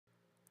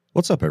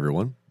What's up,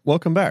 everyone?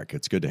 Welcome back.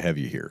 It's good to have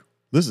you here.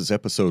 This is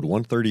episode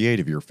 138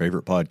 of your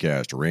favorite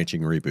podcast,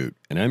 Ranching Reboot,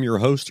 and I'm your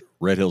host,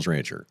 Red Hills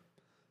Rancher.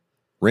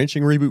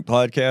 Ranching Reboot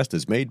podcast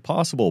is made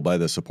possible by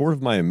the support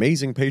of my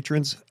amazing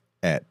patrons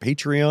at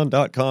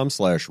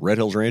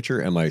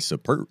patreon.com/redhillsrancher and my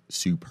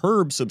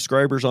superb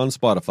subscribers on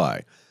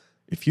Spotify.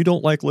 If you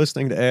don't like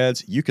listening to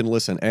ads, you can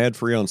listen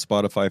ad-free on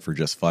Spotify for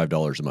just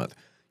 $5 a month.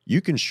 You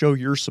can show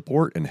your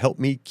support and help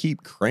me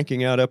keep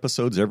cranking out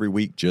episodes every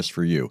week just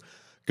for you.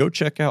 Go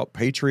check out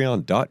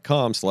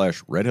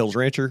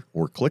patreon.com/redhillsrancher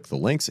or click the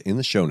links in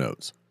the show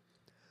notes.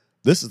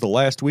 This is the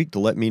last week to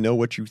let me know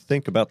what you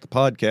think about the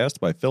podcast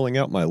by filling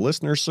out my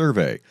listener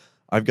survey.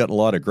 I've gotten a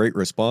lot of great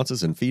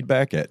responses and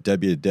feedback at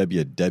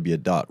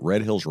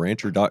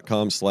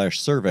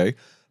www.redhillsrancher.com/survey,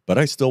 but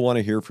I still want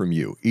to hear from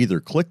you. Either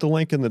click the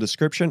link in the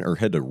description or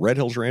head to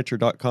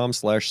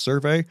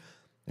redhillsrancher.com/survey.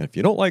 And if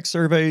you don't like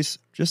surveys,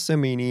 just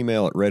send me an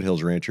email at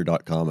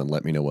redhillsrancher.com and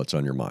let me know what's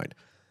on your mind.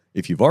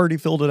 If you've already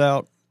filled it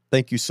out,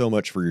 thank you so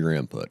much for your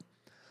input.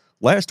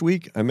 Last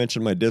week, I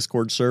mentioned my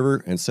Discord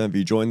server, and some of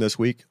you joined this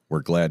week.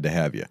 We're glad to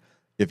have you.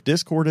 If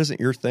Discord isn't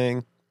your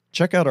thing,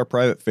 check out our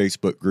private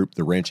Facebook group,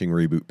 The Ranching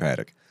Reboot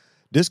Paddock.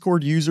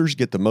 Discord users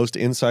get the most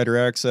insider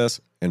access,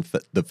 and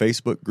the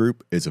Facebook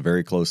group is a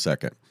very close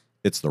second.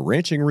 It's The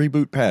Ranching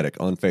Reboot Paddock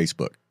on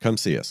Facebook. Come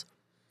see us.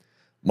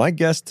 My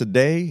guest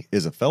today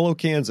is a fellow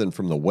Kansan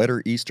from the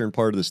wetter eastern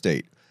part of the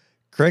state.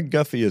 Craig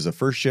Guffey is a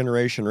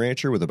first-generation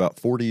rancher with about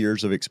 40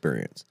 years of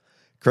experience.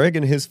 Craig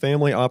and his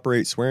family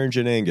operate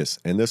Swearingen Angus,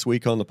 and this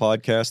week on the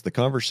podcast, the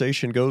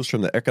conversation goes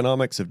from the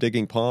economics of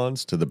digging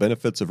ponds to the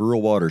benefits of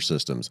rural water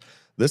systems.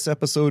 This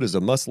episode is a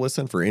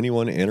must-listen for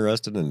anyone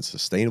interested in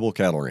sustainable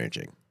cattle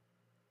ranching.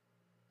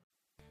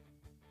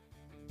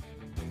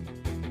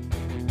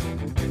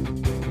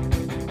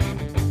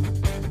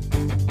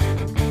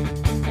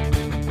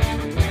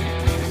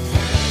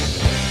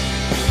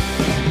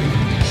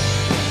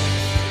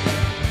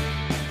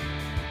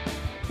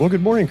 Well,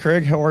 good morning,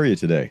 Craig. How are you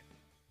today?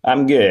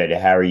 I'm good.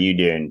 How are you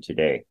doing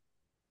today?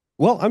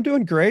 Well, I'm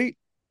doing great.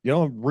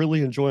 I'm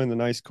really enjoying the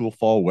nice, cool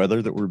fall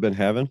weather that we've been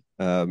having.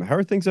 How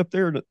are things up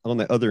there on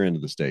the other end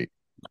of the state?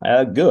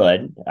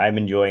 Good. I'm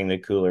enjoying the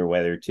cooler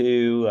weather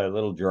too. A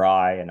little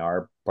dry in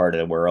our part of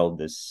the world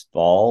this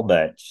fall,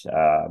 but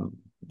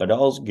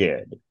all's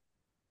good.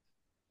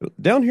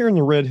 Down here in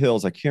the Red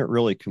Hills, I can't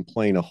really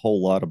complain a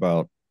whole lot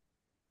about.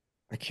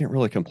 I can't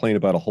really complain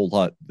about a whole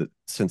lot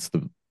since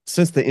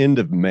the end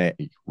of May,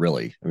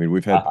 really. I mean,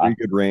 we've had Uh-huh. pretty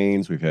good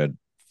rains. We've had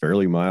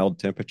fairly mild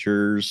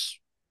temperatures.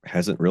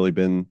 Hasn't really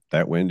been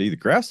that windy. The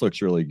grass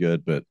looks really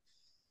good, and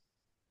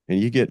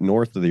you get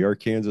north of the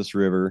Arkansas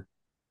River,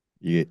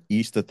 you get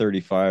east of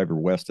 35 or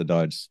west of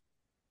Dodge.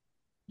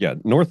 Yeah,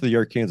 north of the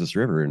Arkansas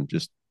River, and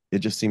it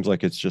just seems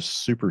like it's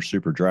just super,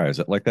 super dry. Is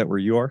it like that where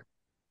you are?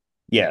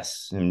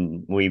 Yes,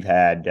 and we've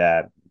had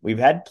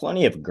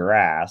plenty of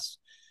grass,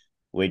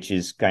 which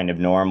is kind of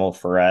normal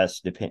for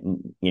us.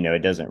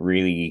 It doesn't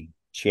really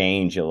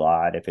change a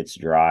lot if it's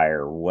dry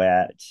or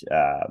wet,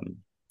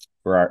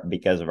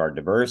 because of our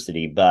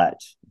diversity, but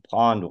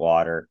pond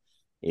water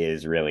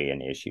is really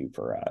an issue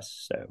for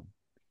us. So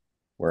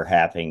we're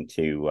having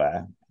to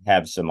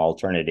have some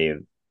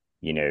alternative,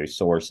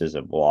 sources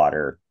of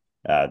water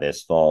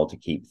this fall to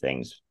keep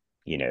things,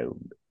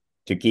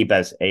 to keep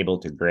us able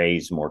to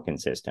graze more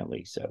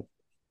consistently. So,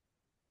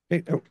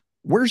 Hey,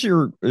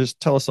 just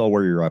tell us all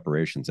where your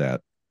operation's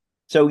at.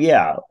 so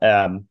yeah,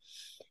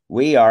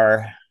 we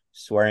are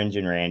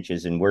Swearingen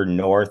Ranches, and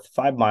we're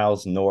 5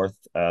 miles north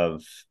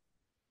of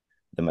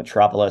the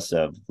metropolis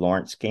of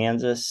Lawrence,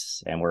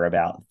 Kansas, and we're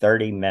about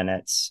 30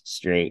 minutes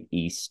straight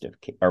east of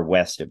or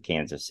west of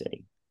Kansas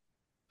City.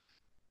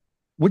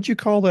 Would you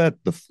call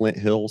that the Flint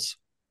Hills?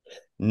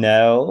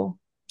 No,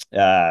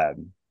 uh,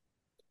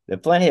 the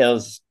Flint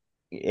Hills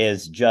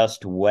is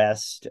just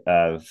west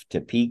of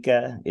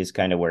Topeka, is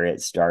kind of where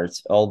it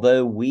starts.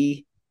 Although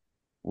we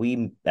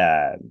own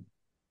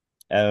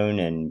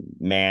and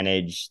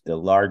manage the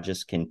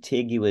largest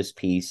contiguous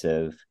piece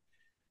of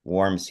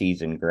warm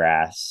season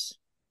grass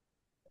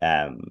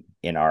in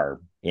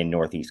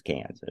northeast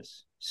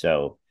Kansas.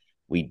 So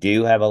we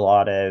do have a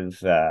lot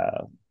of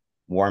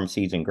warm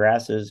season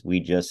grasses. We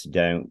just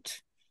don't,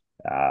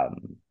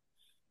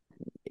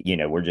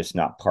 we're just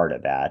not part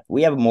of that.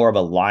 We have more of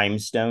a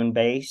limestone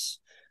base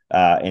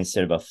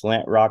instead of a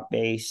flint rock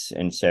base,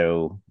 and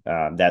so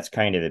that's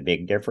kind of the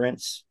big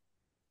difference.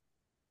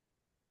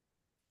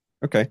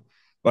 Okay.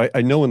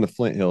 I know in the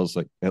Flint Hills,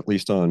 like at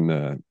least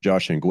on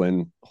Josh and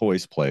Gwen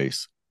Hoy's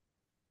place,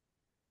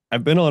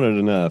 I've been on it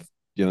enough.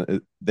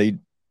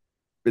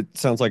 It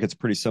sounds like it's a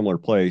pretty similar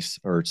place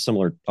or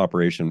similar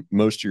operation.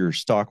 Most of your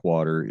stock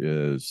water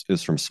is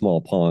from small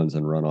ponds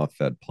and runoff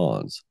fed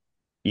ponds,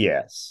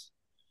 Yes.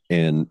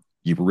 and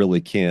you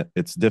really can't.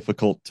 It's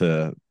difficult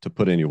to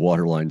put any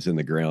water lines in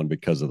the ground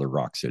because of the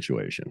rock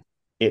situation.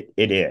 It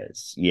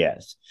is,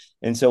 yes.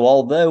 And so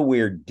although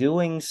we're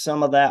doing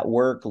some of that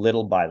work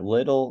little by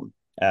little,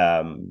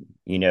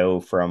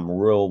 from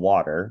rural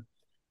water,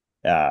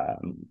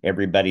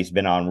 everybody's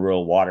been on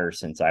rural water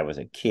since I was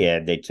a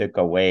kid. They took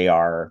away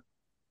our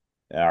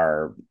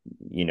our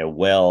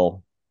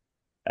well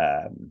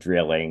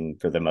drilling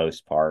for the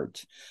most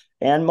part,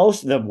 and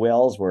most of the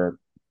wells were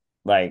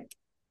like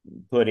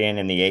put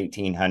in the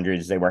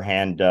 1800s. They were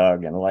hand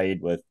dug and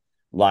laid with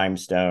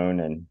limestone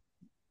and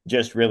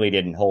just really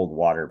didn't hold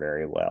water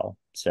very well.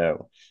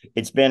 So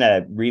it's been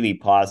a really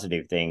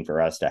positive thing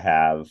for us to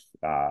have,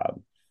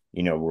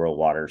 rural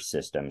water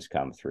systems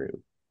come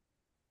through.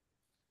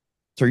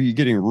 So are you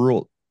getting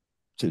rural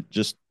to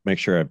just make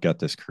sure I've got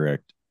this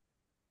correct?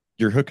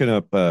 You're hooking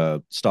up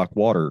stock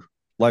water,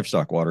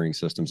 livestock watering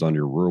systems on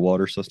your rural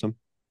water system.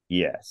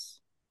 Yes.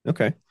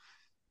 Okay.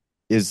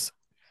 Is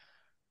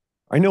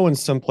I know in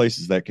some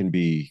places that can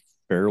be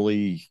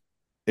fairly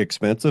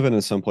expensive, and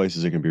in some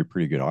places it can be a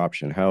pretty good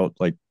option. How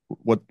like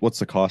what's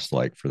the cost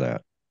like for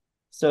that?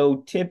 So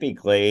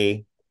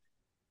typically,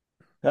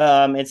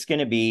 it's going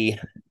to be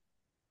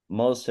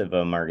most of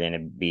them are going to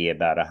be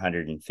about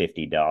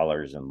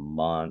 $150 a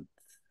month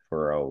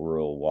for a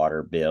rural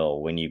water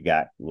bill when you've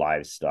got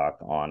livestock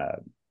on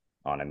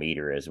a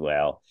meter as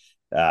well,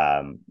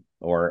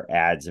 or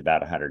adds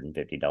about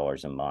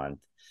 $150 a month.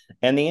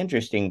 And the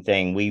interesting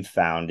thing we've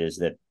found is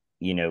that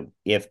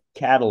if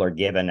cattle are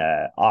given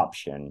an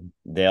option,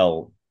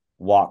 they'll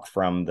walk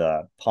from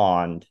the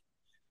pond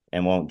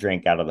and won't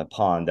drink out of the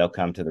pond. They'll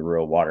come to the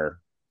rural water,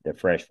 the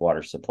fresh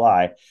water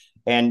supply,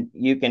 and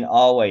you can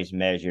always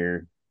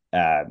measure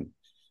um,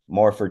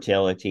 more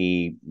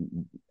fertility,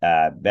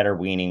 better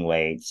weaning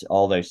weights.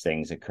 All those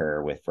things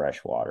occur with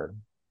fresh water.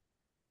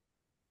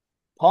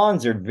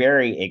 Ponds are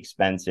very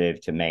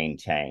expensive to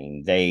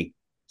maintain. They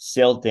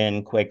silt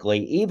in quickly,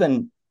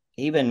 even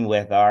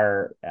with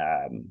our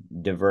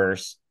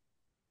diverse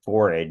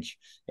forage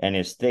and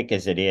as thick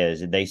as it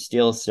is, they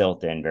still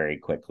silt in very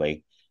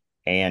quickly.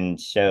 And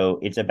so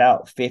it's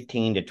about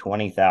 $15,000 to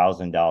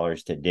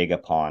 $20,000 to dig a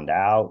pond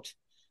out.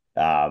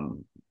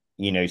 Um,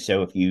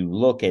 so if you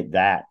look at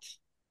that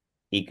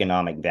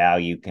economic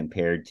value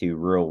compared to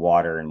rural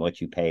water and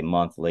what you pay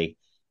monthly,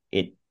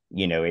 it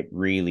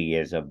really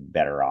is a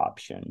better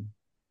option.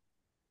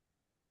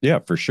 Yeah,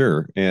 for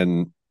sure.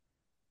 And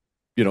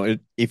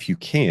if you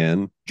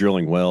can,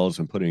 drilling wells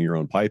and putting your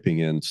own piping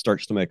in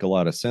starts to make a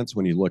lot of sense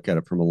when you look at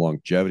it from a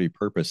longevity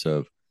purpose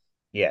of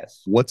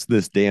Yes. what's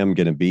this dam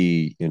going to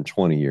be in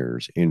 20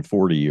 years, in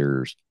 40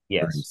 years, or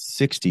in Yes.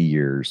 60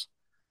 years.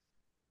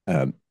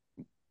 Um,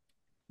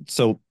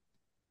 so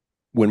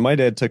when my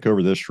dad took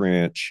over this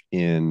ranch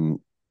in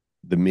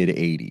the mid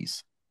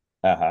 80s,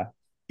 Uh-huh.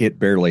 it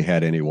barely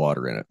had any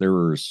water in it. There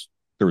was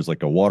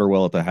like a water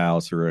well at the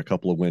house or a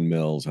couple of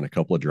windmills and a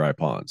couple of dry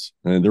ponds.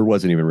 And there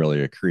wasn't even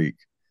really a creek.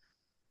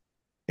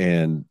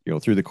 And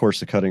through the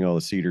course of cutting all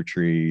the cedar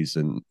trees,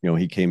 and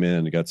he came in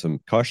and got some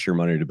cost share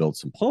money to build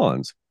some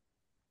ponds.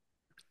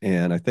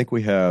 And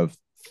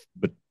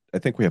but I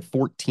think we have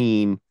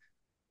 14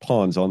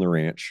 ponds on the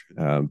ranch,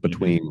 Mm-hmm.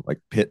 between like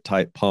pit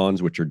type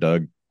ponds, which are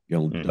dug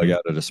Mm-hmm.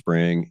 out at a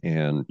spring,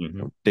 and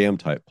Mm-hmm. dam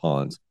type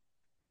ponds.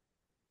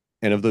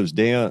 And of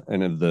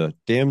the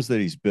dams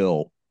that he's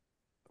built,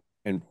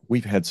 and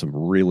we've had some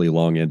really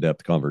long, in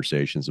depth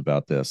conversations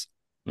about this.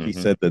 He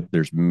Mm-hmm. said that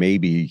there's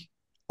maybe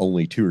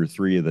only two or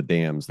three of the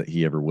dams that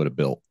he ever would have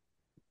built.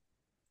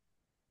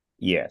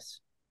 Yes.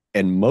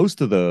 And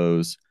most of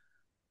those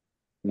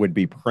would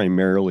be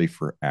primarily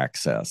for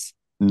access,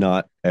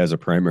 not as a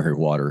primary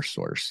water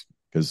source.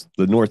 Because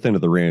the north end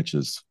of the ranch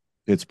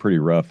it's pretty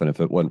rough. And if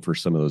it wasn't for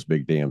some of those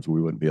big dams,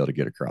 we wouldn't be able to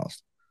get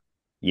across.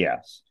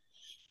 Yes.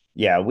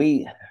 Yeah,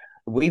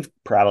 we've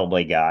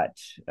probably got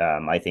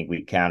I think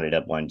we counted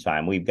up one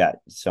time. We've got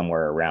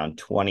somewhere around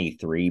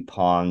 23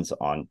 ponds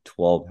on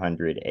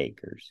 1,200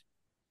 acres.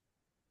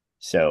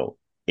 So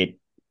it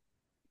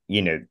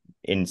you know,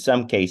 in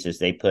some cases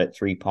they put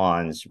three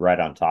ponds right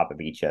on top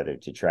of each other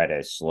to try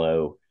to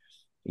slow,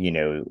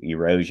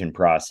 erosion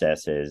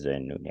processes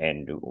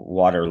and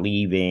water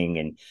leaving.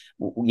 And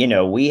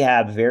we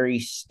have very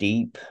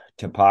steep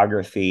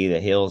topography.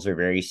 The hills are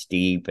very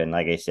steep, and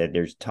like I said,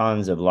 there's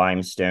tons of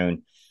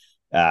limestone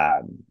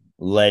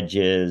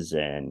ledges,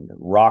 and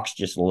rocks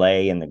just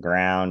lay in the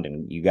ground,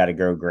 and you got to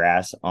grow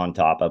grass on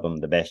top of them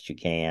the best you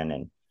can.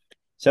 And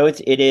so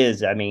it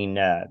is, I mean,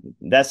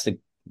 that's the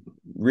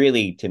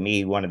really, to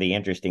me, one of the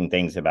interesting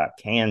things about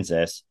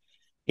Kansas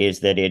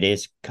is that it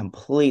is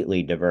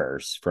completely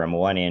diverse from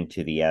one end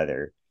to the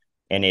other,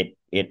 and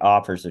it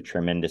offers a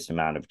tremendous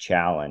amount of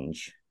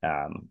challenge.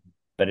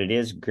 But it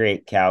is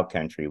great cow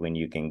country when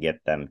you can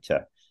get them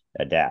to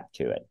adapt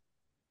to it.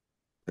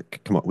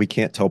 Come on, we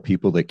can't tell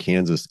people that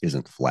Kansas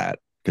isn't flat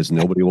because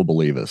nobody will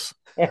believe us.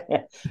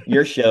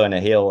 You're showing a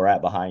hill right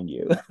behind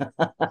you.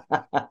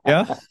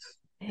 Yeah,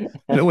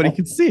 nobody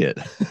can see it.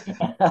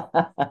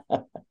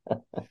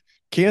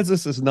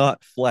 Kansas is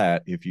not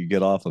flat if you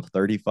get off of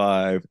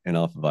 35 and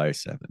off of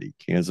I-70.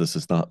 Kansas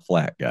is not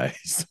flat,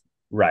 guys.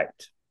 Right.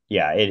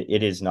 Yeah,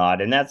 it is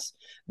not. And that's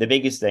the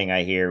biggest thing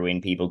I hear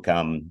when people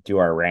come to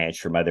our ranch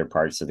from other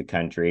parts of the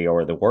country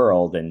or the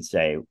world and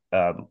say,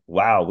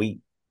 wow, we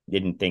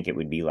didn't think it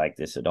would be like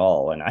this at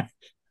all. And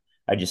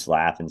I just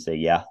laugh and say,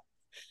 yeah,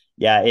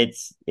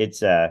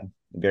 it's a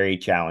very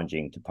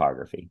challenging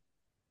topography.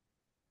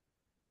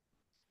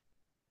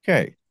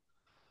 Okay.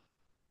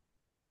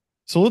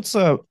 So let's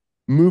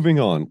moving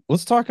on.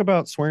 Let's talk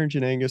about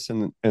Swearingen Angus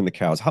and the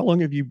cows. How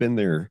long have you been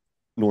there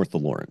north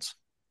of Lawrence?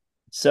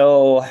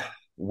 So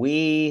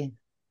we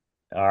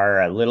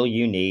are a little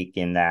unique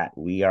in that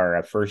we are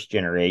a first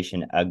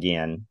generation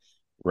again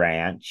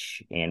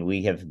ranch, and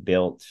we have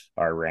built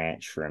our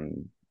ranch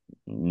from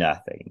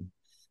nothing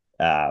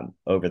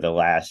over the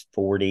last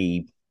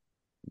 40,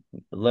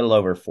 a little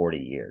over 40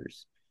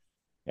 years.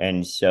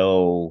 And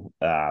so,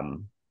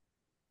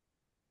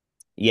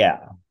 yeah,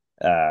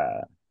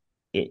 uh,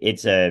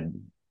 it's a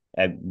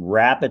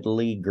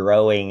rapidly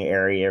growing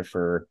area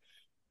for,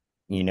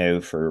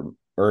 for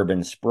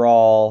urban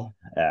sprawl.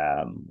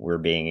 We're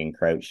being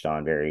encroached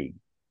on very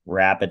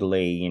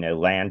rapidly.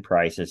 Land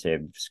prices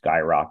have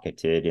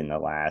skyrocketed in the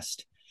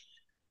last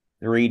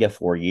 3 to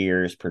 4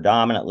 years,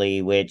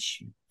 predominantly,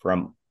 which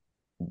from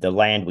the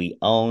land we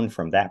own,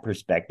 from that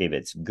perspective,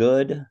 it's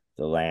good.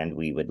 The land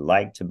we would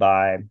like to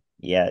buy,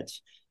 yet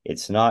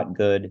it's not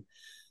good.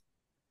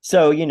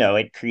 So,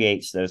 it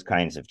creates those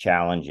kinds of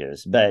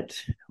challenges. But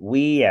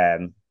we've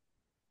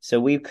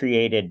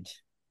created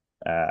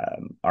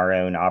our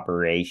own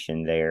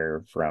operation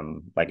there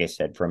from, like I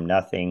said, from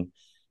nothing.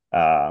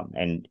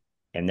 And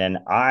then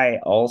I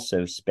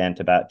also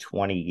spent about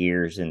 20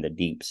 years in the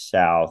deep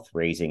South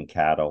raising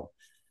cattle.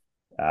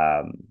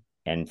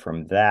 And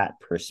from that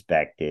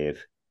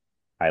perspective,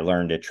 I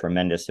learned a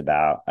tremendous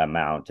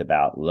amount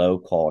about low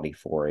quality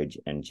forage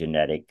and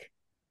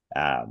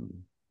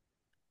um,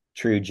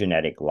 true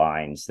genetic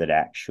lines that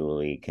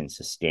actually can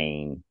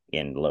sustain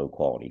in low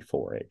quality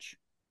forage.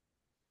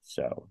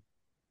 So,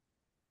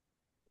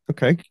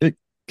 Okay.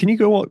 Can you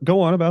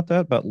go on about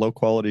that about low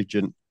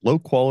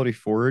quality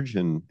forage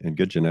and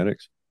good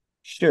genetics?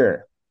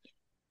 sure.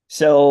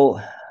 So,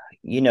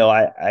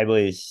 I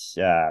was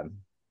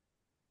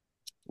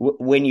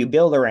when you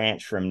build a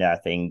ranch from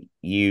nothing,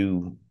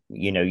 you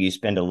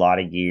spend a lot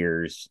of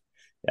years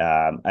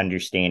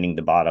understanding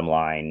the bottom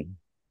line,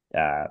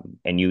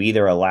 and you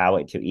either allow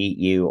it to eat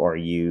you or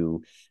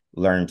you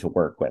learn to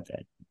work with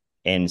it.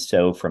 And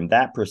so, from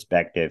that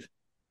perspective,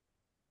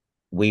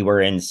 we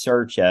were in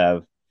search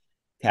of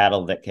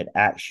cattle that could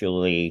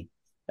actually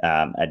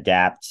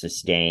adapt,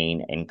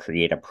 sustain, and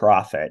create a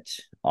profit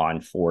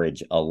on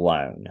forage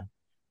alone,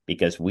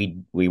 because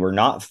we were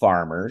not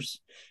farmers,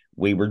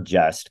 we were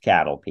just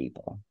cattle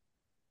people.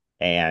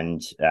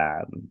 And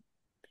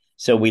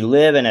so we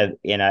live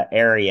in a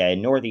area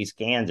in northeast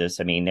Kansas.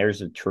 I mean,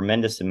 there's a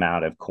tremendous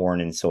amount of corn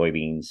and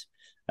soybeans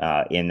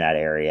in that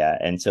area,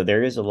 and so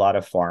there is a lot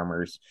of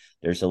farmers.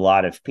 There's a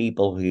lot of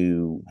people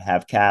who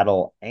have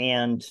cattle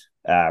and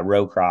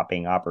row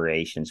cropping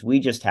operations. We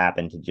just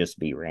happen to just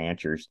be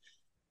ranchers,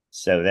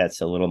 so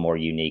that's a little more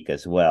unique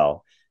as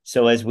well.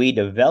 So as we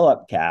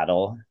developed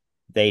cattle,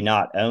 they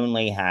not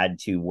only had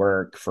to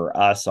work for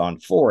us on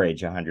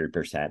forage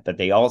 100%, but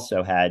they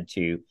also had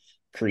to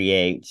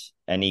create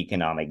an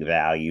economic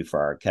value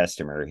for our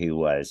customer who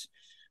was,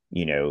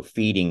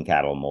 feeding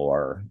cattle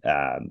more,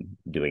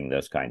 doing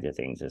those kinds of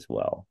things as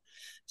well.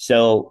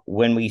 So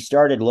when we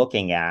started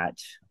looking at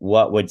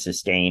what would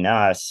sustain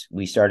us,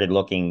 we started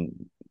looking,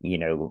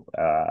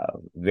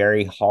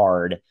 very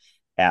hard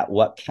at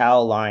what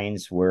cow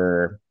lines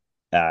were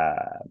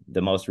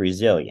the most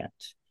resilient.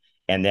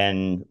 And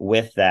then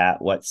with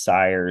that, what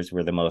sires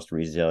were the most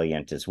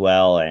resilient as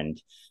well. And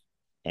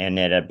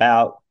at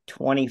about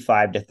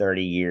 25 to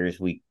 30 years,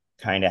 we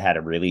kind of had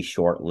a really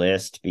short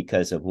list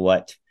because of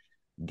what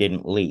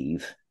didn't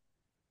leave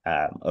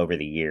over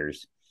the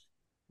years.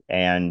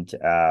 And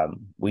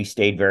we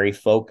stayed very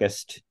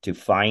focused to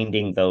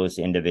finding those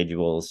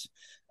individuals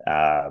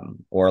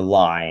or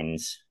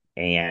lines,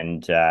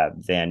 and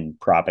then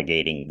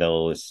propagating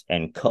those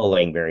and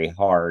culling very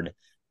hard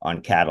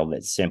on cattle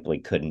that simply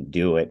couldn't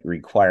do it,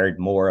 required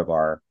more of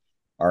our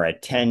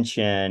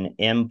attention,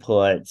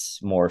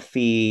 inputs, more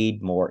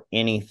feed, more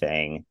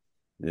anything.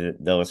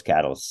 Those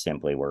cattle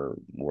simply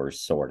were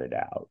sorted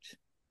out.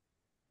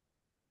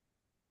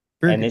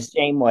 Very And the good.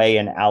 same way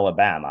in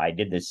Alabama, I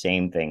did the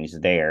same things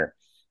there.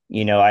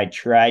 I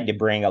tried to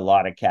bring a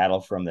lot of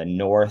cattle from the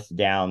north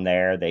down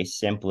there. They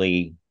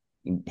simply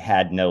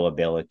had no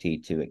ability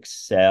to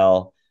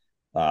excel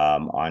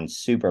on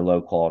super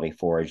low quality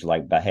forage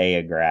like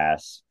Bahia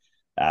grass,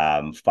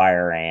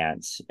 fire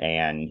ants,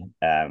 and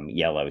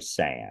yellow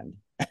sand.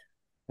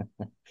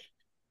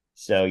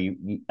 So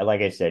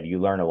like I said, you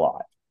learn a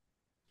lot.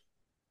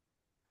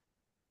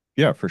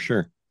 Yeah, for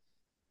sure.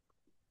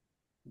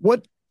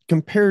 What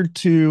compared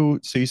to,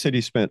 so you said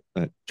you spent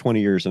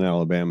 20 years in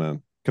Alabama,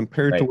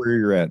 compared to Right. where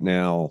you're at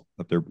now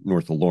up there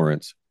north of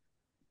Lawrence,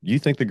 do you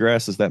think the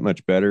grass is that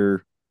much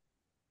better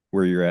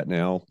where you're at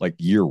now, like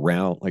year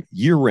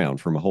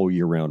round from a whole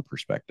year round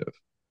perspective?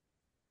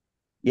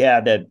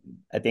 Yeah, that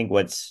I think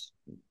what's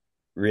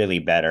really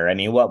better. I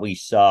mean, what we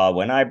saw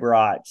when I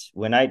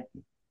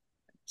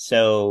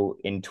so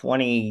in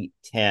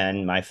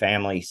 2010, my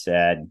family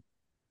said,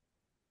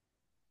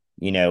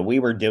 we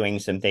were doing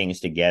some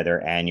things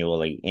together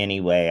annually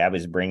anyway. I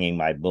was bringing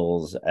my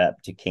bulls up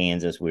to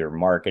Kansas. We were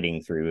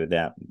marketing through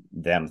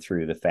them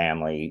through the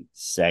family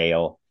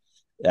sale.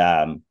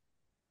 Um,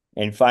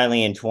 and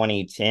finally, in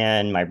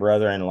 2010, my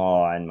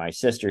brother-in-law and my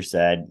sister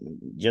said,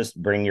 just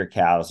bring your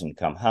cows and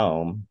come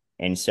home.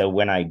 And so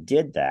when I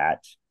did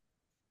that,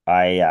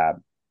 I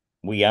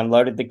we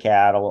unloaded the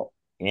cattle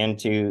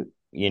into,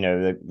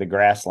 the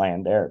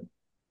grassland there,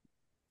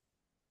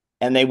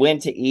 and they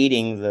went to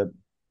eating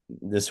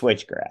the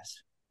switchgrass.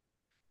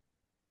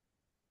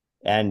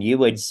 And you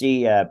would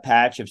see a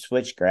patch of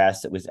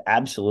switchgrass that was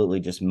absolutely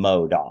just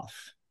mowed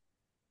off.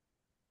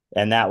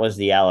 And that was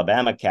the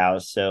Alabama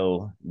cows.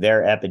 So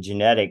their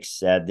epigenetics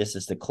said this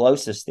is the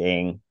closest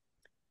thing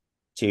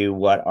to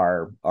what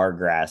our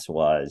grass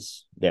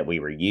was that we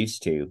were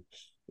used to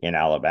in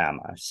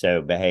Alabama.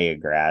 So Bahia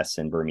grass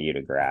and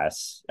Bermuda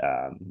grass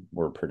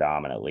were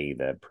predominantly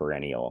the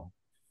perennial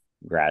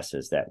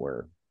grasses that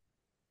were,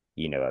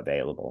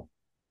 available.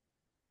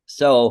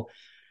 So,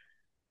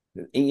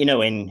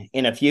 in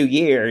a few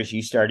years,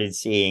 you started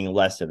seeing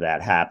less of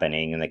that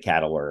happening, and the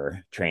cattle were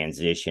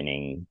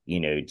transitioning,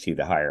 to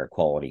the higher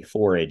quality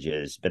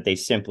forages, but they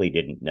simply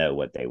didn't know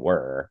what they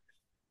were.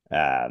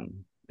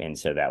 And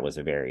so that was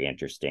a very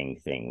interesting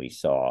thing we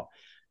saw.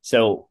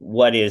 So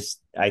what is,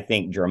 I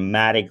think,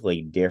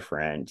 dramatically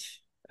different,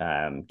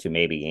 to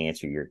maybe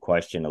answer your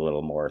question a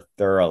little more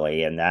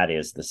thoroughly, and that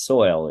is the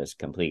soil is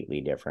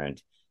completely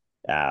different.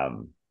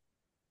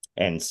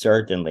 And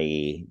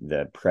certainly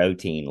the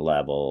protein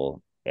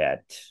level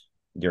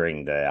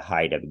during the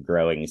height of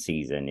growing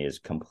season is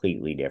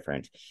completely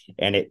different.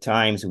 And at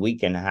times we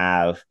can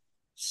have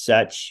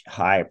such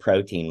high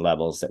protein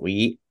levels that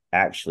we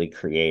actually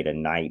create a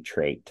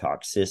nitrate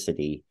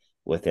toxicity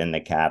within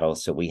the cattle.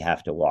 So we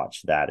have to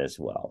watch that as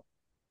well.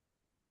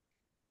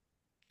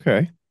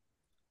 Okay.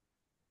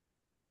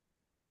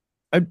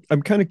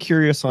 I'm kind of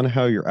curious on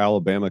how your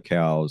Alabama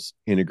cows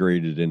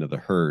integrated into the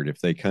herd. If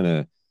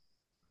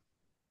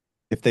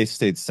they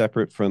stayed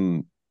separate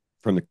from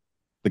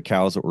the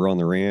cows that were on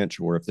the ranch,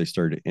 or if they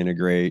started to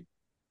integrate.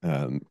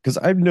 Because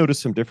I've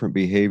noticed some different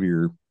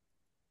behavior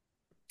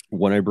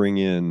when I bring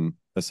in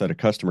a set of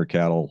customer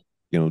cattle,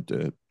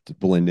 to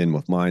blend in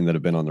with mine that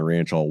have been on the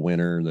ranch all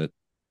winter, that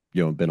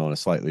have been on a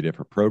slightly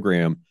different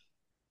program.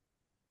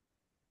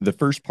 The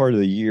first part of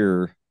the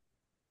year,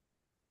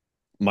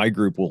 my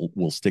group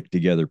will stick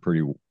together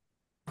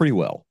pretty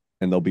well,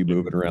 and they'll be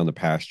moving around the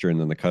pasture, and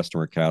then the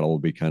customer cattle will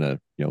be kind of,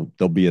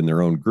 they'll be in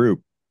their own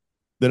group.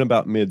 Then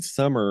about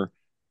midsummer,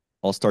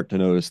 I'll start to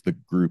notice the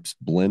groups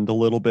blend a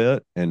little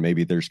bit, and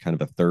maybe there's kind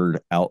of a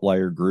third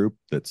outlier group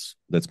that's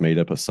made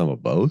up of some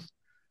of both.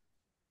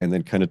 And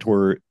then kind of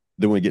toward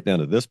then we get down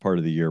to this part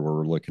of the year where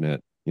we're looking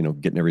at,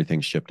 getting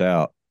everything shipped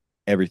out.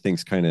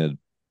 Everything's kind of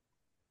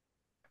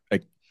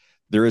like,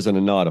 there isn't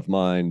a knot of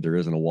mine, there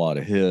isn't a wad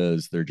of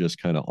his. They're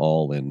just kind of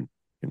all in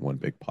one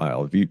big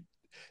pile.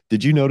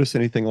 Did you notice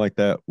anything like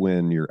that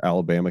when your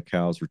Alabama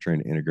cows were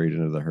trying to integrate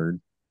into the herd?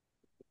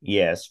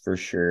 Yes, for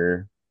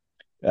sure.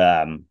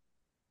 Um,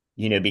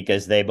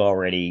 because they've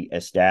already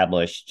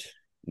established,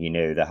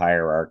 the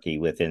hierarchy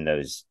within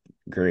those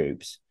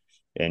groups.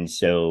 And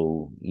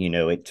so,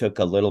 it took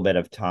a little bit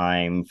of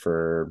time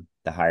for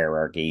the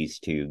hierarchies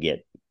to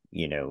get,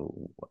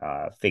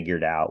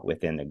 figured out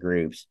within the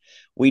groups.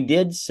 We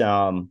did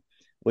some,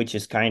 which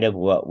is kind of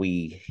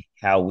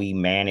how we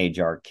manage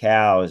our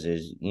cows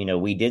is,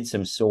 we did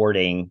some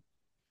sorting.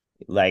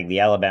 Like the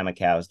Alabama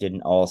cows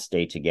didn't all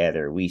stay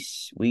together. We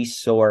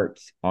sort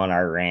on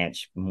our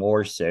ranch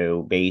more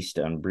so based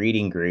on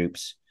breeding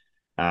groups,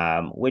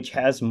 which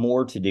has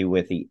more to do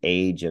with the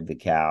age of the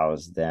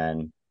cows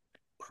than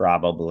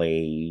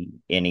probably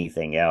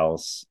anything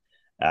else.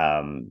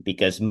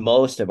 Because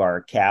most of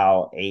our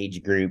cow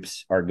age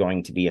groups are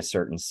going to be a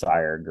certain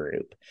sire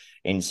group.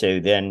 And so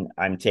then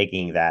I'm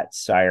taking that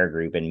sire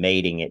group and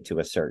mating it to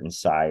a certain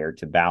sire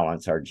to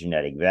balance our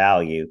genetic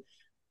value.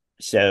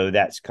 So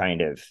that's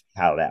kind of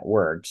how that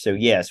worked. So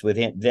yes,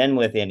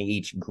 within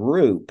each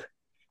group,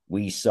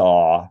 we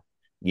saw,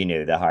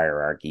 the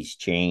hierarchies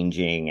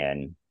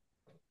changing,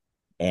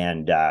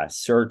 and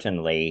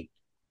certainly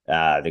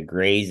the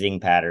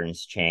grazing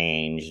patterns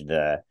changed.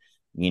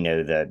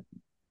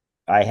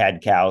 I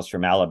had cows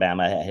from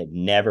Alabama that had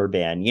never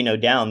been,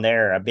 down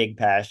there, a big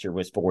pasture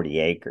was 40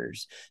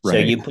 acres. So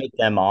Right. you put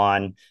them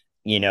on,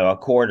 a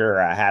quarter or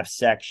a half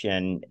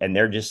section, and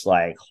they're just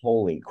like,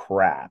 holy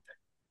crap,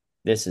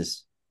 this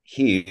is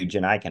huge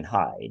and I can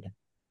hide.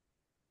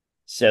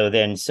 So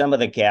then some of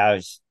the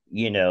cows,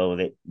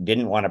 that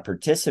didn't want to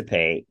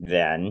participate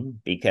then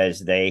because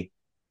they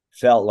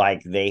felt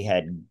like they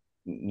had,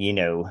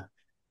 we're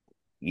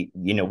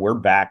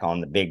back on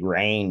the big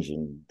range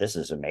and this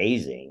is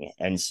amazing.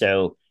 And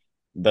so,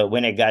 but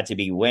when it got to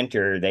be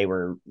winter, they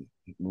were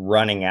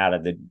running out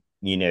of the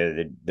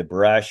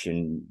brush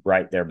and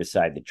right there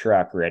beside the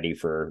truck ready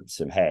for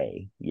some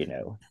hay.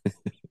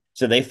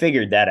 So they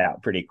figured that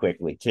out pretty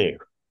quickly too.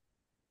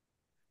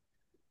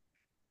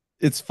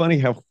 It's funny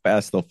how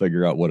fast they'll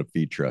figure out what a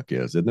feed truck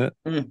is, isn't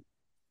it?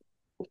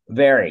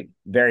 Very,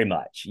 very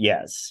much.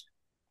 Yes.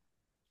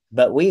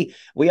 But we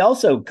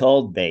also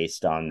culled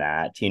based on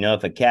that.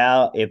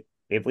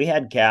 If we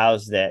had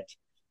cows that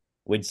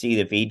would see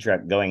the feed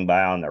truck going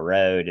by on the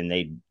road and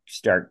they'd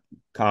start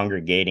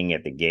congregating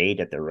at the gate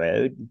at the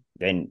road,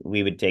 then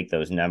we would take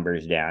those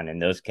numbers down,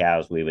 and those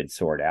cows we would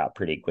sort out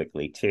pretty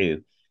quickly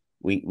too.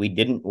 We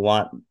didn't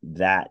want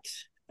that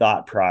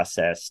thought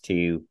process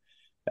to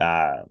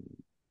uh,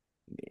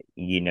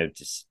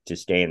 to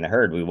stay in the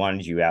herd. We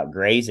wanted you out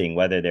grazing,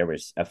 whether there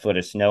was a foot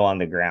of snow on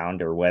the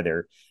ground or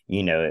whether,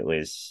 it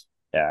was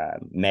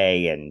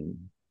May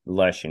and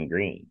lush and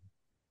green.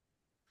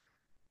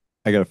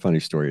 I got a funny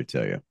story to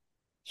tell you.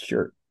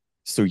 Sure.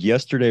 So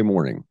yesterday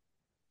morning,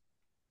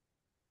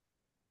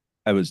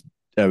 I was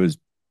I was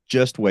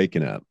just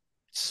waking up.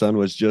 Sun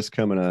was just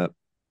coming up.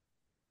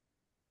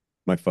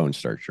 My phone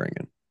starts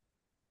ringing.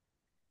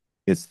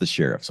 It's the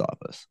sheriff's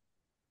office.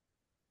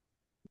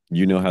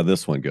 You know how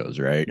this one goes,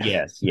 right?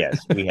 Yes, yes,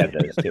 we have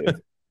those too.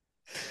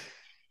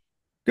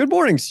 Good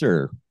morning,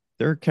 sir.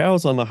 There are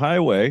cows on the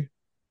highway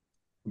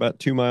about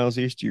 2 miles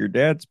east of your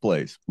dad's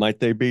place. Might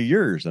they be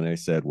yours? And I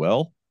said,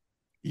 well,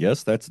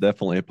 yes, that's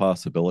definitely a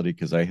possibility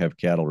because I have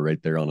cattle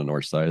right there on the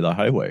north side of the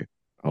highway.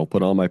 I'll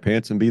put on my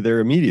pants and be there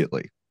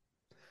immediately.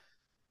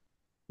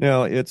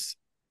 Now it's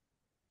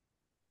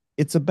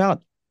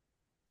about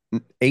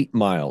 8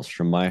 miles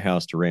from my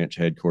house to ranch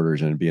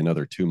headquarters, and it'd be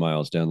another 2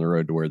 miles down the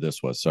road to where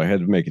this was. So I had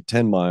to make it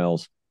 10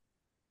 miles.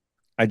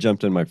 I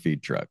jumped in my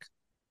feed truck.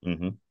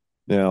 Mm-hmm.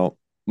 Now,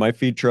 my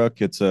feed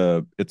truck, it's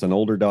an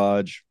older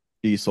Dodge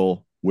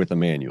diesel with a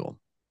manual.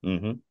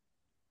 Mm-hmm.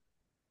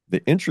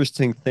 The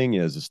interesting thing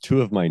is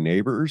two of my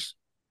neighbors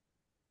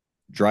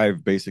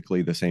drive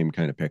basically the same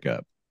kind of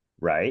pickup.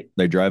 Right.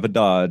 They drive a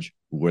Dodge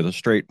with a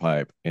straight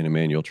pipe and a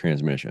manual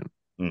transmission.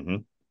 Mm-hmm.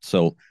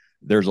 So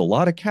there's a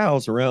lot of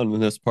cows around in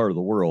this part of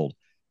the world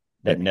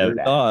That that know hear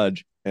that.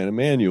 Dodge and a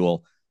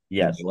manual, and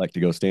they Yes. like to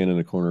go stand in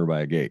a corner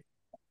by a gate.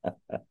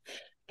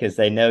 Because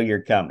they know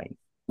you're coming.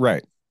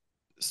 Right.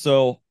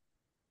 So,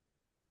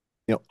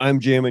 I'm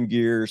jamming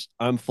gears.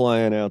 I'm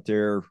flying out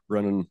there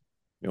running,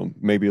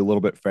 maybe a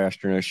little bit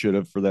faster than I should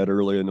have for that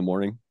early in the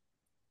morning.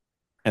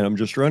 And I'm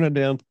just running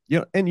down,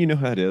 and you know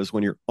how it is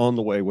when you're on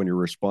the way, when you're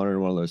responding to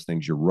one of those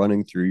things, you're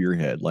running through your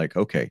head like,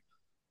 okay,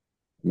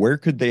 where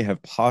could they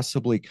have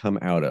possibly come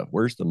out of?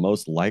 Where's the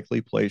most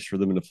likely place for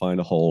them to find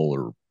a hole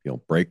or,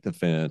 break the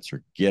fence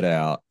or get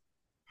out?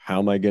 How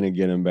am I going to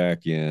get them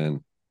back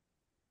in?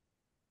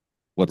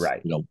 What's,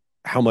 Right.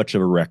 how much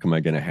of a wreck am I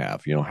going to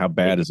have? How Yeah.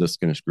 bad is this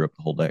going to screw up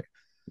the whole day?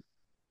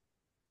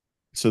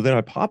 So then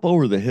I pop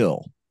over the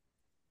hill,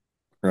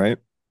 right?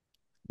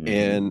 Mm-hmm.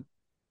 And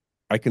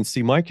I can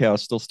see my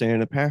cows still standing in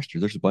the pasture.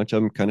 There's a bunch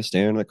of them kind of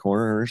standing in the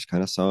corner. There's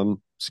kind of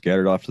some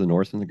scattered off to the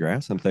north in the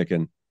grass. I'm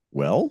thinking,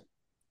 well,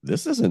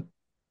 this isn't,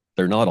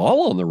 they're not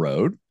all on the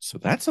road. So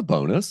that's a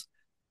bonus.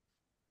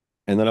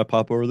 And then I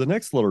pop over the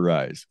next little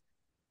rise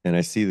and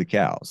I see the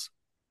cows.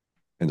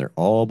 And they're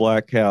all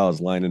black cows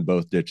lining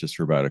both ditches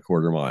for about a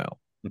quarter mile.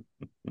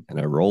 And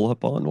I roll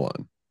up on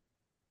one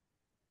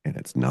and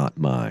it's not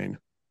mine.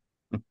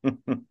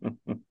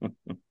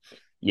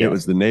 It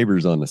was Yes. the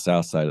neighbors on the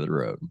south side of the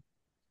road.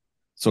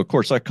 So, of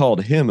course, I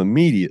called him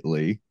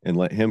immediately and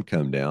let him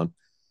come down.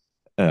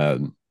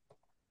 Um,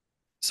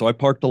 so I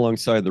parked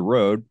alongside the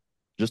road,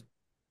 just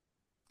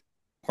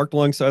parked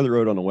alongside the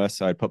road on the west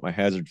side, put my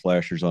hazard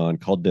flashers on,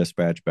 called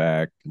dispatch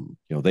back. And,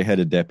 they had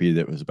a deputy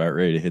that was about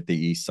ready to hit the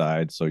east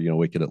side. So,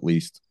 we could at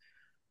least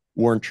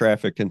warn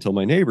traffic until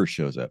my neighbor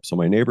shows up. So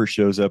my neighbor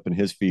shows up in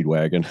his feed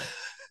wagon,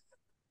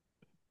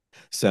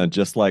 sound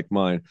just like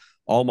mine.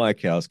 All my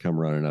cows come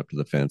running up to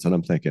the fence. And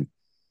I'm thinking,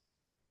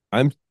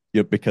 I'm,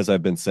 because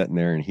I've been sitting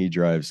there and he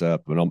drives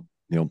up and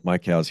I'm, my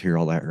cows hear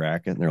all that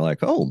racket and they're like,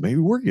 oh, maybe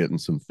we're getting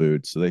some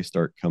food. So they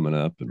start coming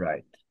up and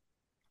Right.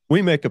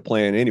 we make a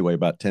plan anyway.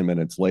 About 10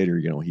 minutes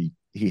later,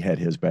 he had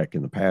his back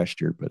in the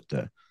pasture.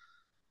 But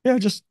yeah,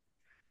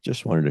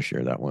 just wanted to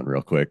share that one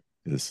real quick.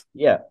 Is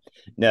Yeah.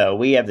 No,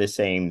 we have the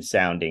same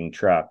sounding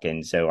truck,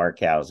 and so our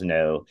cows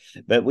know.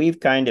 But we've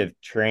kind of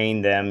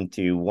trained them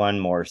to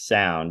one more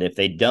sound. If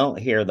they don't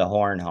hear the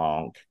horn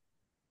honk,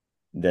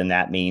 then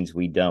that means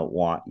we don't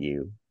want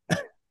you.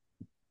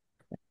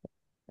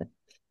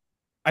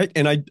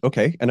 and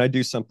I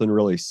do something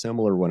really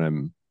similar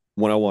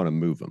when I want to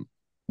move them.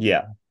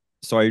 Yeah,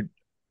 So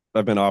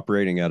I've been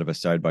operating out of a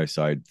side by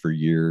side for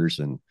years,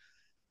 and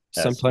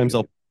us sometimes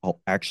too. I'll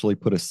actually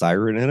put a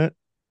siren in it.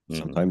 Mm-hmm.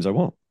 Sometimes I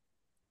won't.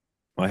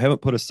 I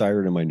haven't put a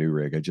siren in my new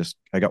rig.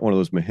 I got one of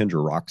those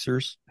Mahindra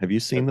Roxers. Have you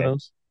seen Okay.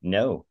 those?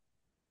 No,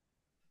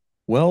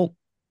 Well,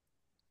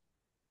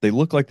 they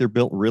look like they're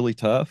built really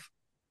tough,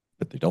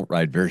 but they don't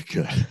ride very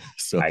good.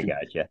 So I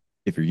gotcha.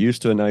 if you're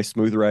used to a nice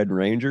smooth riding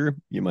Ranger,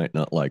 you might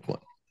not like one.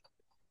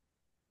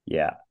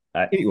 Yeah.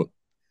 I, Anyway,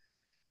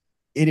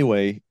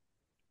 anyway,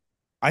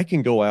 I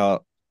can go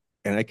out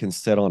and I can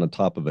sit on the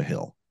top of a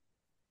hill.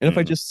 And if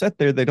I mm-hmm. just sit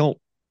there, they don't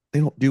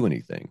do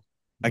anything.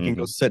 I can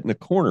go Mm-hmm. sit in a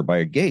corner by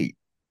a gate.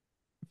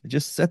 I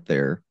just sit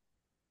there,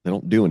 they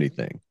don't do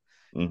anything.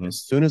 Mm-hmm.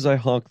 As soon as I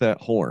honk that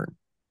horn,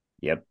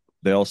 Yep.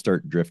 they all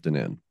start drifting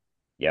in.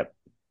 Yep.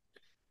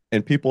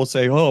 And people will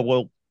say, oh,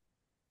 well,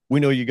 we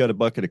know you got a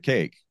bucket of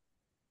cake.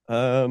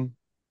 I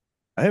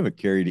haven't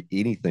carried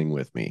anything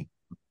with me.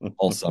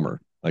 all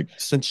summer. Like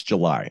since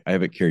July, I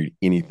haven't carried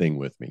anything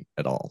with me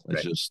at all. It's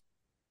Right. just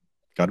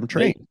got them But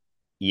trained.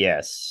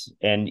 yes,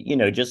 and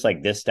just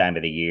like this time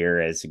of the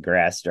year, as the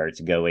grass starts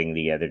going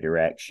the other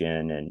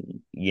direction,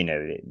 and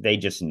they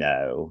just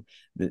know.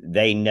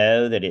 They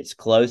know that it's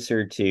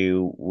closer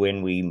to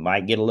when we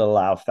might get a little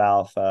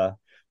alfalfa,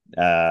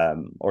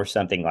 or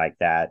something like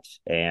that.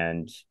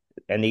 And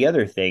the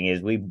other thing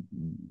is, we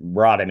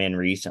brought them in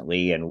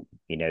recently, and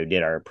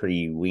did our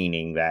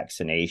pre-weaning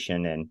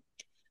vaccination, and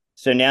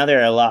so now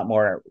they're a lot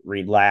more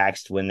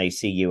relaxed when they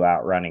see you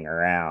out running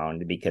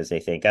around, because they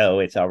think, oh,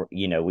 it's all,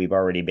 we've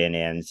already been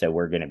in, so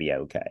we're going to be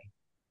okay,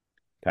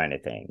 kind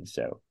of thing.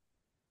 So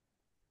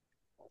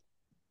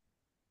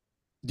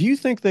Do you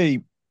think they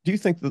do you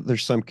think that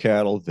there's some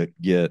cattle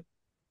that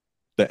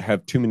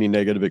have too many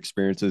negative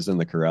experiences in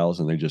the corrals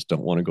and they just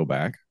don't want to go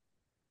back?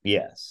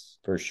 yes,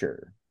 for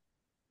sure.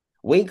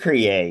 We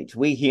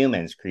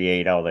humans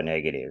create all the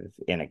negative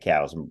in a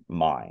cow's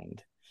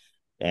mind.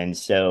 And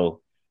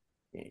so,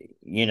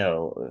 you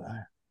know,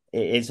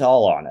 it's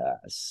all on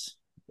us.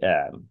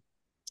 Um,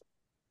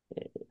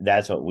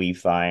 that's what we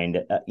find.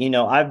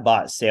 I've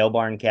bought sale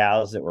barn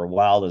cows that were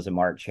wild as a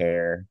March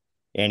hare.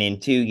 And in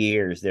 2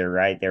 years, they're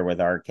right there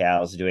with our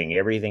cows, doing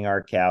everything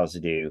our cows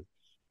do.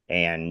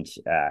 And,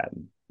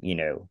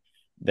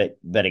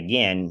 but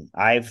again,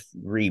 I've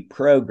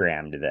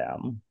reprogrammed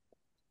them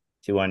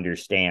to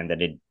understand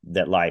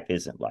that life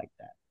isn't like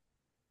that.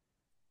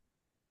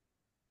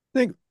 I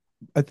think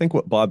I think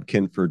what Bob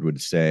Kinford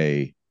would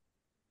say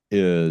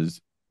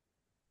is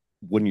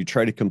when you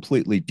try to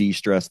completely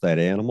de-stress that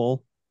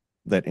animal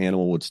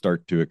would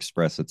start to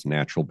express its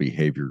natural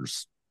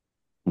behaviors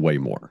way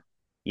more.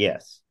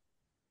 Yes.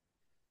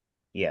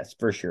 Yes,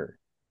 for sure.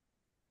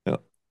 You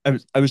know,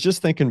 I was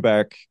just thinking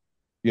back,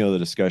 the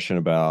discussion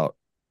about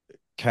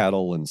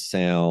cattle and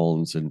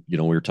sounds, and we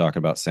were talking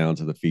about sounds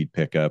of the feed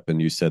pickup,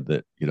 and you said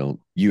that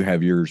you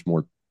have yours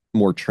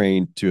more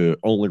trained to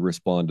only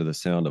respond to the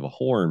sound of a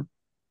horn.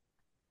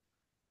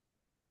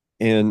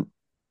 And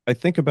I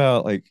think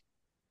about like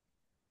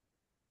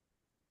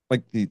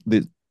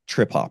the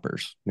trip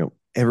hoppers.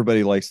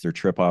 Everybody likes their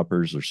trip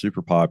hoppers. They're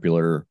super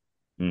popular.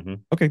 Mm-hmm.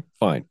 Okay,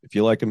 fine. If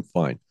you like them,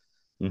 fine.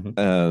 Mm-hmm.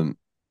 Um,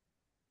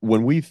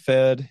 when we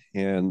fed,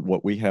 and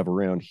what we have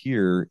around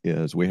here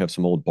is we have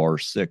some old bar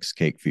six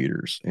cake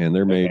feeders, and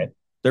Okay.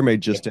 they're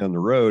made just Yep. down the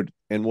road.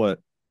 And what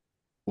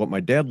my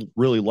dad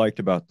really liked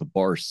about the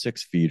bar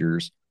six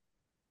feeders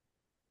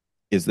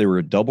is they were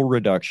a double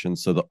reduction,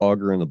 so the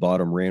auger in the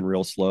bottom ran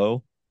real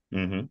slow,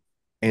 Mm-hmm.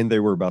 and they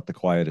were about the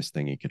quietest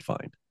thing he could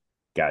find.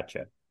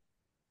 Gotcha.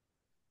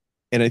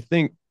 And I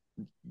think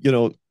you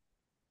know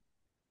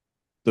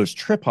those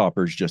trip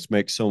hoppers just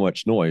make so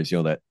much noise.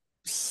 That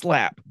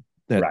slap,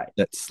 that Right.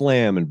 that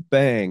slam and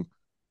bang.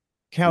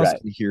 Cows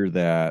Right. can hear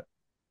that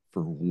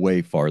for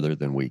way farther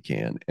than we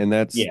can, and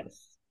that's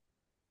Yes.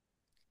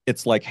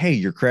 it's like, hey,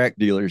 your crack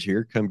dealer's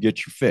here, come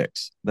get your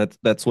fix.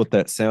 That's what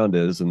that sound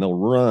is, and they'll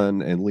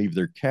run and leave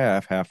their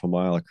calf half a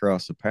mile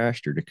across the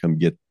pasture to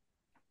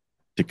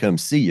come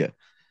see you.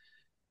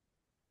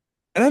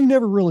 And I've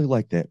never really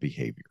liked that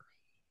behavior.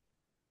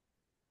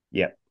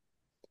 Yep.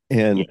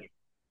 And Yeah.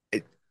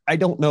 I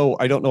don't know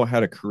how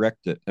to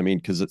correct it. I mean,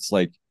 because it's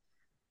like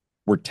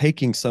we're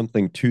taking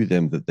something to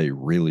them that they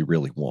really,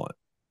 really want.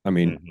 I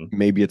mean, Mm-hmm.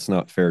 maybe it's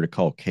not fair to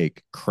call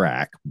cake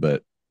crack, but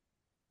to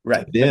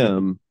Right.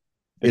 them,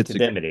 But it's to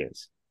them it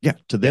is. yeah,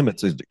 to them Yep.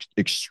 it's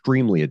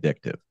extremely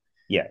addictive.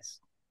 Yes.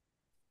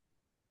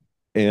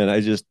 And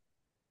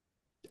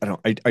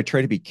I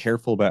try to be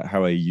careful about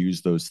how I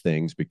use those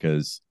things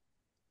because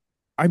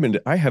I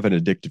have an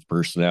addictive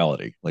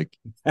personality. Like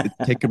it's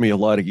taken me a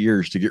lot of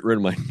years to get rid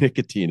of my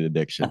nicotine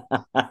addiction.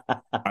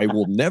 I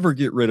will never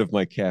get rid of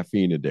my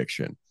caffeine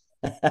addiction.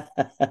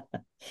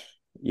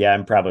 Yeah,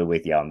 I'm probably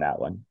with you on that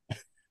one.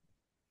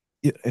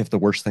 If the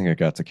worst thing I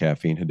got's a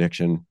caffeine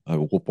addiction, I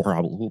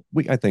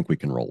think we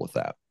can roll with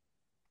that.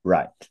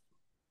 Right.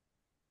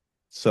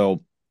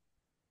 So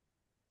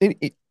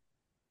it,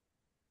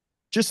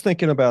 just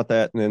thinking about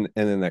that, and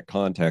in that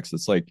context,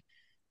 it's like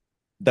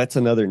that's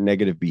another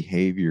negative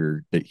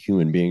behavior that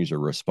human beings are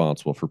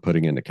responsible for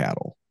putting into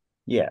cattle.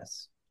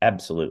 Yes,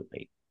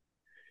 absolutely.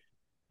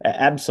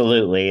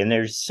 Absolutely. And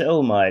there's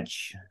so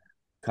much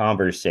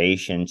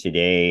conversation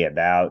today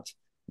about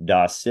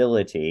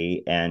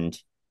docility. And,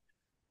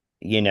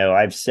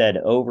 I've said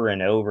over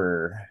and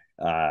over,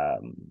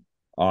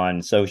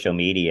 on social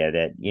media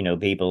that,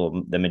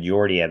 people, the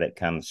majority of it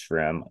comes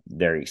from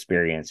their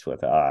experience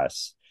with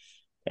us.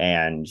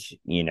 And,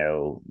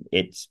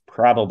 it's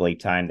probably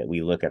time that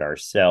we look at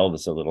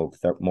ourselves a little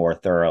more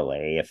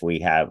thoroughly if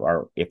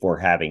we're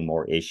having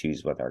more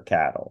issues with our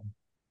cattle.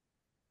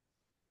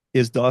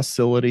 Is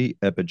docility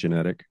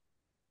epigenetic?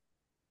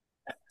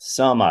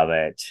 Some of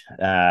it,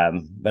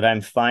 but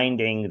I'm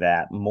finding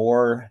that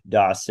more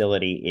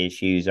docility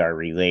issues are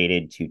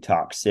related to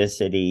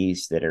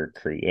toxicities that are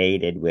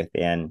created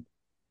within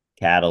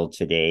cattle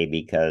today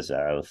because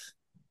of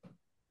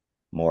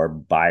more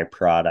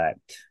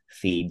byproduct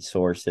feed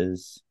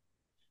sources.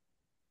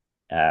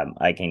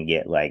 I can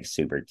get like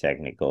super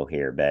technical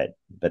here, but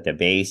the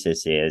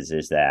basis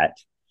is that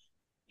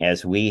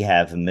as we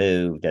have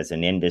moved as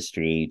an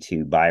industry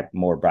to buy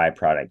more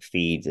byproduct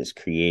feeds, it's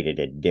created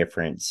a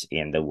difference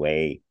in the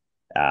way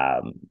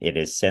it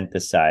is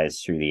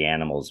synthesized through the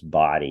animal's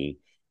body,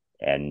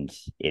 and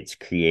it's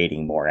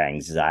creating more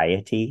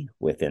anxiety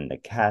within the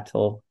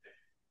cattle.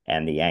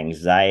 And the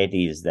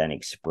anxiety is then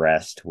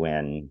expressed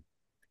when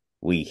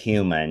we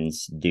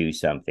humans do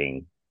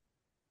something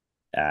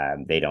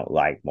they don't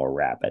like more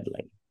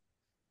rapidly.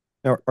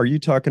 Now, are you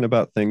talking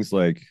about things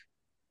like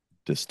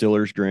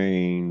distiller's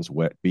grains,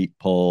 wet beet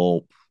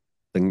pulp,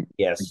 things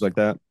Yes, like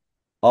that?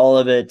 all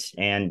of it,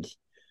 and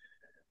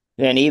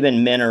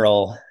even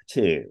mineral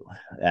too.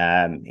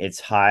 It's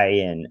high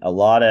in a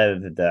lot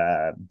of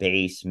the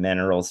base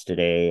minerals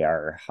today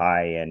are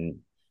high in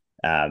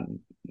um,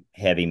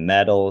 heavy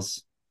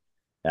metals.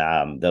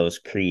 Those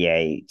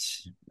create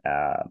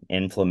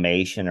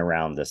inflammation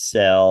around the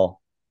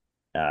cell.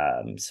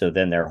 So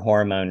then their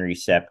hormone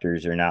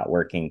receptors are not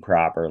working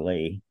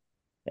properly,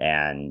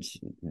 and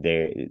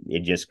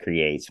it just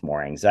creates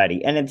more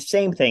anxiety. And the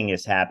same thing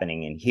is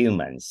happening in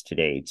humans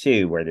today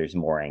too, where there's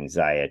more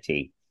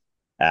anxiety.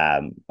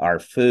 Our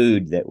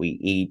food that we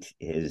eat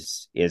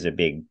is a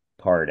big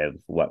part of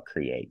what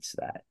creates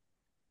that.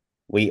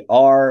 We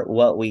are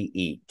what we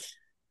eat.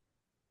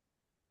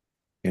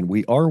 And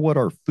we are what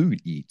our food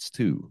eats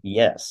too,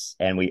 Yes,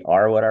 and we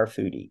are what our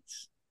food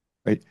eats.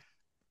 right?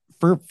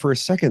 For a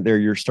second there,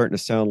 you're starting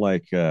to sound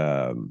like,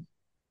 oh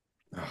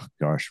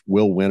gosh,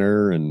 Will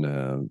Winter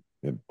and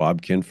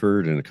Bob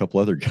Kinford and a couple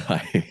other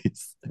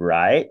guys.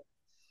 Right?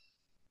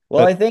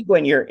 Well, But I think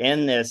when you're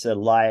in this a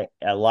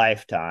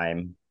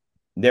lifetime,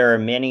 there are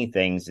many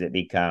things that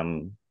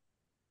become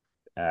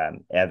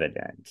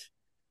evident.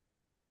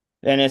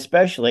 And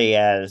especially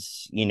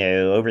as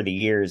over the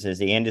years, as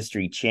the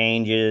industry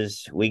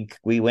changes, we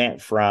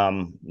went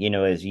from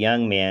as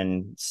young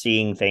men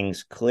seeing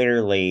things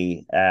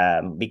clearly,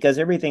 because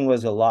everything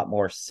was a lot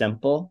more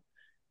simple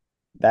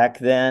back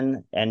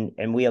then,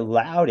 and we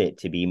allowed it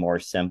to be more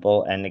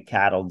simple, and the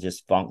cattle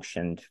just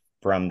functioned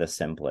from the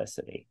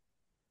simplicity.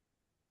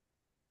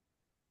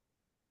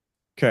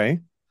 okay,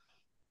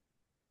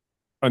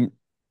 I'm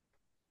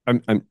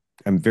I'm I'm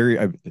I'm very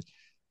I'm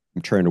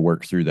trying to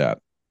work through that.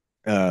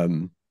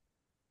 Um,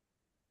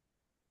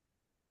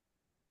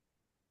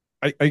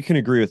 I can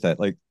agree with that.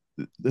 Like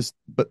this,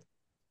 but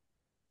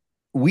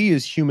we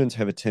as humans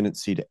have a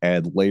tendency to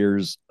add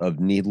layers of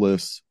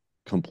needless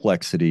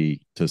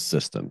complexity to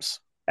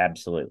systems.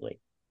 Absolutely.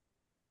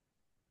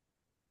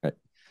 Right?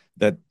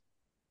 That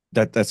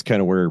that's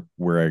kind of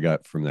where I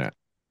got from that.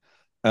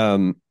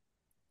 Um,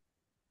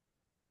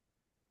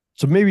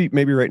 so maybe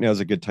right now is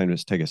a good time to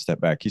just take a step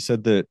back. You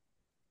said that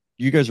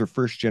you guys are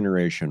first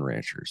generation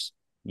ranchers,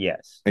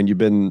 Yes. and you've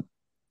been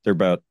there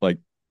about like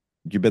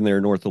you've been there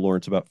north of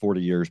Lawrence about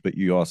 40 years, but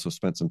you also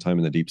spent some time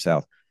in the deep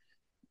south.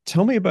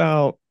 Tell me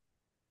about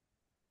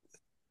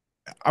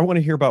I want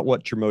to hear about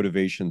what your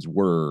motivations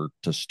were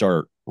to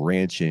start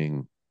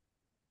ranching.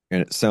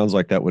 And it sounds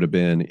like that would have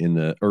been in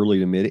the early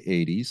to mid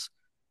 80s.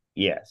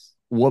 Yes.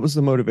 What was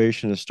the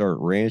motivation to start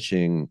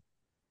ranching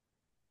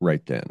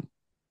right then?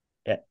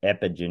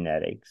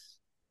 Epigenetics.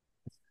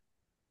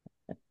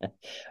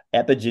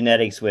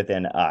 Epigenetics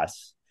within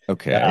us.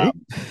 Okay.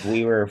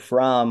 We were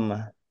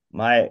from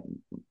my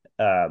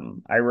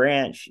I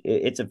ranch.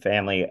 It's a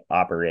family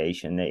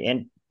operation,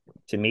 and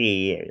to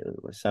me,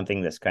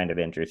 something that's kind of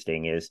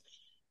interesting is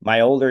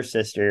my older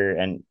sister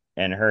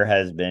and her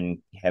husband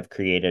have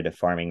created a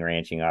farming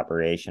ranching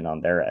operation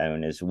on their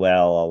own as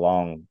well,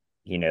 along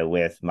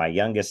with my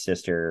youngest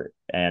sister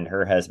and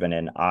her husband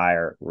and I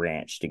are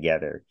ranch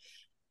together.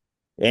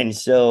 And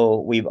so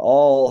we've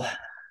all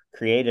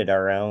created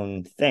our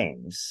own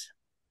things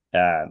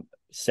uh,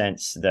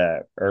 since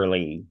the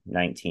early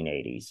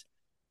 1980s.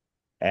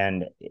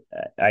 And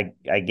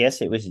I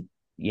guess it was,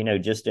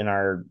 just in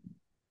our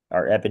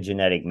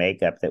epigenetic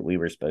makeup that we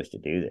were supposed to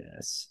do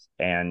this.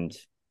 And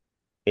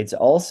it's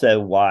also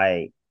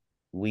why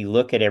we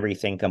look at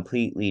everything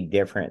completely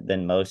different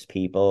than most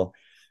people.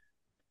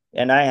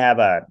 And I have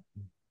a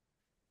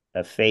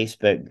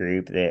Facebook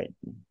group that,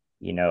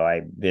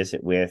 I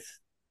visit with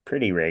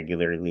pretty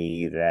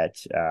regularly that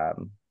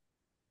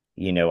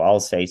I'll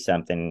say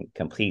something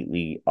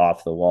completely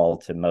off the wall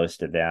to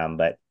most of them,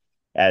 but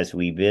as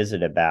we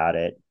visit about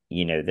it,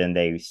 then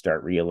they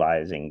start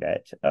realizing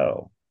that,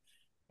 oh,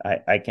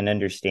 I can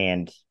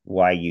understand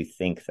why you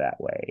think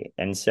that way.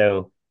 And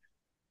so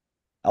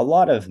a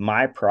lot of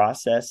my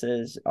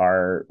processes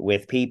are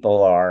with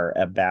people are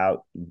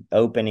about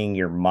opening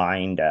your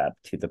mind up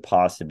to the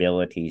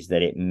possibilities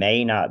that it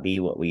may not be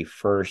what we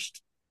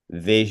first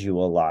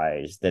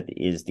visualize that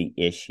is the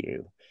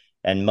issue.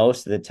 And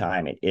most of the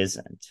time it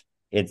isn't.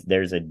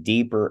 There's a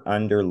deeper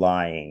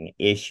underlying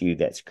issue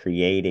that's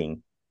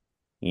creating,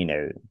 you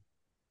know,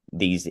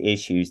 these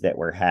issues that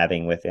we're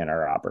having within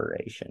our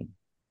operation.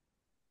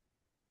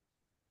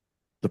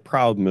 The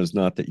problem is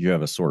not that you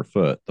have a sore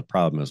foot. The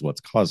problem is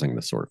what's causing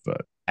the sore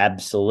foot.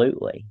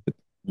 Absolutely.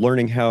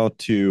 learning how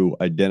to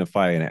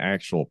identify an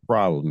actual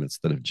problem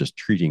instead of just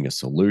treating a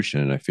solution.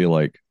 And I feel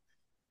like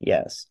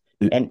Yes.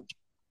 it, And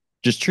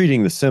just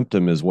treating the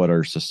symptom is what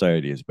our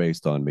society is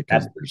based on,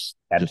 because ab- there's just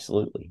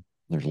absolutely.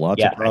 there's lots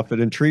of Yeah. profit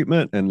in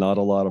treatment and not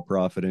a lot of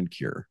profit in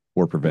cure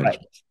or Right.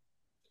 prevention.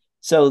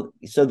 So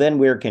then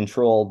we're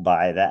controlled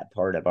by that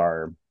part of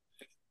our,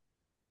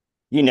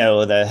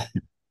 the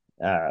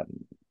um,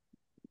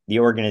 the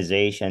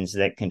organizations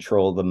that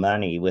control the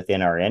money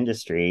within our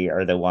industry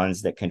are the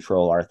ones that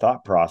control our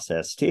thought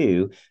process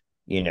too.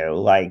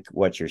 Like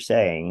what you're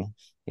saying,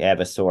 you have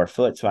a sore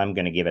foot, so I'm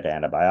going to give it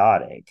an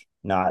antibiotic,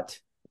 not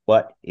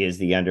what is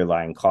the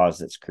underlying cause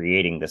that's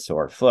creating the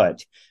sore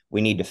foot. We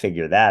need to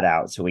figure that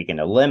out so we can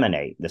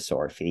eliminate the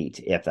sore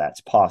feet if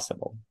that's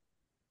possible.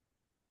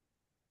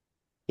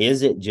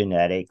 Is it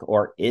genetic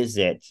or is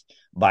it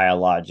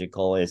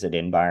biological? Is it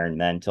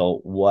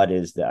environmental? What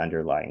is the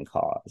underlying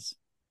cause?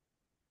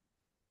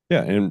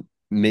 Yeah, and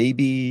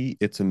maybe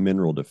it's a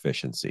mineral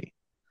deficiency.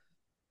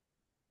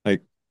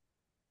 Like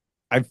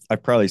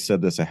I've probably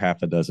said this a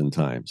half a dozen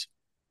times.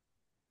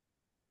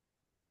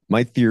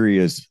 My theory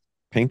is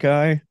pink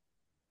eye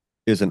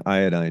is an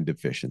iodine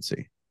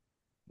deficiency.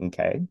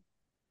 Okay.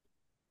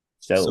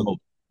 So, So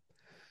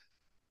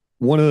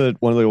one of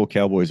the old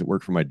cowboys that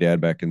worked for my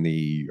dad back in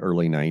the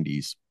early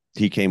 '90s,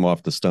 he came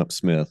off the Stump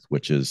Smith,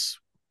 which is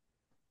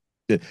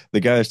the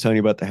guy I was telling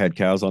you about that had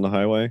cows on the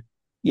highway.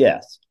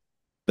 yes.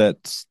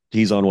 That's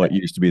he's on what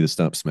used to be the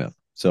Stump Smith.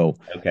 So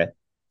Okay.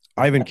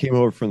 Ivan came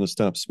over from the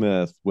Stump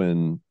Smith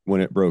when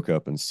it broke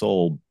up and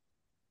sold,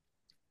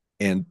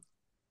 and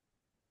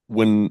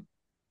when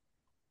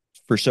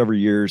for several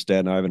years, Dad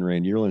and Ivan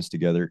ran yearlings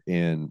together,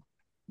 and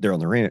they're on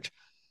the ranch.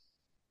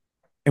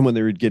 And when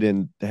they would get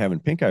into having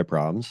pink eye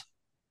problems,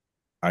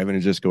 Ivan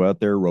would just go out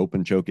there, rope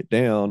and choke it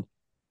down,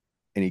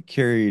 and he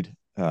carried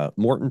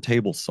Morton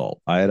table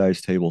salt,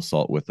 iodized table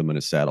salt, with him in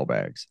his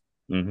saddlebags.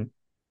 Mm-hmm.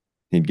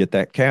 He'd get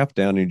that calf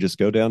down, and he'd just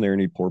go down there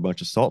and he'd pour a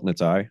bunch of salt in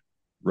its eye,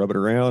 rub it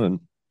around, and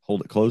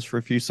hold it closed for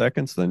a few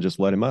seconds, then just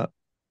let him up.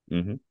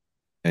 Mm-hmm.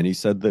 And he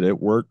said that it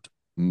worked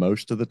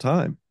most of the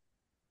time.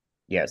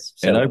 Yes.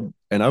 And I So,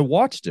 and I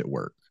watched it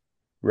work.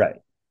 right.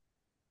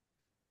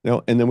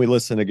 And then we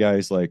listen to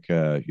guys like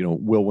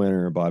Will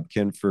Winter, Bob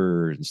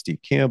Kinford, and Steve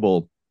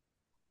Campbell.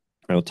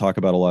 I'll talk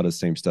about a lot of the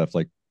same stuff,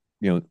 like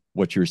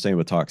what you were saying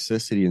with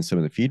toxicity and some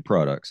of the feed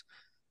products,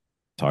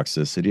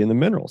 toxicity in the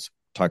minerals,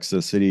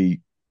 toxicity,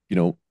 you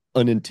know,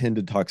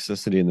 unintended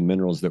toxicity in the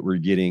minerals that we're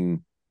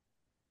getting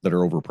that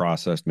are over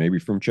processed, maybe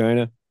from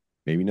China,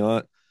 maybe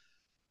not,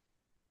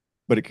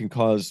 but it can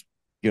cause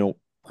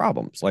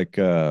problems like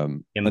another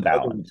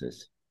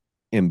Imbalances.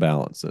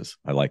 imbalances.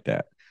 I like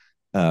that.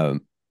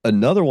 Um,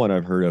 Another one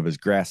I've heard of is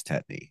grass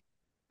tetany,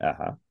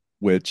 Uh-huh.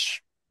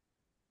 which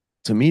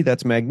to me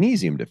that's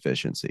magnesium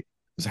deficiency.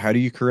 So how do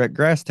you correct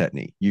grass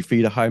tetany? You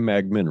feed a high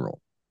mag mineral.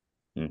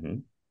 Mm-hmm.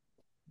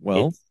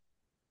 Well, It's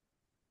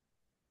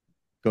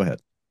go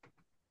ahead.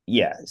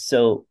 yeah.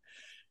 So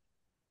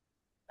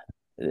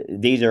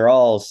these are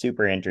all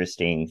super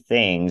interesting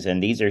things,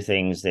 and these are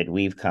things that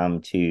we've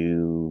come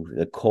to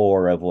the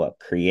core of what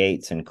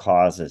creates and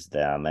causes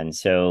them. And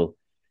so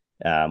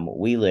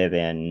we live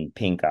in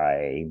pink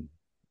eye,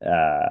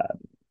 uh,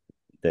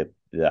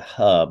 the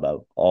hub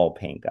of all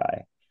pink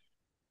eye.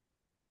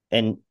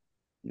 And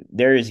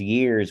there's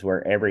years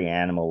where every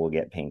animal will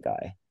get pink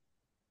eye.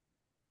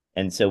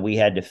 And so we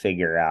had to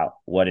figure out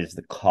what is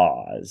the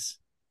cause.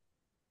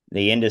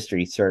 The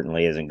industry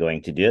certainly isn't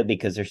going to do it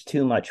because there's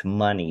too much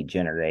money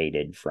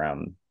generated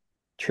from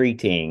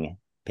treating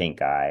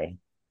pink eye.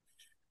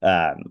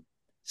 Um,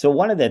 so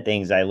one of the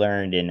things I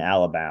learned in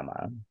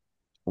Alabama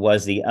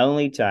was the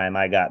only time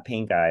I got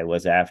pink eye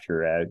was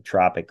after a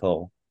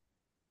tropical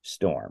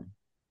storm.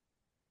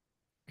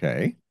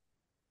 Okay.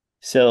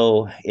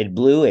 So it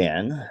blew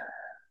in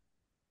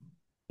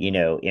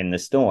the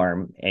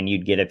storm, and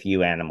you'd get a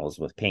few animals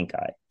with pink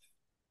eye.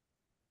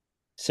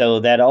 So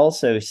that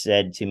also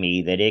said to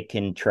me that it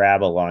can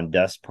travel on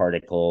dust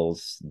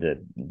particles, the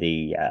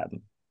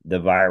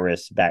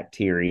virus,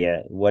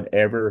 bacteria,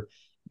 whatever.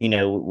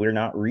 We're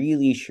not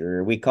really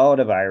sure. We call it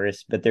a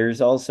virus, but there's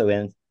also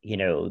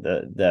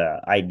the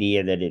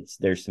idea that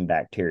there's some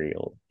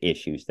bacterial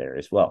issues there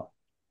as well.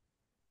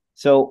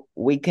 So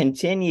we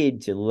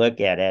continued to look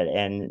at it,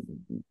 and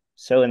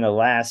so in the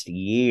last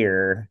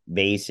year,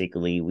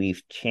 basically,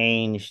 we've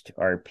changed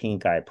our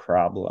pink eye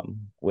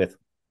problem with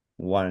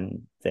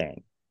one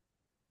thing: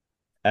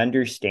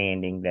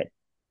 understanding that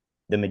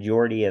the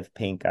majority of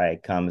pink eye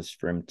comes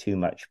from too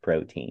much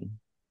protein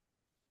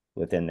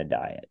within the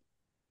diet.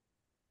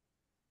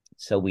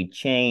 So we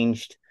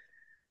changed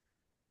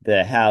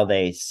the how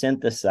they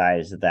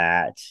synthesize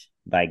that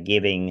by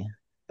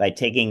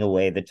taking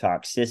away the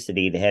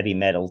toxicity, the heavy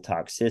metal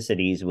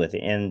toxicities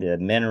within the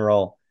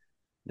mineral,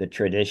 the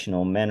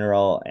traditional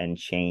mineral, and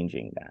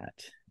changing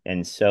that.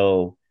 And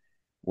so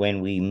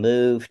when we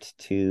moved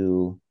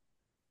to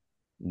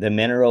the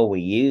mineral we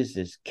used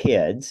as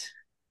kids,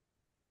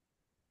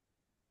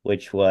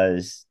 which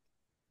was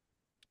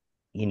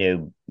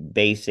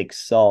basic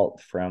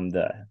salt from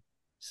the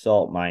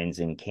salt mines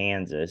in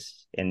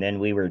Kansas. And then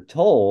we were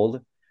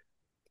told,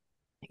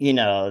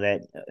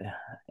 that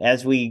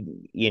as we,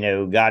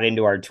 got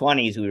into our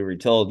 20s, we were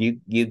told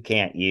you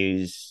can't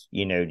use,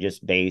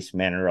 just base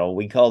mineral.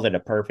 We called it a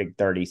perfect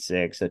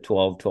 36, a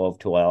 12, 12,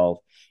 12,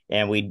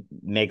 and we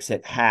mix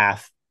it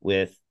half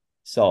with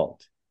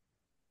salt.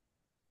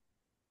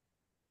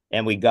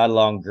 And we got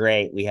along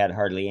great. We had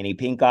hardly any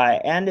pink eye.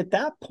 And at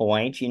that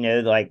point,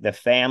 like the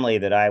family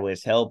that I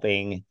was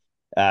helping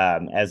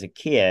as a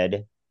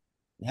kid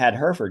had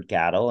Hereford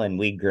cattle, and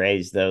we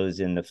grazed those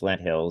in the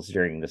Flint Hills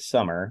during the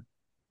summer.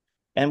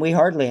 And we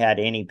hardly had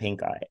any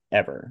pink eye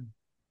ever.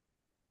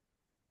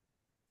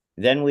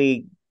 Then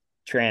we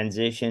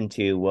transitioned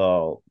to,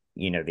 well,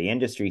 the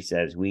industry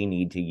says we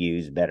need to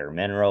use better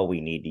mineral,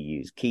 we need to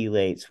use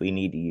chelates, we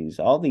need to use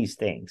all these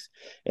things.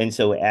 And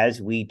so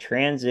as we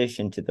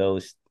transition to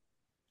those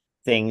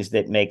things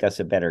that make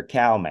us a better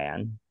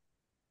cowman,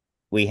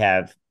 we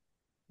have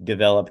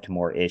developed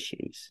more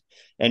issues.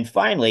 And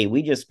finally,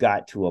 we just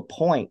got to a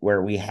point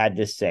where we had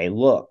to say,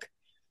 look,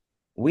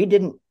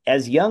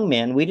 as young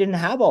men, we didn't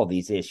have all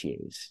these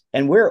issues.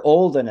 And we're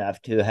old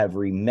enough to have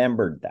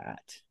remembered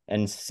that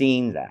and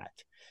seen that.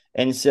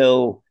 And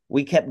so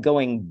we kept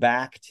going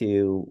back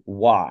to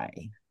why.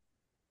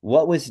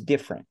 What was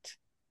different?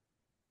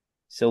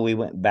 So we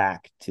went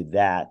back to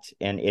that,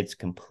 and it's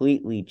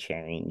completely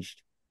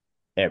changed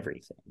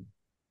everything.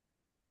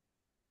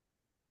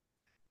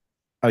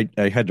 I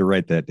had to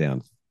write that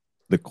down.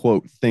 The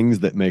quote, things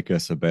that make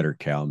us a better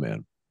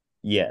cowman.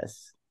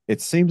 Yes. It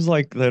seems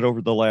like that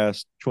over the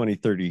last 20,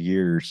 30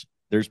 years,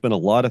 there's been a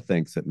lot of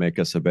things that make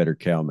us a better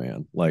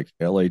cowman, like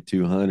LA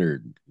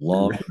 200,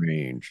 long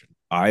range,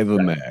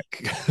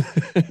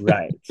 Ivamac.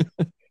 Right.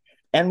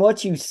 And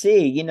what you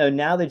see,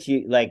 now that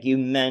you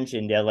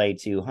mentioned LA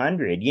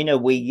 200,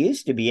 we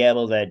used to be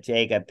able to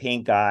take a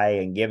pink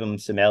eye and give them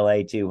some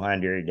LA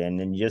 200, and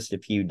in just a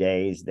few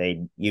days,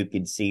 you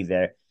could see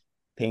the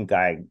pink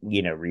eye,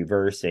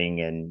 reversing,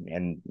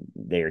 and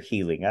they're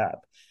healing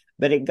up.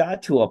 But it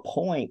got to a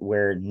point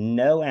where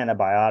no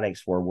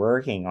antibiotics were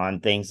working on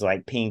things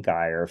like pink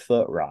eye or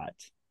foot rot.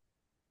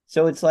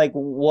 So it's like,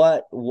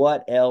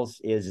 what else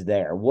is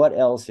there? What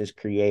else is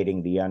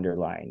creating the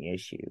underlying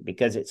issue?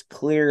 Because it's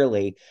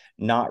clearly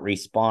not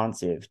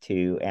responsive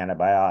to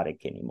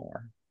antibiotic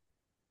anymore.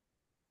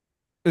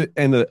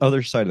 And the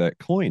other side of that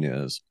coin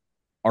is,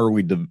 are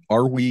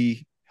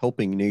we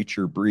helping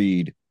nature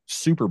breed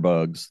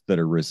superbugs that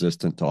are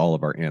resistant to all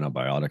of our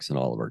antibiotics and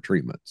all of our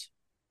treatments?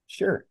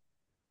 Sure.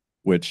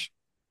 Which,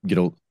 you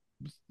know,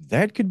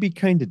 that could be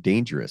kind of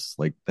dangerous.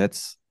 Like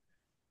that's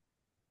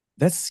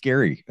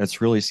scary. That's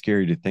really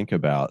scary to think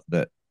about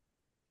that.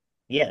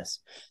 Yes.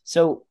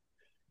 So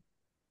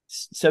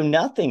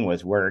nothing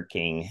was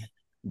working,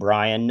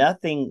 Brian.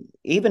 Nothing,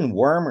 even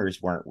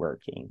wormers weren't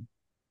working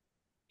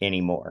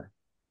anymore.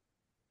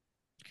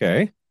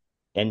 Okay.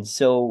 And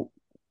so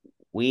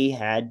we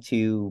had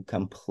to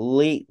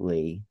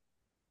completely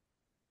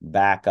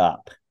back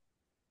up,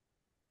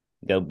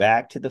 go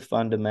back to the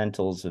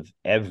fundamentals of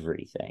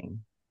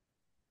everything.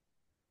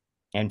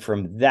 And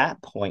from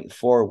that point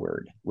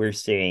forward, we're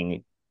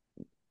seeing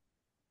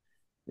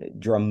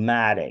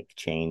dramatic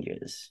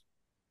changes.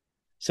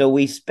 So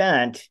we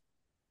spent,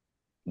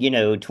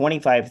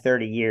 25,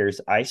 30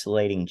 years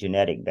isolating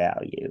genetic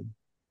value.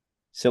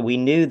 So we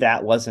knew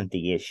that wasn't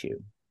the issue.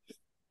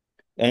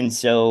 And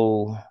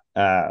so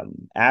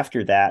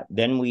after that,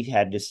 then we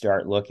had to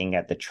start looking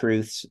at the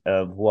truths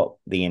of what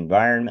the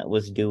environment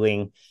was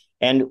doing.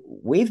 And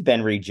we've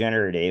been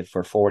regenerative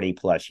for 40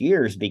 plus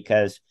years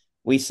because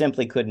we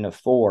simply couldn't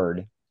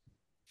afford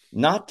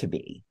not to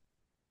be.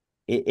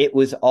 It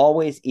was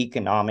always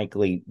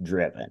economically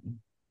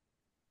driven.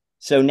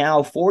 So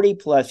now 40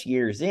 plus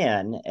years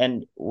in,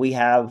 and we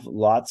have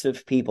lots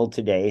of people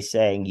today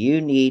saying,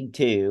 you need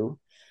to.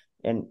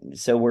 And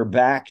so we're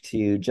back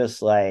to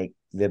just like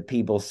the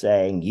people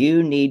saying,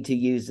 you need to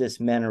use this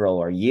mineral,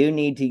 or you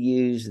need to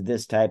use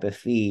this type of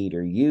feed,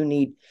 or you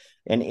need.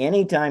 And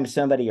anytime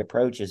somebody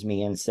approaches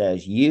me and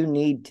says, you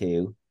need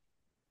to,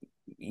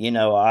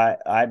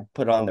 I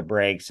put on the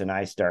brakes and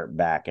I start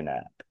backing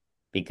up,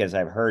 because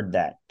I've heard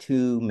that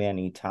too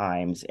many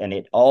times, and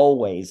it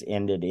always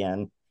ended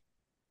in,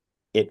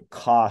 it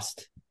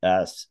cost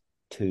us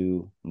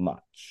too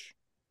much.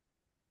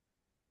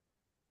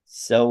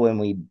 So when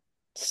we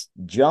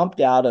jumped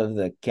out of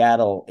the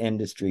cattle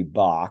industry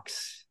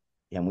box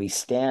and we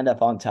stand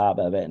up on top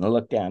of it and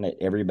look down at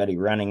everybody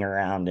running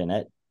around in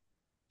it,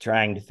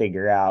 trying to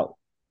figure out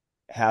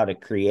how to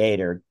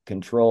create or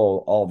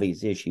control all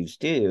these issues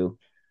too,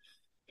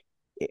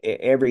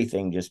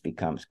 everything just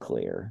becomes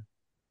clear.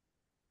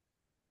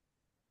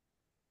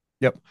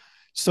 Yep.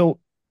 So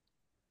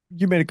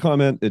you made a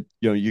comment that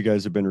you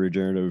guys have been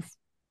regenerative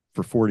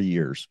for 40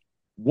 years.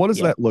 What does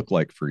Yeah. that look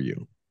like for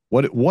you?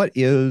 What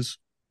is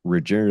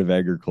regenerative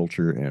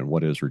agriculture and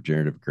what is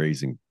regenerative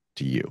grazing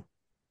to you?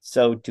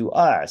 So to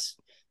us,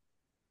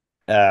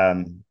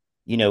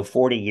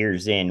 40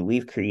 years in,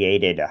 we've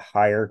created a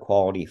higher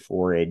quality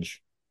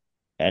forage.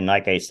 And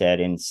like I said,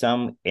 in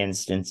some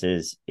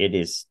instances, it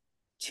is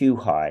too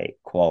high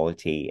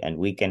quality, and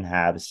we can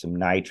have some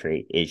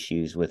nitrate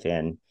issues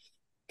within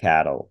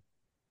cattle.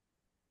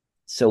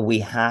 So we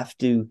have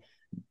to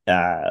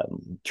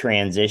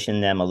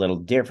transition them a little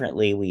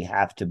differently. We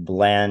have to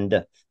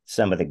blend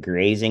some of the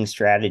grazing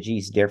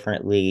strategies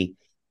differently.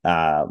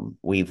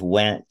 We've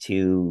went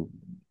to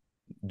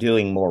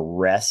doing more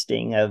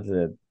resting of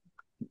the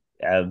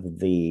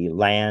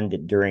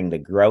land during the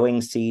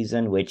growing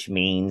season, which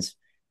means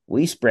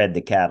we spread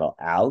the cattle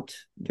out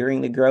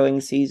during the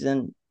growing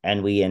season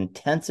and we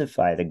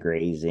intensify the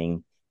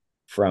grazing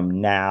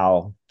from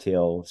now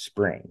till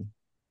spring,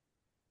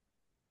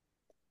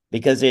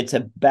 because it's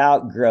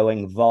about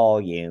growing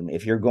volume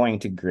if you're going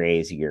to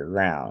graze year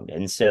round.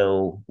 And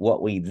so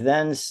what we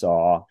then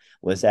saw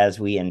was, as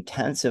we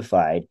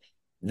intensified,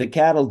 the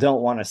cattle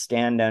don't want to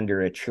stand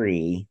under a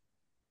tree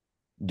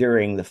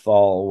during the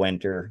fall,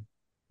 winter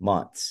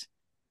months.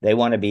 They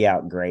want to be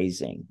out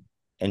grazing.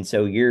 And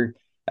so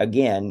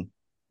again,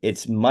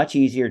 it's much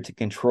easier to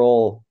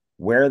control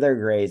where they're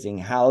grazing,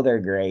 how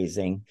they're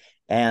grazing,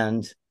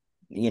 and,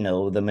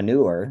 the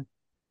manure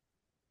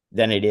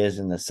than it is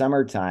in the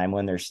summertime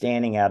when they're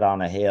standing out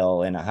on a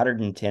hill in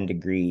 110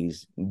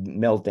 degrees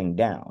melting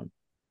down.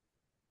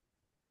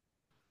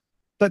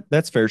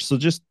 That's fair. So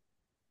just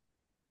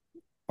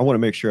I want to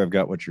make sure I've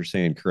got what you're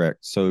saying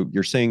correct. So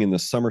you're saying in the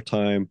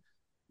summertime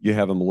you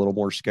have them a little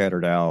more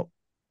scattered out,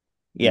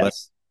 less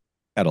Yes.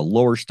 at a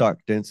lower stock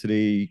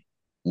density,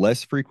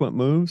 less frequent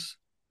moves.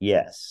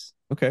 Yes.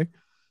 Okay.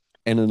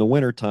 And in the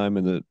wintertime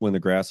and when the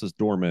grass is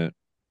dormant,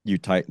 you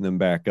tighten them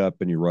back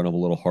up and you run them a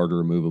little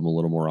harder and move them a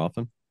little more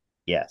often.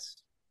 Yes.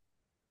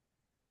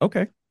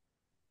 Okay.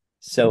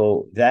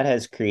 So that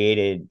has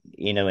created,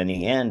 in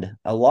the end,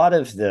 a lot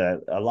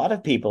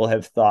of people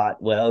have thought,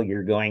 well,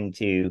 you're going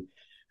to,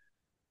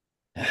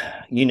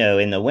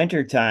 in the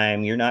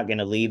wintertime, you're not going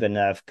to leave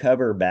enough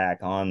cover back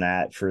on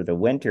that for the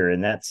winter.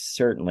 And that's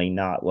certainly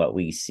not what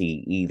we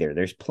see either.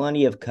 There's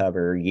plenty of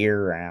cover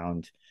year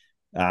round.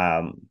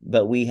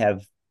 But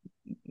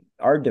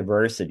our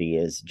diversity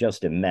is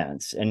just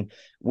immense. And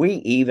we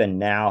even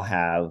now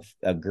have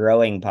a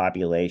growing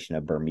population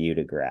of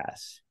Bermuda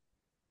grass.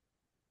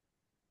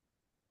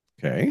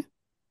 Okay.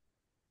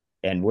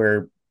 And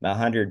we're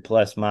 100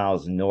 plus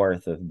miles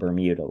north of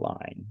Bermuda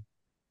line.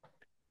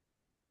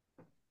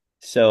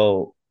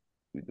 So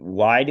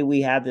why do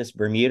we have this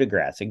Bermuda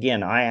grass?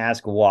 Again, I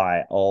ask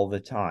why all the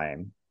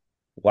time.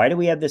 Why do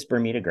we have this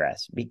Bermuda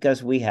grass?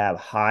 Because we have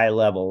high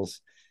levels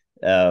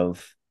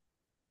of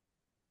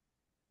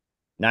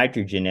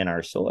nitrogen in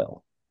our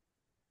soil.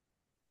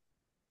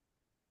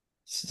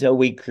 So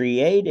we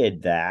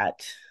created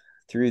that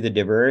through the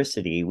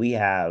diversity. We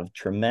have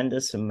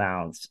tremendous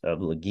amounts of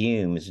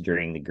legumes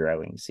during the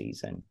growing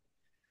season.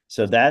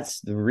 So that's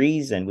the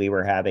reason we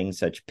were having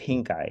such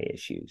pink eye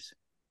issues.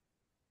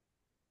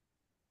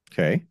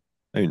 Okay.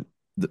 I mean,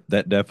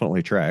 that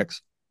definitely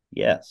tracks.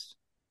 Yes.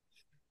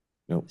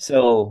 Nope.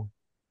 So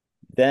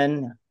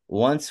then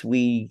once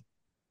we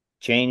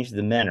changed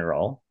the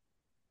mineral,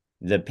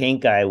 the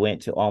pink eye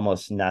went to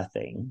almost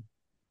nothing.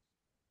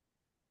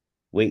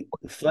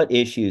 Foot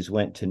issues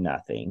went to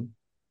nothing.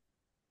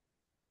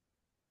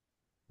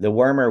 The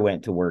wormer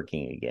went to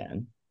working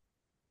again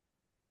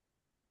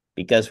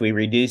because we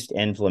reduced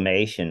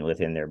inflammation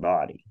within their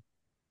body.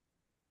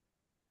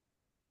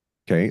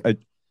 Okay.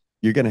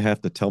 You're going to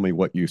have to tell me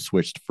what you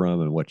switched from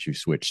and what you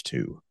switched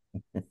to.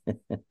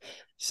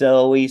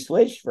 So we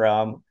switched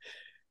from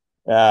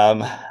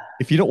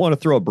If you don't want to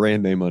throw a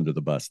brand name under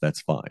the bus,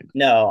 that's fine.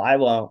 no, I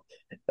won't.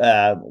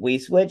 We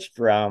switched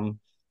from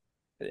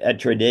a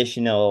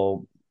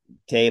traditional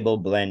table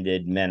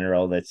blended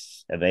mineral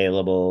that's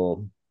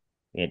available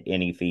at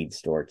any feed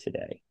store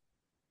today.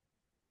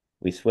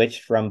 We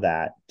switched from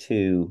that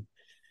to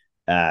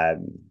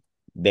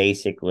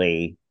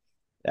basically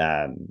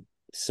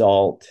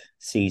salt,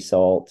 sea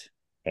salt,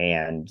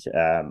 and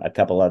a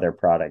couple other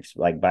products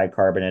like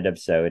bicarbonate of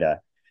soda.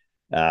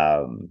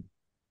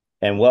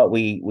 And what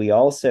we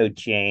also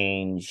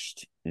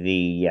changed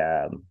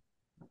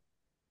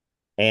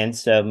and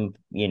some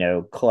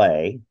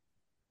clay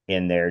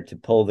in there to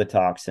pull the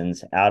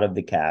toxins out of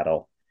the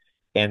cattle,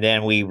 and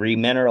then we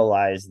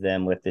remineralized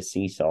them with the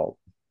sea salt,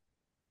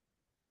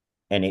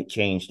 and it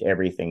changed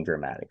everything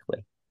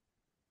dramatically.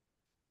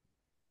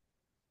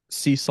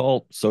 Sea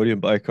salt,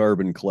 sodium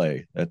bicarbonate,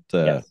 clay.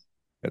 Yes.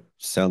 That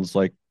sounds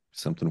like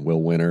something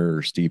Will Winter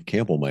or Steve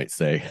Campbell might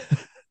say.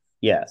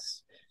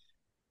 Yes.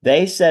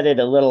 They said it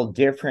a little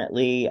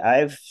differently.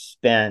 I've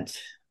spent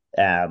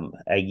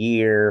a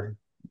year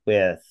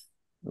with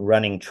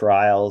running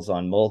trials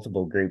on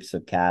multiple groups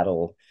of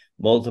cattle,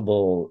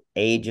 multiple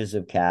ages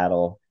of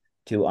cattle,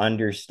 to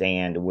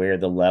understand where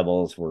the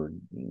levels were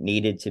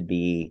needed to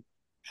be,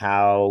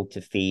 how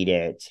to feed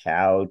it,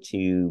 how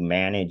to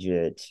manage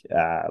it.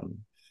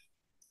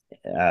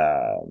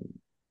 Uh,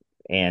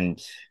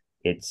 and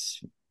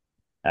it's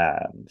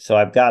so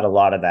I've got a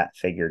lot of that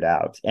figured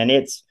out, and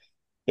it's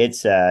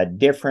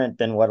different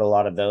than what a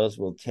lot of those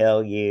will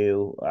tell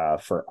you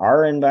for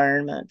our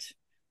environment.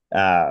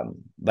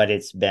 But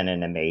it's been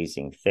an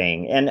amazing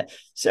thing. And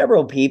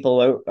several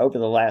people over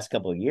the last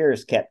couple of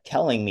years kept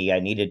telling me I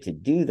needed to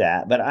do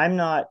that, but I'm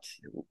not,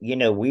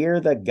 we're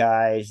the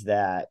guys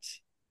that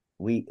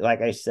like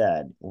I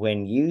said,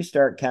 when you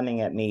start coming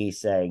at me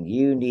saying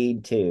you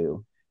need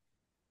to,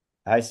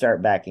 I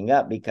start backing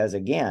up because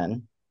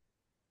again,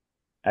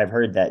 I've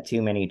heard that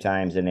too many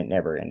times and it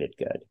never ended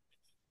good.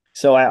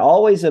 So I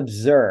always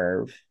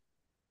observe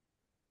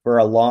for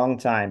a long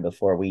time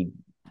before we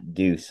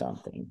do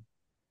something.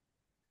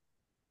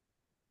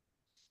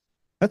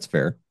 That's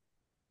fair.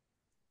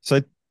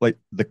 So like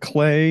the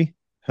clay,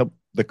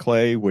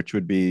 which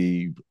would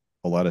be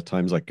a lot of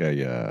times like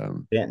a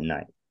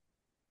Bentonite.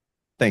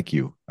 thank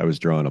you. I was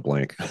drawing a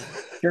blank.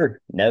 Sure.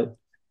 No,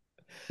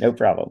 no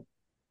problem.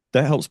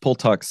 That helps pull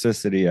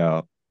toxicity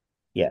out.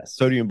 Yes.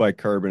 Sodium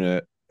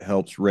bicarbonate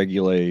helps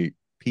regulate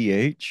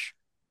pH,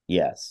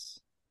 Yes.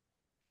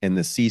 and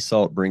the sea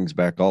salt brings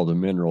back all the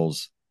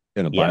minerals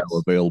in a Yes.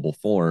 bioavailable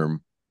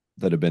form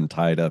that have been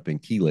tied up in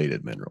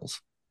chelated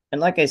minerals. And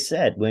like I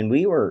said, when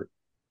we were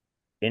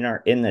in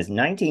the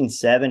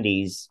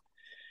 1970s,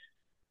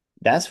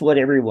 that's what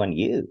everyone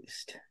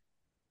used,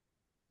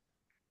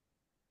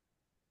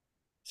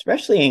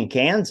 especially in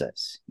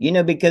Kansas,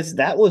 because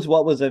that was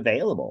what was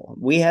available.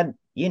 We had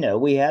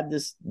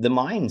the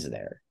mines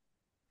there.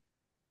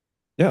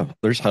 Yeah,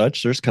 there's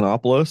Hutch, there's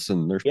Canopolis,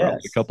 and there's probably a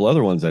Yes. couple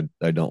other ones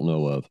I don't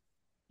know of.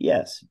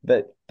 Yes,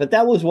 but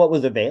that was what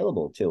was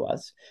available to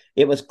us.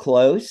 It was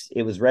close,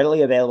 it was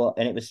readily available,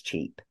 and it was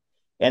cheap.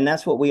 And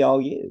that's what we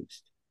all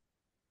used.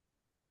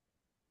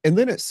 And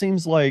then it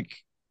seems like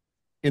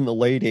in the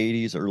late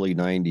 80s, early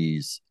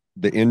 90s,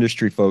 the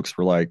industry folks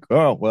were like,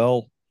 oh,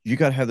 well, you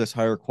got to have this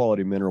higher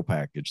quality mineral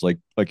package, like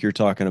you're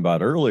talking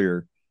about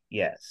earlier.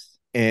 Yes.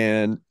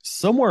 And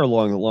somewhere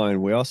along the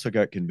line, we also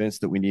got convinced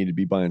that we needed to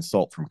be buying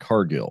salt from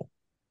Cargill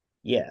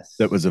that Yes.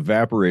 was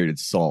evaporated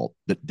salt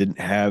that didn't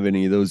have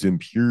any of those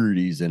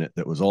impurities in it,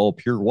 that was all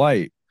pure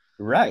white.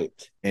 Right.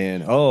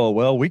 And oh,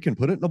 well, we can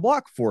put it in a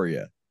block for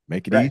you,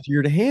 make it Right.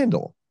 easier to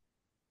handle.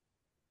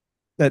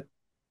 That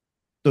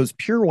those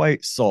pure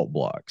white salt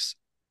blocks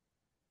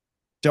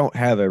don't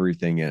have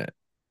everything in it.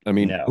 I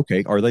mean, No.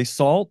 okay, are they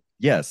salt?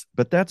 Yes,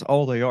 but that's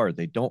all they are.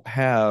 They don't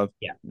have,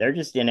 Yeah. They're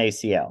just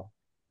NaCl.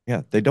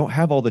 yeah, they don't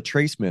have all the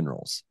trace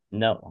minerals.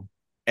 No.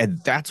 And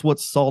that's what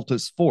salt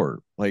is for.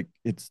 Like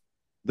it's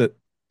the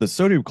the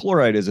sodium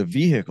chloride is a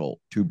vehicle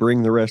to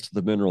bring the rest of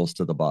the minerals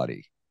to the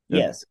body. And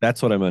Yes.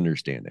 that's what I'm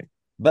understanding.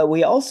 But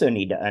we also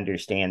need to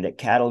understand that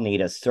cattle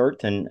need a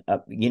certain,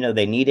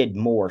 they needed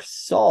more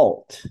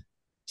salt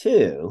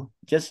too,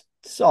 just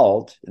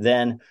salt,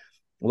 than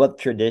what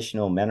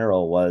traditional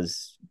mineral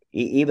was.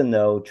 Even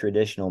though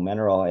traditional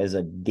mineral is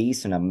a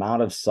decent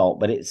amount of salt,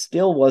 but it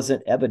still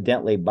wasn't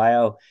evidently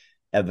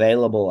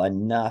bioavailable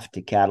enough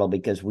to cattle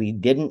because we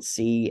didn't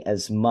see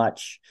as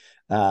much.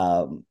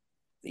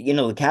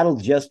 The cattle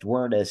just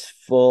weren't as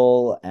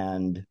full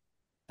and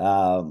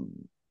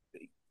um,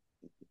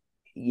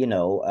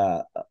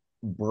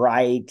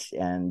 bright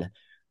and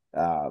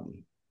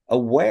um,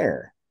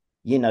 aware.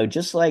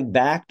 Just like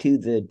back to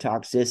the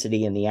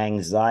toxicity and the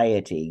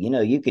anxiety.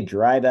 You could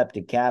drive up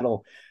to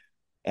cattle,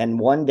 and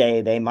one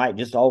day they might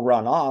just all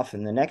run off,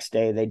 and the next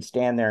day they'd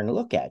stand there and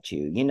look at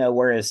you.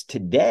 Whereas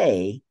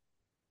today,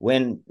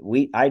 when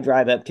I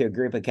drive up to a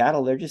group of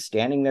cattle, they're just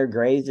standing there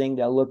grazing.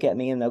 They'll look at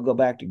me and they'll go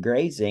back to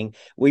grazing.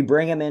 We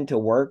bring them in to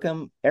work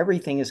them.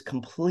 Everything is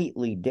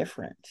completely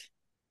different.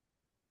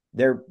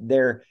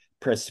 They're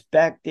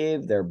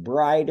perspective, they're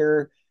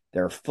brighter,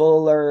 they're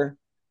fuller.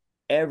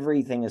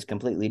 Everything is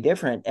completely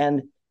different.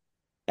 And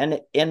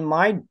in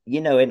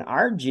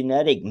our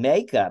genetic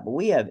makeup,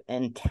 we have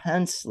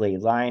intensely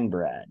line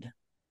bred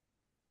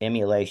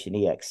emulation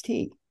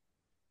EXT.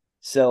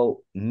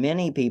 So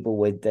many people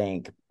would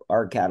think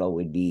our cattle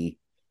would be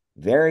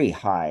very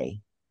high,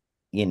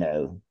 you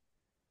know,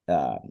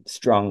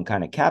 strong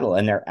kind of cattle,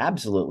 and they're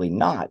absolutely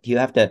not. You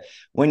have to,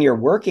 when you're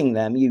working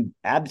them, you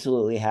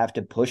absolutely have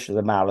to push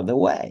them out of the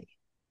way.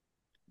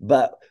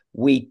 But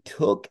we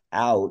took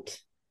out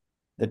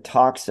the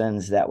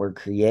toxins that were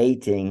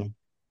creating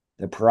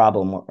the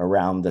problem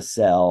around the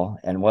cell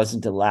and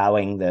wasn't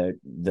allowing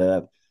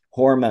the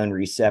hormone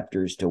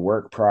receptors to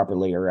work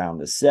properly around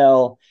the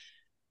cell,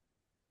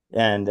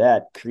 and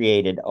that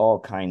created all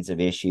kinds of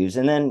issues.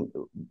 And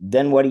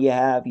then what do you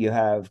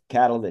have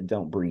cattle that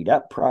don't breed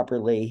up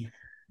properly.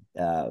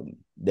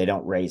 They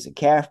don't raise a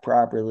calf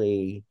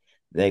properly.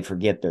 They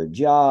forget their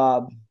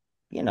job.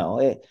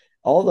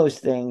 All those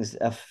things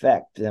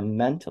affect them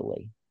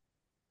mentally.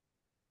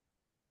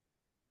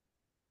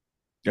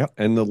 Yeah.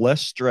 And the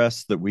less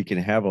stress that we can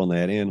have on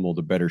that animal,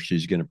 the better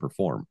she's going to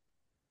perform.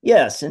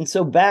 Yes, and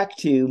so back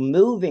to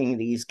moving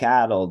these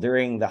cattle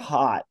during the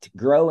hot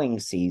growing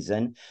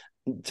season,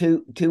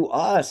 to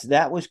us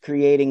that was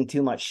creating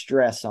too much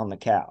stress on the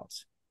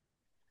cows.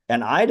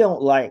 And I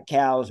don't like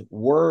cows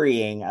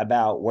worrying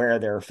about where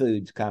their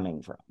food's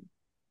coming from,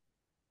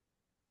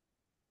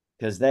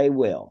 because they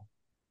will.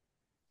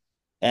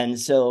 And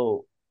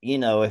so,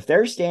 if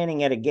they're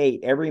standing at a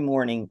gate every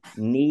morning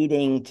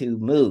needing to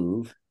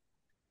move,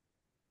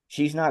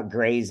 She's not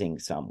grazing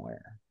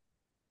somewhere.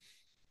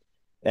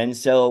 And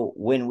so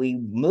when we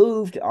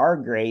moved our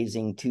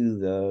grazing to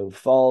the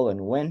fall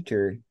and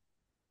winter,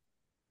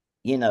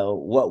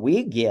 what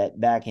we get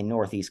back in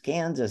Northeast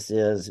Kansas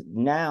is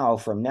now,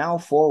 from now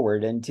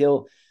forward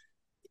until,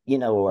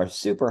 a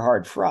super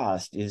hard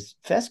frost, is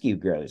fescue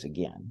grows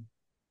again.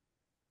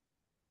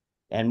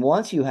 And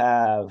once you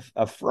have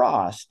a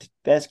frost,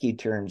 fescue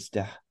turns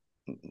to,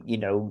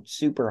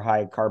 super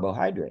high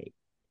carbohydrate.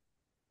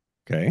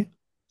 Okay.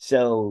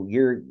 So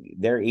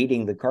they're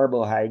eating the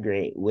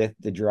carbohydrate with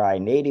the dry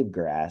native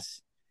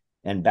grass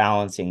and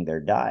balancing their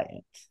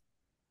diet.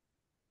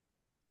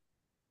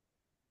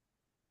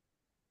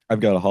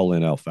 I've got to haul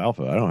in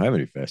alfalfa. I don't have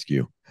any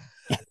fescue.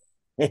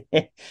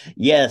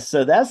 Yes,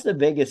 so that's the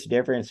biggest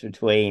difference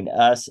between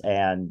us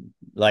and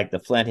like the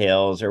Flint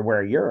Hills or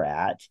where you're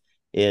at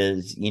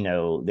is,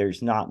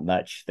 there's not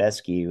much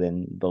fescue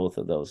in both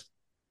of those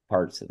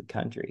parts of the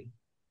country.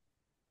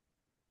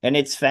 And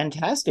it's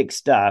fantastic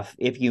stuff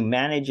if you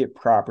manage it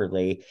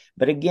properly.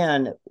 But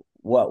again,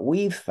 what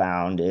we've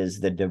found is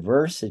the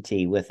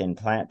diversity within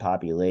plant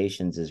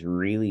populations is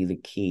really the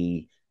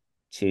key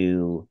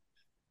to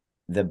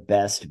the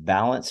best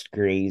balanced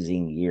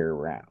grazing year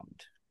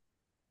round.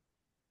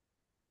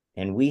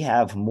 And we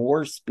have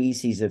more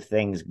species of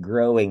things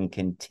growing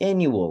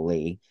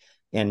continually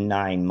in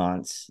 9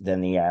 months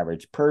than the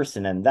average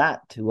person. And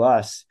that to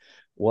us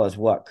was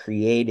what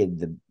created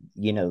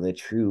the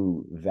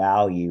true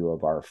value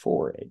of our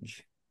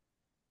forage.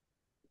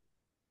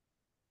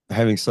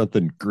 Having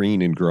something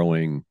green and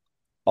growing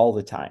All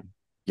the time.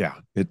 Yeah,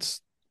 it's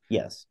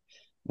Yes.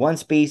 One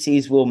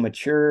species will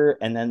mature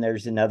and then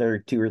there's another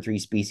two or three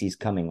species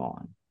coming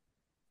on.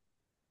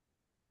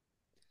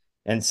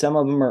 And some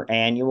of them are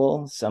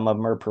annual, some of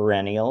them are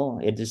perennial.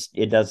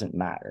 It doesn't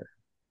matter.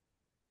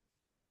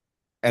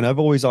 and I've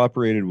always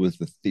operated with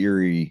the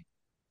theory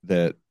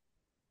that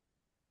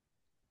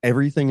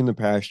everything in the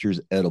pasture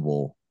is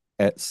edible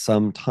at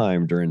some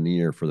time during the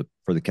year for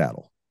the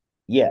cattle.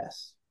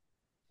 Yes,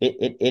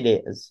 it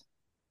is.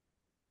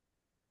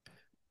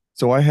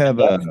 So I And have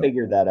a they'll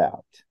figure that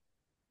out.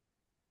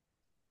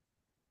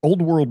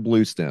 old world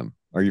blue stem.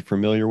 Are you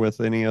familiar with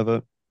any of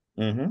it?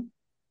 Mm-hmm.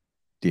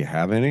 Do you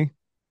have any?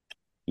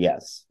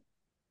 Yes,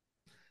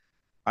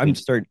 I'm we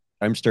start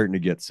I'm starting to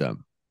get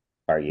some.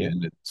 are you.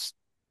 And it's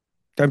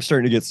I'm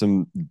starting to get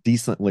some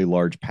decently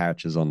large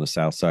patches on the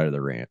south side of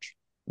the ranch.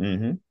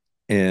 Mm-hmm.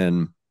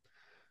 And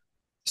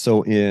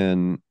so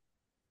in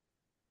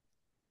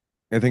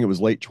I think it was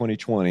late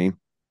 2020,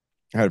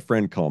 I had a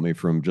friend call me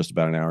from just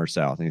about an hour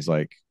south and he's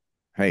like,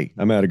 "Hey,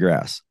 I'm out of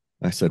grass."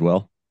 I said,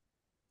 "Well,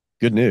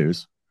 good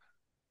news.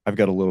 I've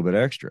got a little bit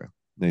extra."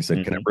 And he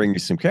said, "Can I Mm-hmm. bring you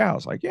some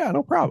cows?" Like, "Yeah,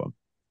 no problem."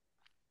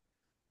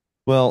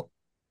 Well,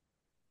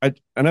 I've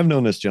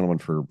known this gentleman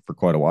for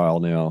quite a while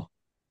now.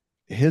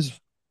 His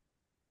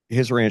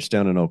his ranch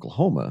down in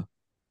Oklahoma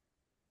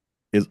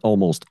is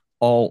almost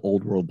all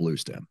old world blue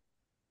stem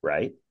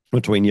Right.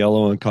 between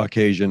yellow and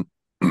Caucasian.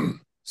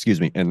 Excuse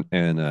me,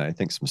 and I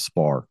think some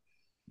spar.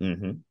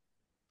 Mm-hmm.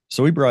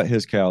 So we brought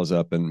his cows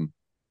up and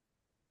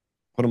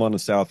put them on the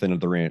south end of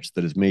the ranch.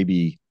 That is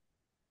maybe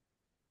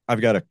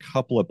I've got a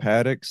couple of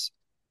paddocks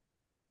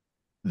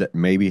that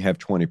maybe have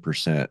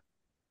 20%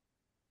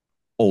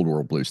 old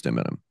world blue stem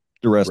in them.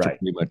 The rest are Right.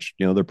 pretty much,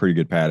 they're pretty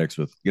good paddocks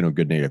with,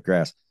 good native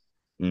grass.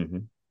 Mm-hmm.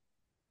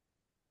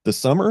 The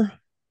summer,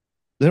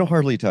 they don't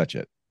hardly touch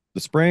it.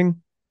 The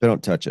spring, they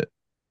don't touch it.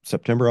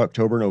 September,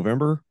 October,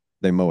 November,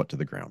 they mow it to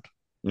the ground.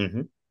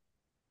 Mm-hmm.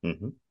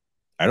 Mm-hmm.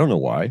 I don't know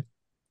why.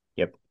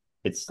 Yep.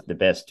 It's the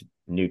best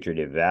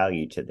nutritive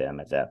value to them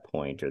at that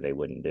point, or they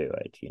wouldn't do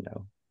it.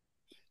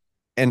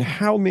 And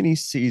how many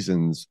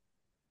seasons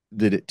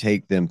did it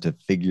take them to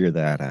figure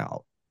that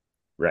out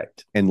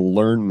Right. and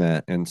learn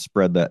that and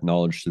spread that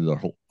knowledge to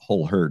the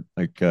whole herd?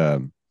 Like,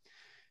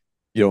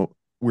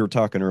 we were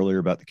talking earlier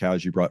about the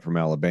cows you brought from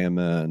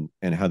Alabama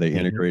and how they Mm-hmm.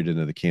 integrated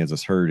into the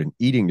Kansas herd and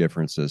eating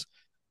differences.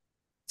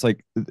 It's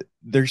like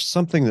there's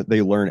something that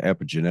they learn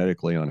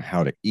epigenetically on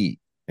how to eat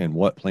and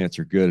what plants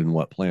are good and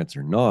what plants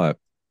are not.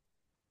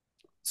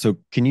 So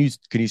can you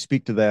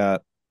speak to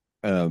that,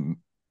 um,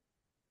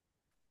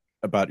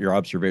 about your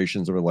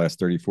observations over the last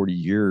 30, 40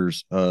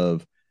 years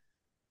of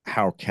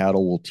how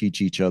cattle will teach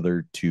each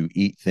other to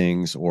eat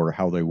things or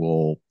how they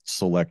will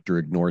select or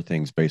ignore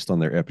things based on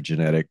their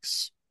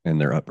epigenetics and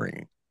their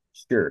upbringing?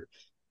 Sure.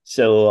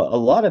 So a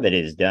lot of it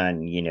is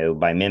done,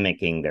 by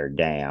mimicking their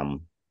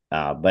dam,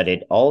 but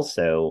it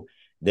also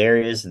there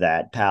is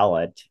that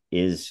palate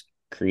is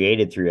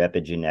created through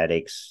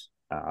epigenetics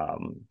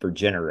for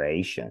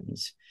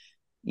generations.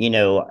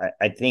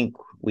 I think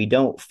we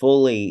don't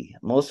fully,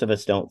 most of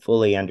us don't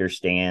fully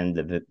understand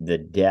the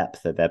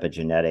depth of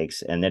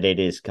epigenetics and that it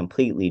is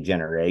completely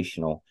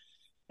generational.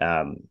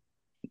 Um,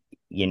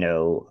 you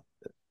know,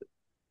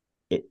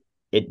 it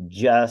it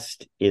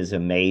just is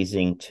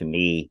amazing to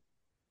me.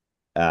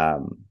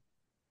 Um,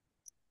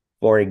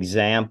 for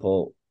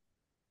example,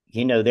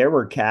 there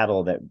were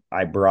cattle that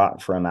I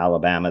brought from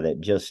Alabama that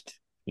just,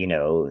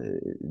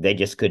 they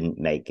just couldn't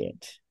make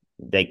it.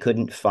 they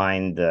couldn't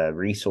find the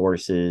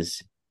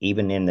resources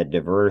even in the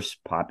diverse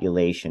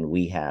population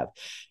we have.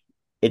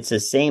 It's the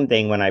same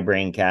thing when I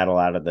bring cattle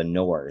out of the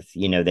north.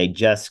 They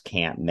just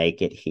can't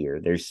make it here.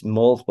 There's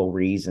multiple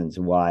reasons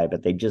why,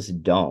 but they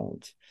just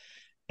don't.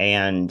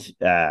 And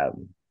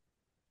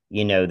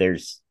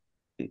there's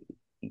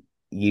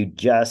you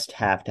just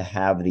have to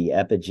have the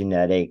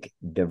epigenetic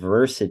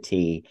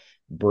diversity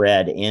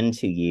bred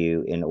into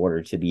you in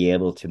order to be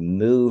able to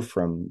move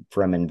from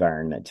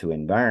environment to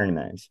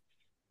environment.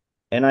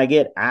 And I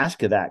get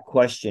asked that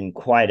question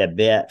quite a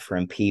bit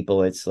from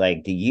people. It's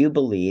like, do you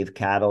believe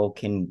cattle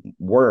can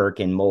work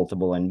in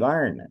multiple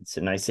environments?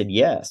 And I said,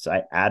 yes,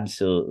 I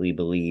absolutely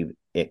believe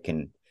it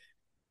can.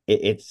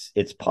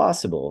 It's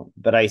possible.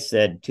 But I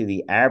said to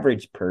the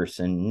average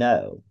person,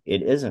 no,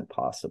 it isn't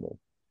possible.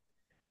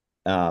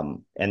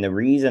 And the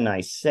reason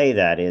I say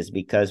that is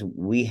because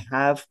we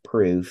have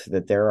proof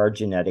that there are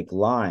genetic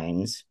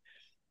lines,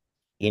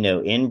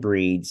 in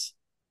breeds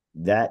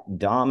that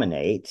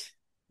dominate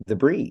the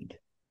breed.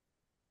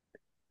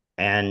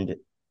 And,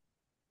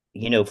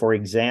 for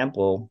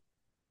example,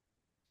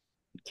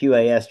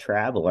 QAS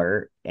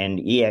Traveler and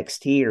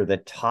EXT are the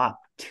top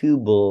two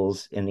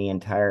bulls in the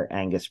entire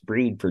Angus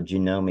breed for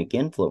genomic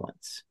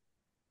influence.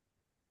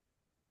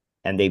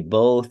 And they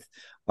both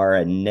are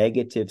a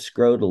negative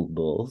scrotal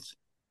bulls,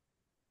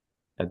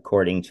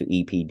 according to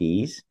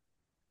EPDs.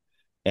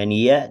 And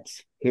yet,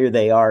 here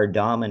they are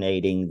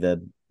dominating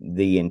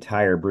the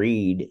entire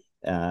breed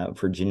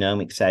for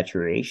genomic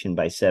saturation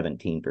by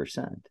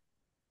 17%.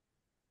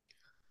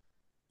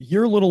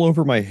 You're a little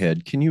over my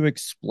head. Can you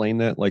explain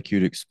that like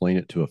you'd explain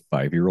it to a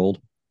 5-year-old?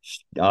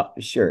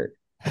 Sure.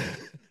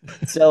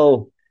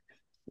 So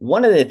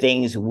one of the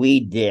things we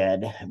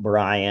did,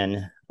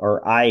 Brian,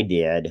 or I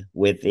did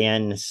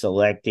within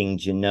selecting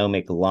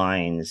genomic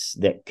lines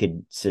that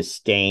could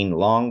sustain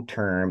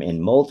long-term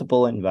in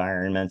multiple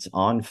environments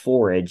on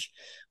forage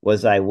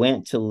was I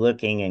went to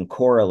looking and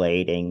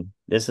correlating.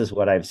 This is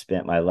what I've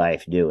spent my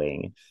life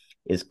doing,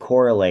 is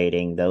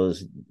correlating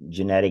those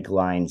genetic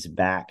lines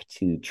back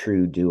to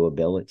true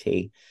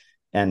doability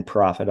and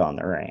profit on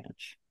the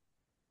ranch.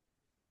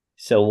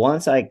 So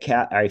once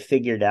I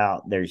figured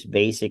out there's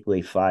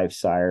basically 5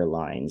 sire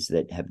lines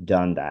that have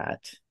done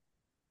that.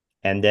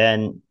 And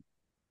then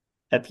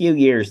a few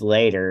years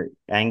later,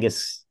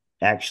 Angus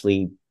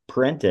actually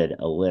printed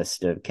a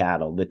list of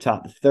cattle, the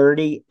top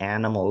 30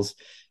 animals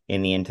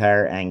in the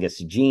entire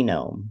Angus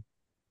genome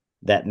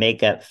that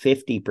make up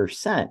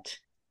 50%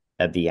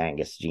 of the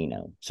Angus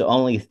genome. So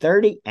only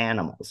 30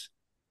 animals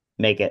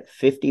make up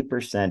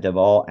 50% of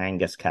all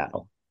Angus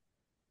cattle.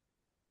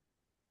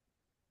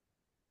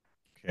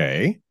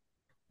 Okay.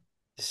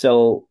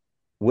 So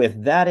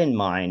with that in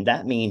mind,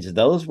 that means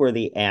those were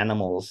the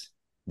animals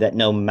that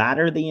no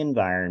matter the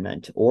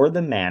environment or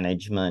the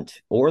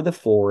management or the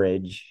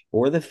forage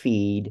or the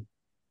feed,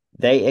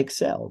 they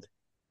excelled.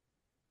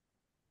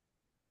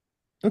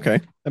 Okay.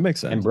 That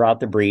makes And sense. brought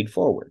the breed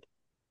forward.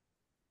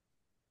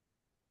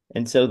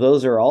 And so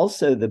those are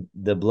also the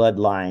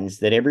bloodlines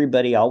that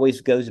everybody always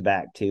goes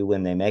back to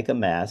when they make a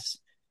mess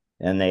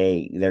and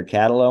their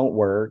cattle don't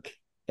work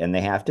and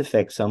they have to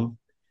fix them,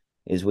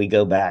 is we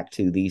go back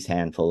to these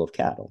handful of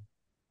cattle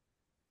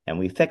and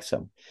we fix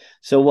them.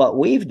 So what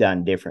we've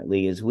done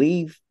differently is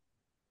we've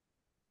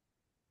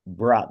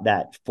brought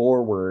that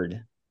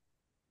forward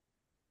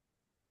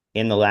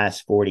in the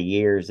last 40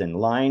 years and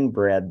line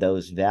bred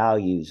those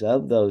values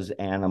of those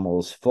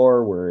animals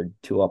forward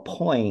to a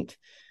point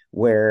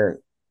where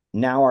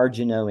now our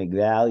genomic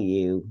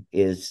value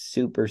is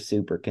super,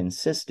 super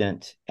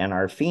consistent and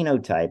our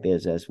phenotype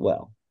is as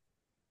well.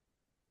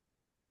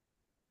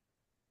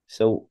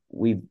 So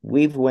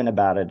we've went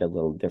about it a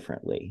little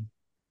differently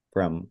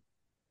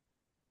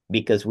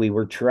because we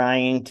were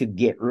trying to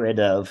get rid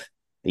of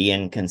the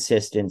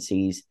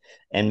inconsistencies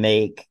and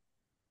make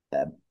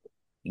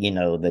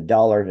the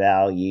dollar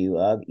value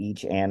of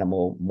each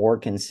animal more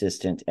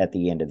consistent at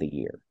the end of the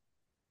year.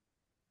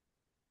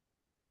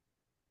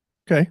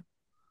 Okay.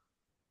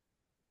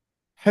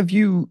 Have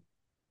you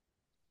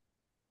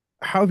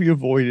how have you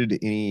avoided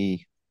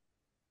any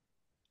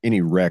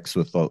wrecks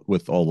with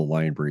all the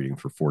line breeding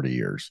for 40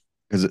 years?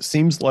 Because it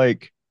seems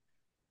like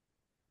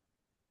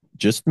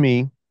just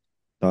me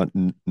not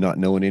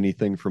knowing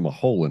anything from a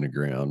hole in the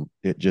ground,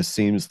 it just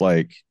seems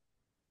like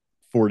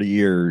 40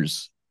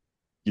 years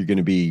you're going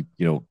to be,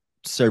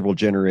 several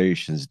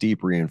generations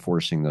deep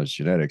reinforcing those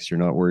genetics. You're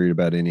not worried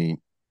about any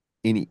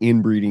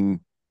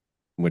inbreeding,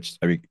 which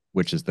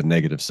is the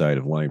negative side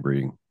of line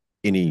breeding.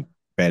 Any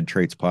bad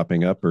traits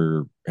popping up,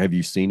 or have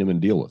you seen them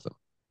and deal with them?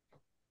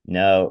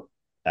 No.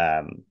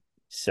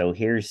 So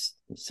here's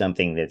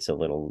something that's a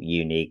little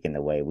unique in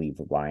the way we've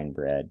line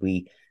bred.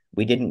 We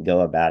didn't go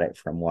about it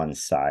from one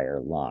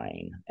sire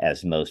line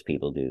as most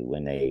people do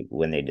when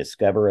they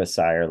discover a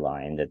sire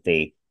line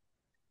that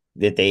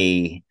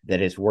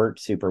has worked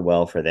super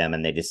well for them,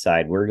 and they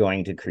decide we're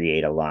going to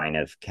create a line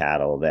of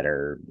cattle that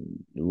are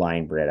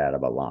line bred out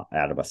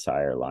of a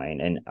sire line.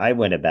 And I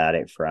went about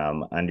it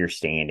from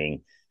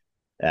understanding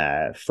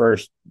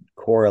first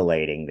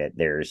correlating that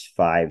there's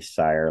 5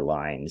 sire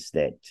lines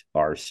that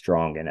are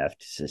strong enough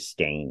to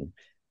sustain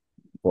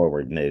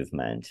forward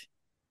movement.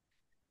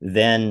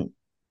 Then,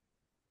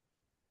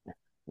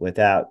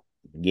 without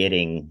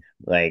getting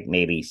like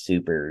maybe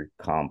super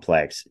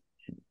complex,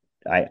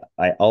 I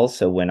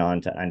also went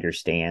on to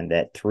understand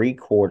that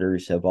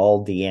 3/4 of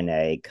all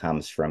DNA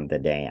comes from the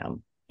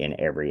dam in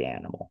every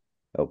animal.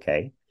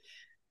 Okay.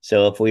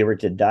 So if we were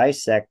to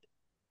dissect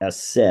a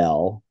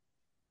cell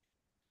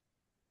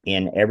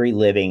in every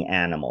living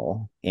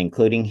animal,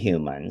 including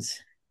humans,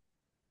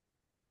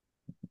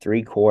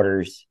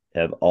 3/4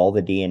 of all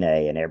the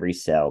DNA in every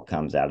cell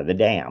comes out of the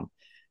dam.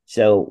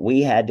 So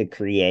we had to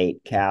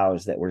create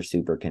cows that were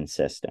super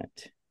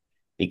consistent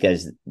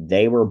because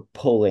they were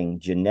pulling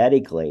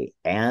genetically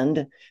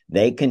and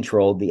they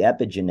controlled the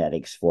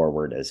epigenetics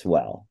forward as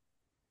well.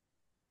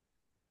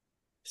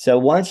 So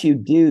once you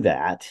do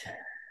that,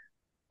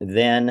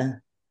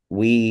 then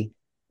we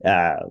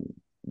uh,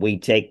 we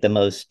take the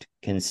most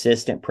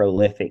consistent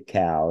prolific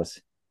cows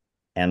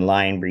and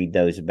line breed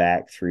those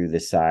back through the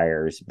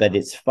sires, but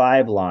it's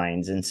 5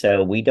 lines. And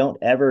so we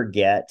don't ever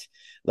get,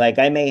 like,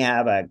 I may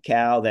have a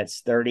cow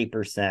that's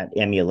 30%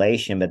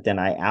 emulation, but then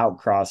I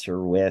outcross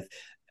her with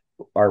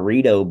our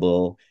Rito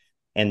bull,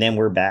 and then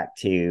we're back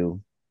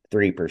to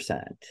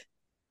 3%.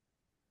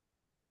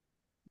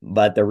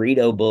 But the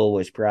Rito bull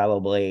was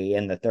probably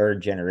in the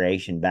 3rd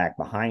generation back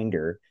behind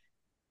her,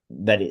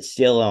 but it's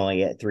still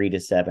only at 3 to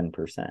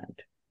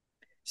 7%.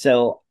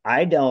 So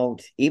I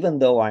don't, even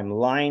though I'm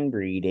line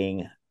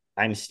breeding,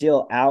 I'm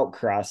still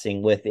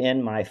outcrossing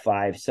within my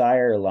 5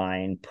 sire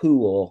line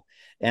pool,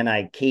 and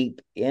I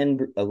keep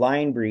in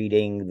line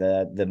breeding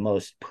the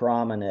most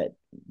prominent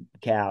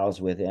cows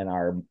within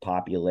our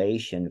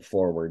population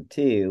forward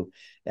too,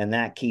 and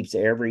that keeps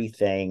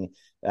everything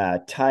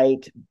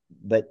tight,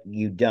 but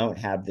you don't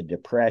have the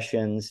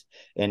depressions.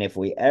 And if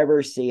we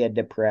ever see a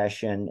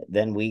depression,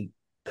 then we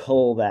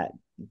cull that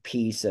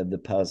piece of the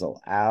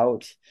puzzle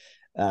out.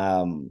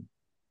 And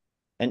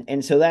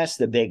so that's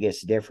the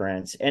biggest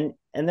difference. And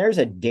there's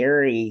a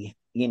dairy,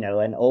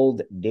 an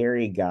old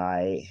dairy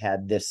guy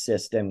had this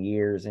system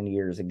years and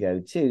years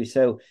ago too.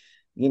 So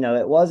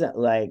it wasn't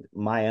like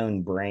my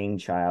own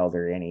brainchild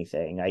or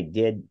anything. I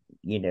did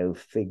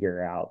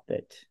figure out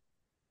that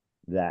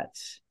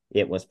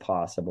it was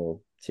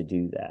possible to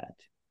do that.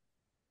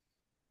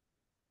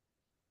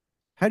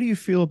 How do you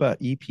feel about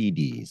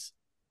EPDs?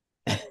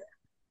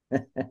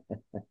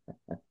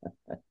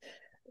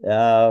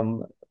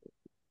 um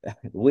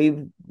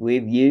we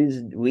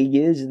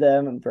used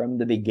them from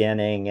the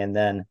beginning, and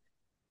then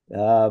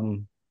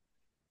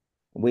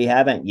we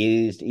haven't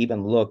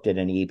even looked at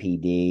an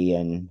EPD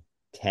in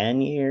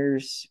 10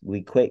 years.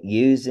 We quit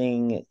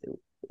using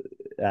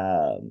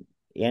uh,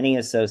 any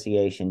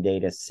association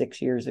data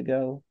 6 years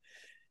ago.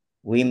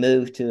 We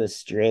moved to a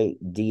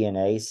straight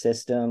DNA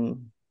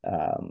system.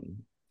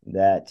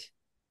 That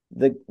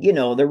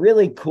the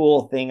really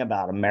cool thing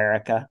about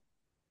America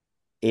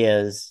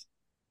is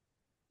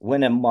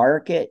when a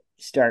market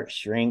starts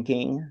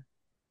shrinking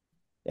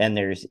and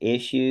there's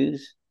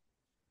issues,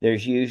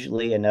 there's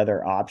usually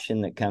another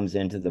option that comes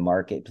into the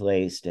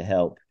marketplace to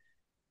help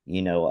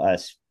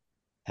us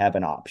have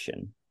an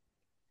option.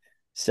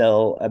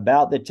 So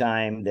about the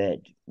time that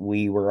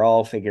we were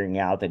all figuring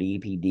out that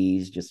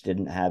EPDs just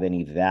didn't have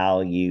any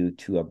value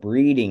to a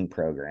breeding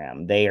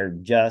program, they are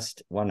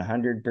just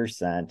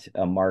 100%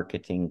 a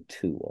marketing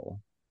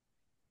tool.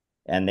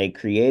 And they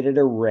created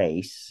a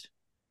race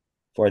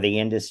for the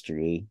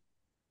industry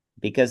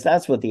because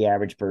that's what the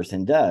average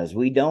person does.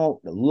 We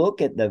don't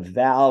look at the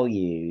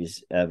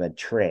values of a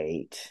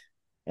trait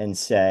and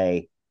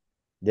say,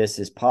 this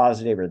is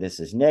positive or this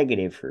is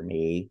negative for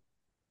me.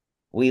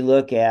 We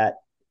look at,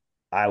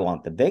 I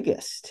want the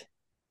biggest,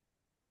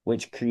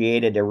 which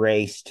created a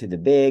race to the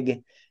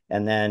big.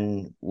 And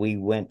then we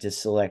went to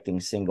selecting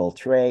single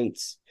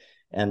traits.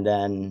 And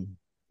then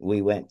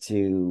we went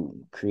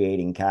to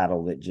creating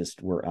cattle that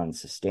just were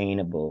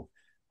unsustainable,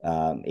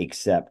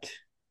 except,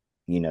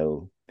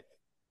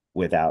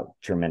 without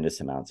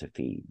tremendous amounts of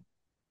feed,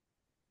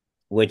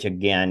 which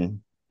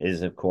again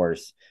is, of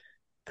course,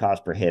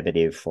 cost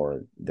prohibitive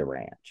for the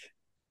ranch.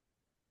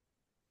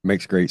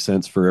 Makes great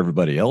sense for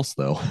everybody else,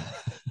 though.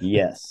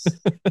 Yes.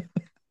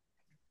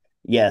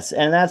 Yes.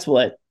 And that's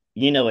what,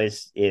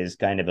 is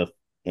kind of a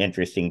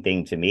interesting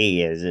thing to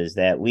me is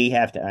that we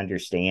have to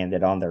understand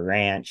that on the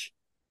ranch,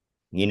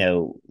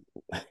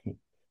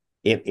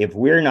 if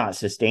we're not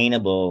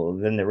sustainable,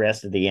 then the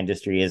rest of the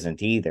industry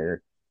isn't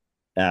either.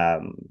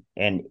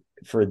 And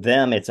for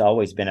them, it's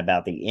always been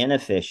about the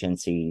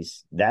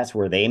inefficiencies. That's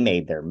where they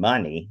made their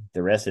money,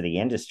 the rest of the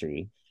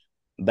industry.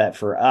 But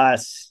for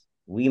us,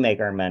 we make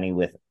our money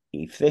with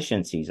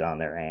efficiencies on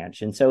the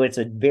ranch. And so it's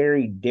a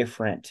very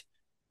different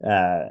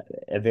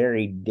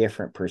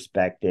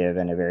perspective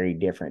and a very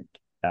different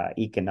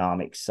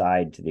economic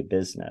side to the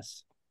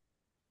business.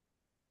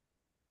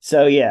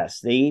 So yes,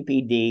 the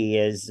EPD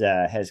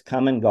has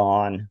come and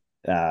gone.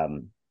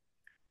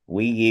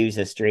 We use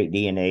a straight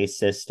DNA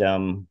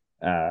system.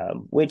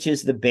 which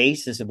is the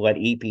basis of what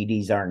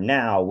EPDs are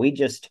now. We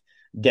just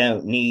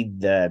don't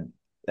need the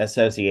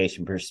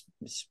association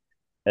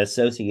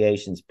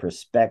association's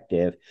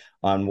perspective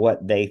on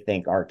what they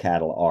think our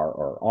cattle are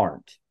or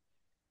aren't.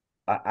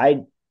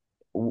 I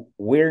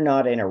we're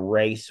not in a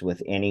race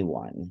with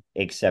anyone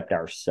except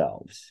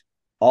ourselves.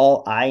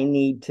 All I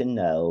need to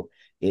know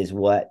is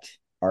what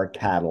our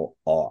cattle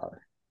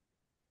are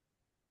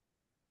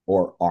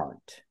or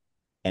aren't.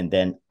 And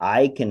then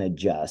I can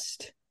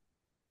adjust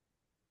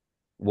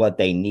what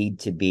they need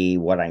to be,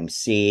 what I'm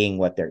seeing,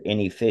 what their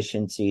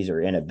inefficiencies or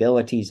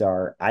inabilities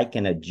are. I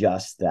can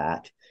adjust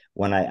that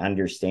when I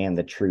understand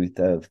the truth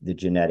of the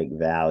genetic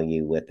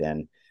value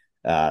within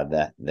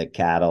the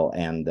cattle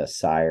and the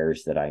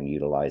sires that I'm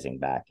utilizing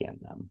back in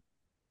them.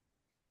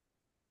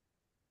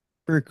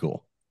 Very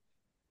cool.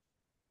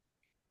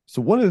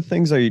 So one of the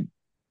things I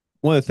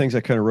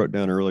kind of wrote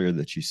down earlier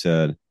that you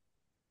said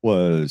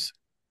was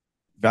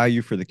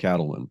value for the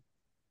cattleman.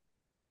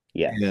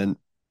 Yes. And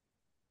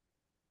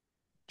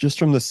just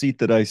from the seat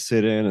that I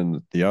sit in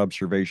and the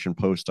observation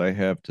post I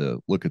have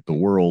to look at the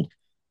world,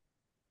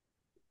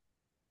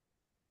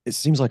 it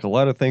seems like a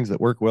lot of things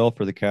that work well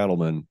for the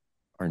cattlemen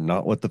are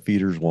not what the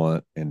feeders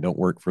want and don't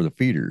work for the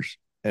feeders.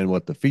 And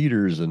what the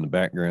feeders and the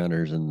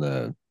backgrounders and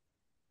the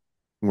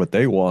what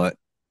they want,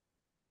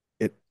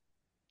 it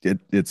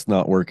it's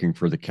not working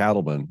for the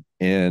cattlemen.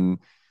 And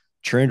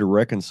trying to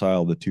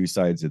reconcile the two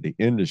sides of the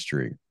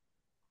industry.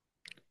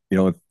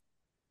 If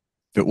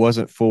it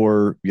wasn't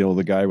for,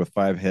 the guy with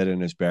 5 head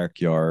in his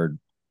backyard,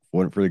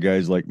 wasn't for the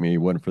guys like me,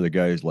 wasn't for the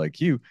guys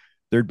like you,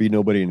 there'd be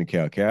nobody in the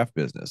cow calf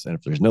business. And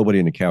if there's nobody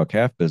in the cow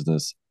calf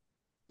business,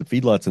 the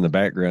feedlots and the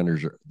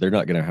backgrounders they're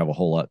not going to have a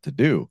whole lot to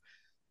do.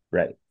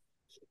 Right.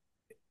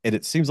 And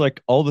it seems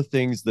like all the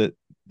things that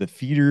the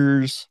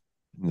feeders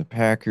and the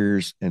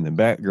packers and the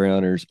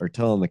backgrounders are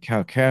telling the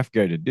cow calf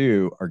guy to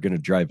do are going to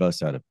drive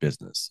us out of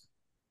business.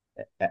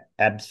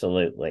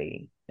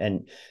 Absolutely.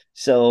 And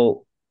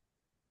so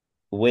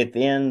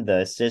within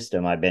the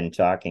system I've been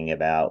talking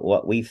about,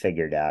 what we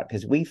figured out,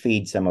 because we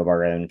feed some of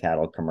our own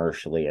cattle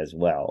commercially as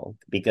well,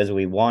 because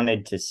we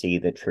wanted to see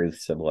the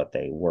truths of what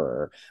they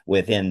were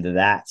within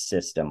that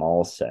system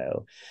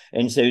also.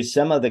 And so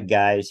some of the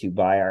guys who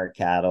buy our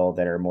cattle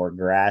that are more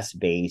grass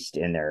based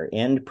in their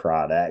end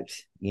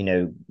product,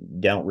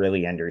 don't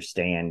really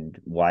understand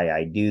why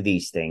I do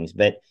these things.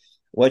 But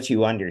what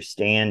you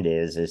understand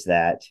is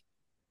that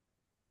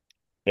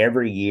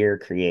every year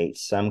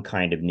creates some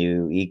kind of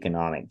new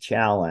economic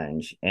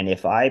challenge. And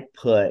if I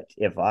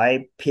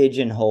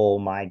pigeonhole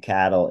my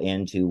cattle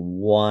into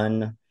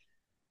one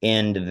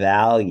end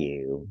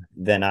value,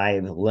 then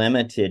I've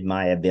limited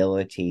my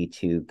ability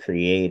to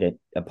create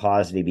a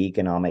positive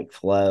economic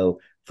flow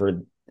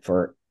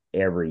for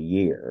every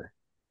year.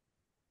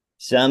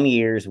 Some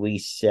years we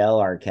sell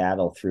our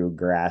cattle through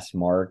grass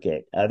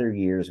market. Other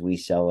years we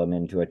sell them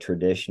into a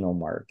traditional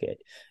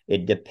market.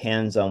 It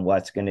depends on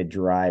what's going to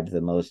drive the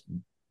most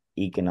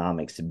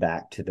economics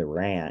back to the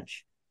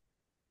ranch.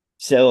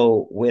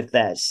 So with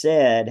that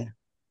said,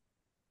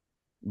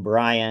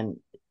 Brian,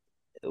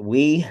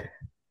 we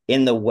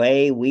in the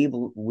way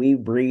we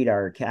breed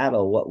our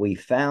cattle, what we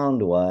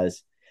found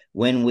was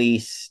when we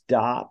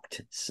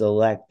stopped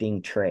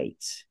selecting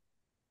traits,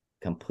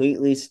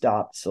 completely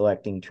stopped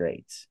selecting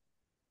traits,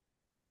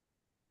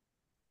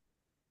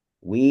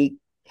 we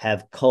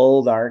have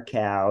culled our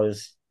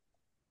cows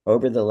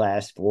over the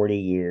last 40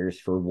 years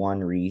for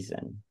one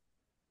reason.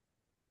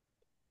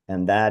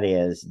 And that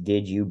is,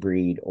 did you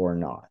breed or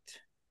not?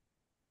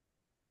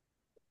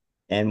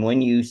 And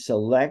when you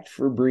select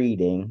for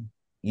breeding,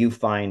 you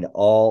find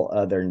all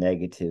other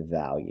negative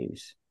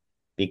values,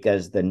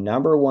 because the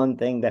number one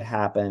thing that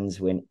happens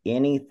when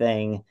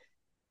anything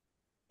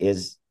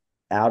is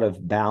out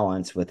of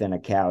balance within a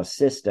cow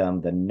system,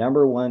 the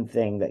number one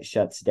thing that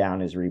shuts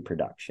down is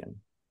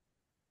reproduction.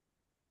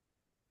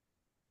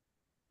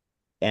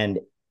 And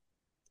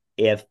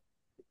if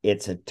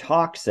it's a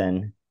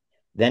toxin,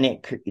 then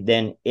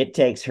it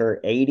takes her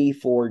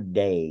 84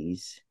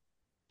 days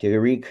to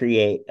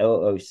recreate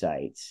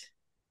oocytes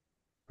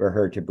for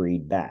her to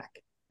breed back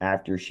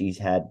after she's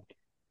had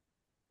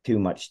too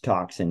much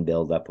toxin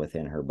build up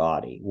within her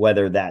body,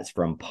 whether that's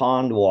from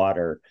pond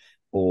water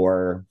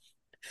or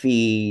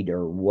feed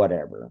or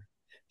whatever.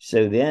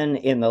 So then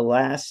in the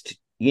last,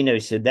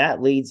 so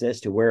that leads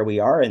us to where we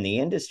are in the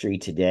industry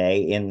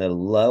today, in the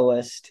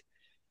lowest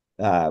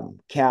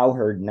cow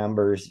herd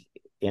numbers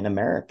in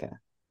America,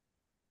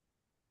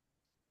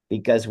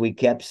 because we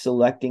kept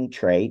selecting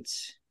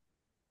traits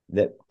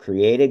that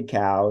created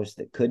cows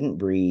that couldn't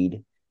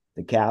breed.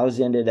 The cows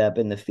ended up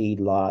in the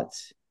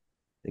feedlots.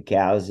 The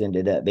cows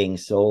ended up being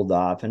sold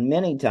off. And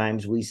many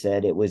times we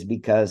said it was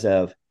because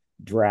of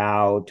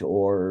drought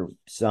or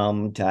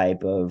some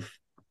type of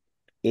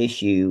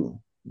issue.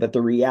 But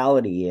the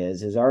reality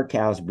is our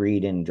cows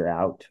breed in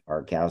drought.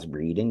 Our cows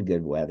breed in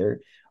good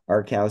weather.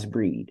 Our cows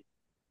breed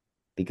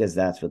because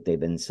that's what they've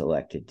been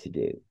selected to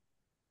do.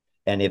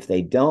 And if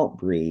they don't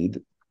breed,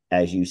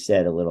 as you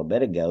said a little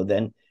bit ago,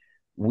 then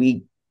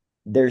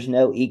there's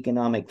no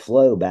economic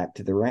flow back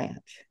to the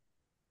ranch.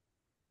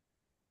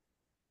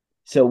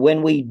 So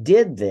when we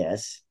did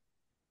this,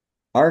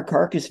 our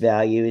carcass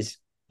value is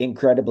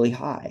incredibly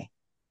high.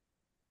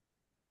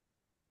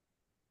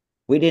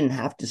 We didn't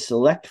have to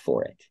select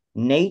for it.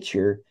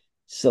 Nature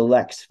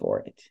selects for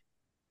it.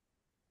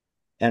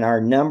 And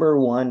our number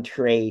one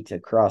trait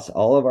across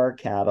all of our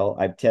cattle,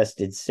 I've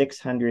tested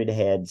 600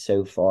 head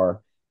so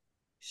far,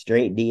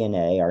 straight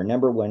DNA. Our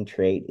number one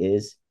trait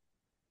is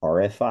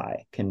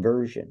RFI,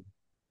 conversion.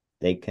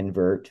 They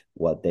convert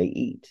what they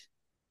eat.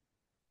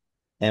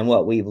 And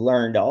what we've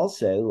learned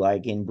also,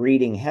 like in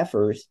breeding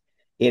heifers,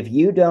 if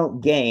you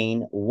don't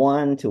gain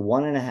 1 to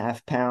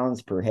 1.5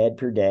 pounds per head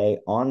per day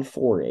on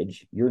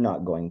forage, you're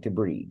not going to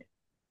breed.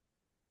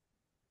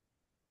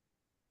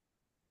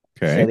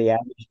 So Okay. the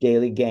average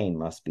daily gain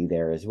must be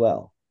there as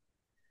well.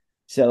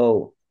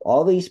 So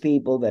all these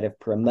people that have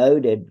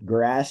promoted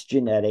grass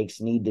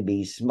genetics need to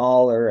be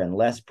smaller and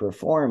less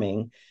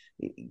performing.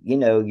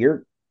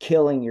 You're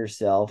killing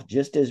yourself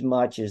just as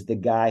much as the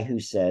guy who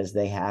says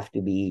they have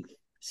to be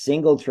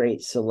single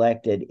trait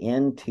selected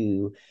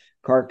into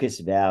carcass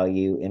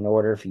value in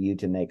order for you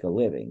to make a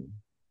living.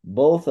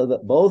 Both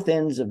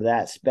ends of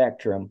that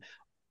spectrum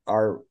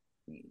are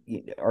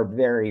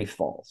very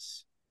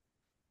false.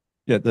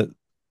 Yeah,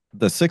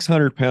 the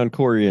 600-pound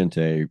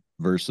Corriente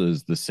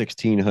versus the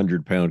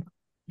 1,600-pound,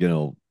 you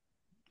know,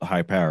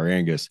 high power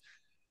Angus,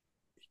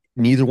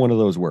 neither one of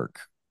those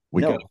work.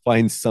 We got to No.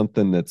 find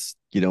something that's,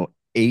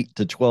 8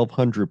 to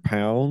 1,200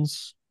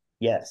 pounds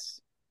Yes.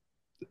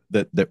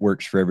 that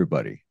works for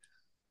everybody.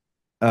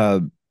 Uh,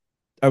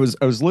 I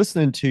was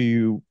listening to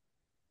you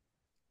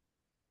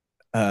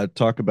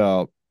talk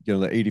about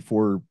the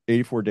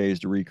 84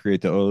 days to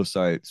recreate the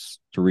oocytes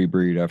to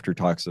rebreed after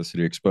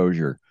toxicity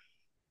exposure,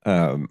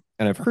 and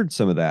I've heard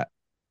some of that,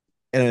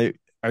 and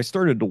I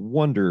started to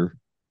wonder,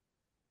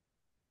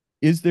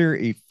 is there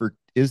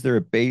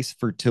a base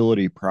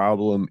fertility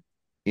problem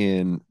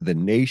in the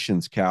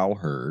nation's cow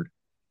herd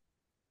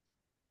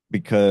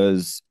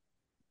because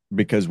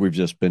we've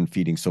just been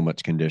feeding so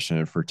much condition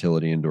and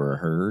fertility into our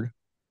herd?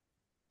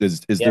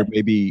 Is Yeah. there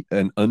maybe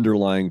an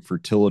underlying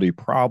fertility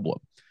problem?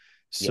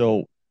 Yeah.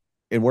 So,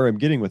 and where I'm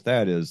getting with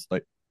that is,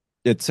 like,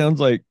 it sounds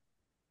like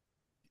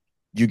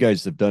you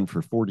guys have done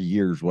for 40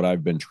 years what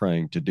I've been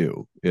trying to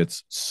do.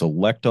 It's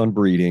select on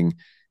breeding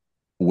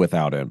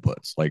without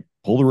inputs. Like,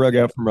 pull the rug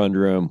Yeah. out from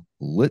under them.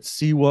 Let's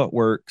see what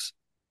works.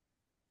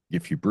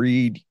 If you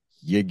breed,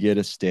 you get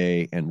a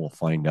stay, and we'll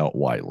find out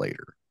why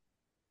later.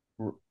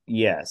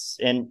 Yes.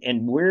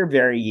 And we're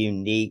very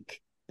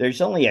unique. There's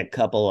only a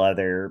couple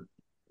other,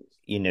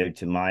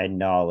 to my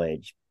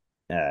knowledge,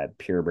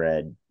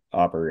 purebred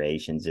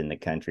operations in the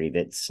country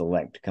that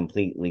select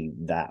completely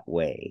that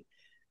way,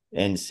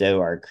 and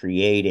so are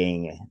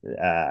creating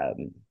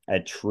a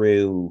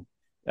true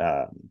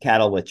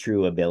cattle with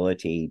true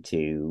ability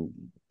to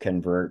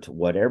convert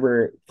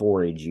whatever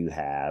forage you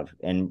have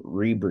and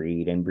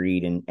rebreed and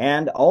breed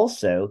and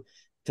also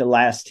to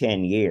last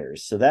 10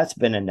 years. So that's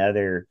been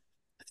another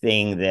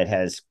thing that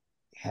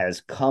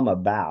has come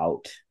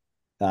about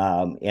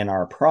in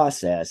our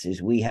process,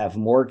 is we have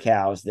more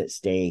cows that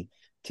stay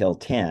till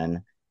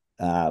 10,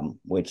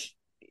 which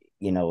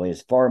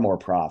is far more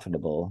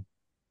profitable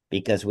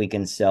because we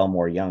can sell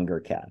more younger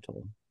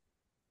cattle.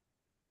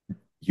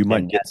 You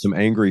might And get some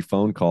angry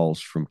phone calls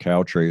from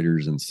cow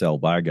traders and sell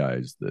by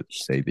guys that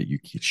say that you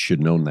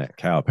shouldn't own that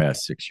cow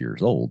past 6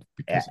 years old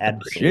because of the absolutely,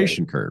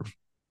 depreciation curve.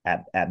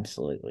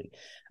 absolutely.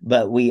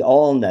 But we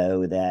all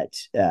know that,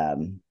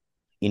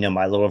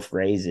 my little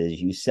phrase is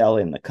you sell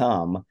in the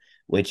come,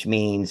 which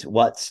means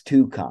what's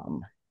to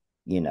come,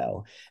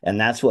 and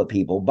that's what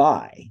people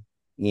buy.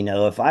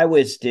 If I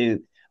was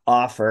to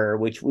offer,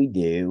 which we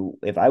do,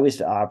 if I was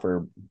to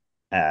offer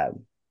uh,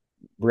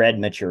 bred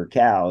mature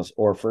cows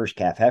or first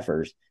calf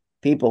heifers,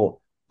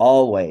 people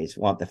always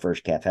want the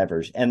first calf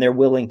heifers, and they're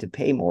willing to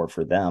pay more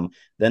for them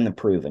than the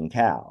proven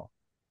cow.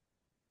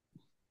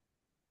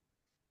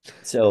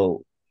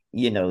 So,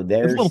 It's a little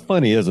there's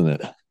funny, isn't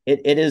it?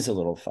 it is a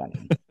little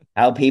funny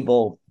how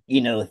people,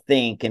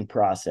 think and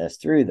process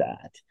through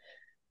that.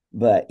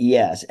 But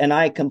yes, and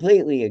I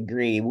completely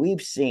agree.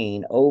 We've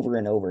seen over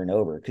and over and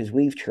over, because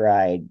we've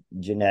tried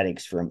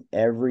genetics from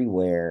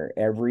everywhere,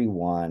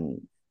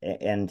 everyone,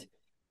 and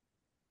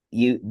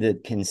the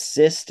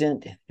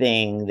consistent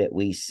thing that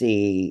we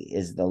see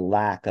is the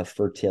lack of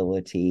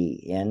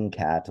fertility in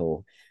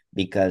cattle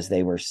because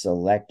they were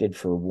selected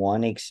for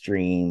one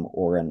extreme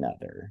or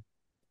another.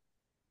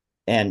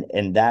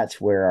 And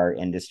that's where our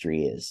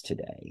industry is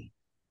today.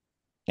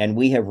 And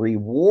we have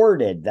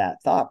rewarded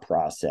that thought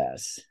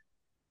process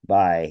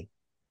by,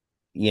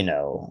 you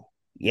know,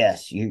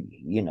 yes,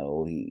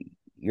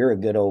 you're a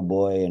good old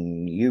boy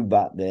and you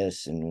bought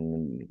this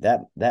and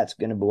that's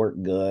going to work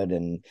good.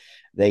 And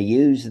they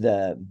use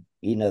the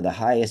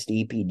highest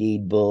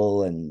EPD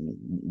bull, and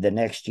the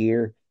next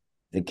year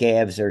the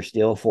calves are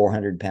still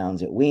 400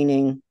 pounds at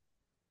weaning.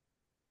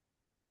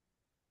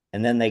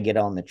 And then they get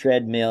on the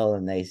treadmill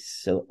and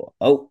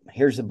oh,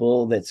 here's a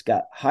bull that's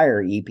got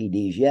higher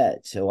EPDs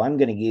yet, so I'm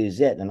going to use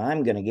it and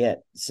I'm going to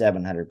get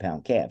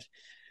 700-pound calves.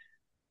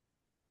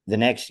 the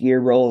next year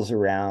rolls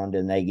around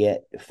and they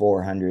get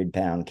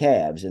 400-pound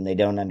calves and they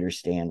don't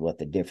understand what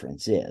the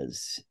difference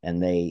is.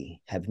 And they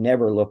have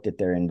never looked at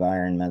their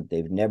environment.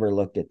 They've never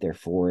looked at their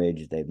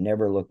forage. They've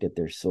never looked at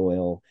their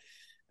soil.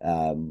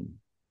 Um,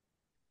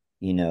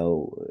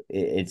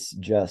 it's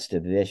just a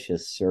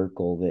vicious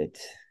circle that,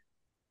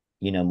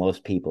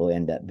 most people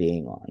end up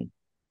being on.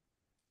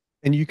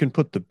 And you can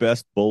put the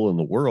best bull in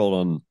the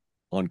world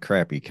on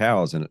crappy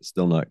cows, and it's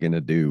still not going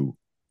to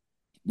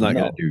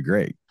No, do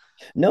great.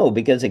 No,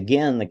 because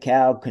again, the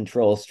cow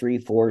controls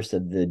three-fourths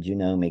of the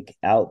genomic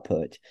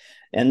output.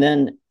 And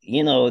then,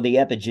 the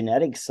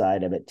epigenetic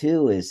side of it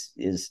too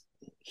is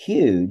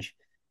huge.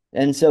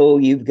 And so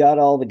you've got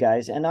all the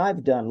guys, and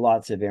I've done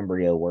lots of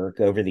embryo work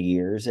over the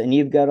years, and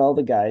you've got all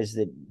the guys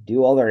that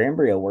do all their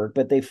embryo work,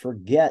 but they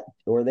forget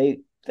or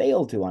they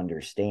fail to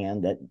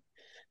understand that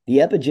the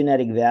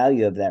epigenetic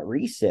value of that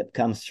recip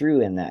comes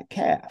through in that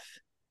calf.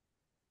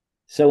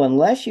 So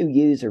unless you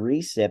use a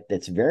recip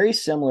that's very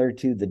similar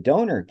to the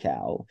donor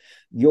cow,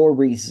 your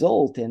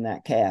result in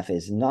that calf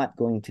is not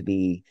going to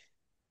be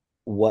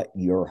what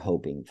you're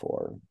hoping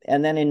for.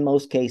 And then in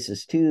most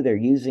cases too, they're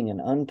using an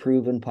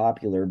unproven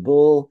popular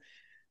bull,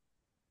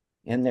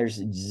 and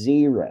there's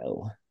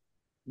zero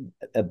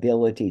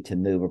ability to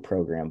move a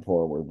program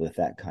forward with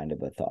that kind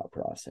of a thought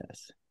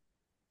process.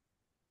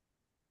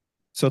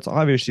 So it's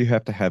obvious you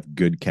have to have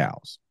good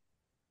cows.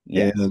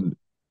 Yes. And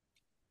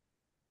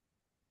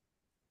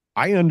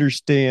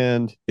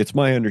it's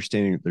my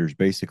understanding that there's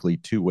basically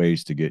two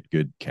ways to get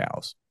good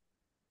cows.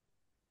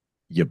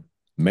 You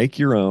make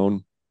your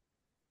own,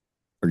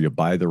 or you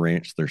buy the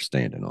ranch they're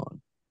standing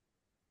on.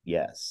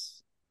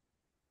 Yes.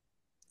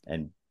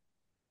 And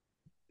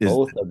Is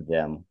both of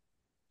them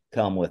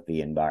come with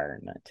the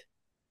environment.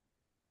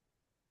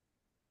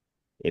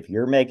 If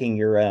you're making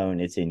your own,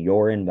 it's in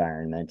your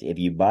environment. If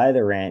you buy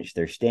the ranch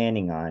they're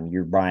standing on,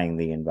 you're buying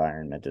the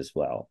environment as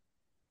well.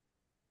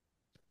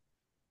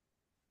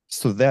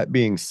 So that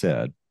being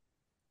said,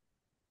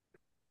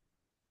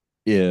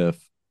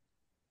 if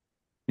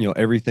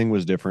everything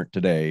was different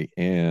today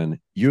and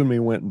you and me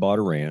went and bought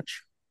a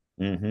ranch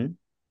Mm-hmm.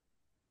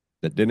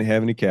 that didn't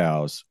have any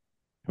cows,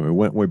 and we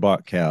went and we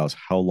bought cows,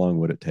 how long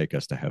would it take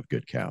us to have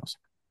good cows?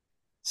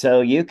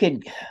 So you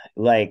could,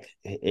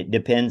 it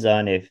depends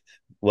on if,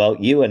 well,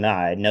 you and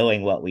I,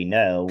 knowing what we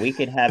know, we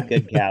could have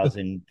good cows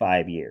in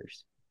 5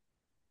 years,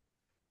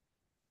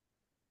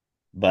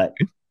 but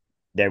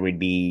there would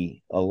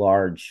be a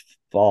large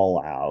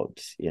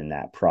fallout in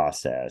that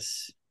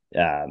process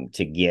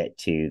to get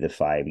to the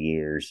 5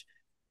 years,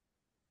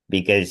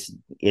 because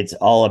it's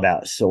all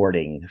about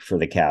sorting for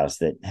the cows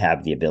that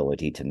have the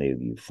ability to move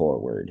you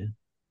forward.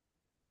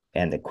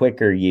 And the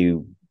quicker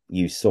you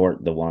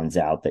sort the ones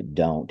out that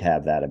don't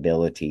have that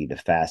ability, the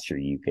faster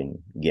you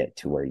can get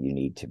to where you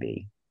need to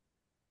be.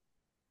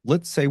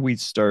 Let's say we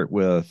start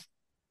with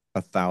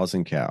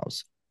 1,000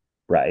 cows.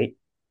 Right.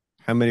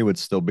 How many would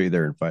still be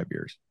there in 5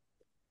 years?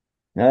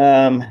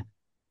 um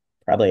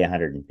Probably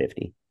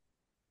 150.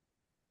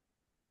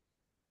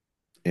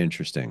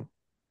 Interesting.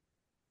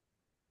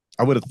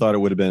 I would have thought it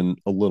would have been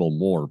a little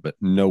more, but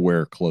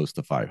nowhere close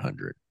to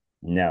 500.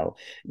 No,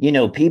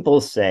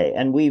 people say,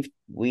 and we've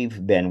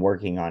been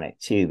working on it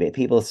too, but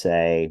people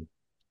say,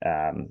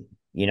 I'm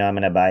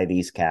going to buy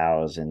these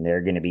cows and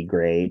they're going to be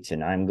great,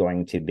 and I'm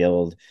going to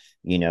build,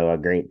 a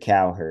great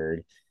cow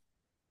herd.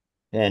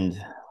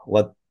 And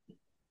what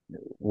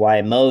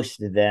why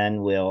most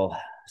then will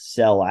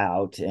sell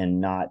out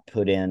and not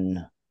put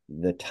in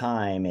the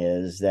time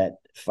is that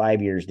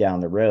 5 years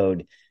down the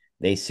road,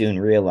 they soon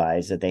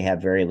realize that they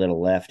have very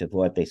little left of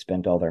what they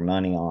spent all their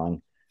money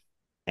on,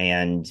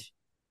 and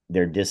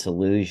they're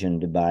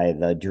disillusioned by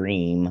the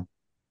dream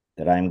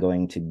that I'm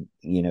going to,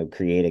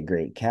 create a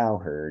great cow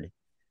herd.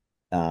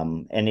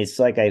 And it's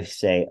like I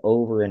say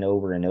over and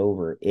over and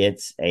over,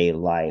 it's a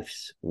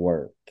life's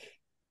work.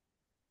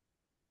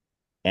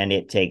 And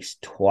it takes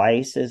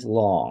twice as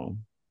long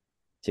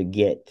to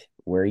get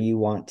where you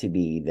want to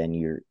be than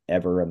you're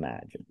ever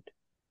imagined.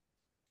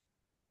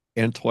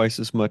 And twice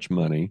as much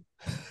money.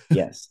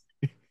 Yes.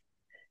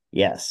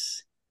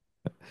 Yes.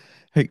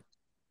 Hey,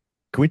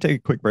 can we take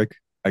a quick break?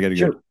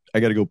 Sure. I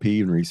gotta go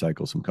pee and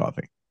recycle some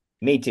coffee.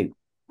 Me too.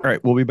 All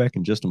right, we'll be back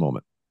in just a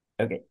moment.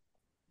 Okay.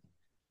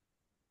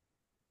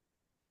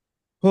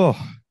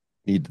 Oh,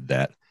 needed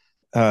that.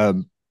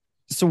 Um,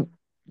 so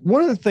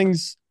one of the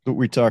things that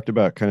we talked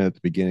about kind of at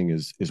the beginning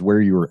is where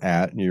you were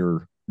at, and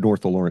you're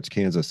north of Lawrence,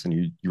 Kansas, and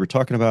you were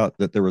talking about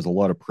that there was a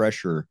lot of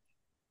pressure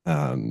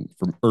from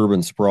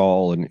urban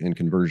sprawl and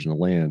conversion of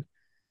land.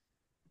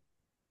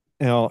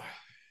 Now,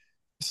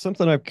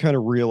 something I've kind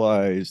of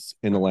realized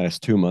in the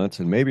last 2 months,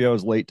 and maybe I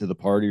was late to the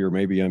party, or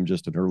maybe I'm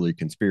just an early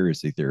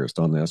conspiracy theorist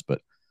on this,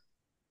 but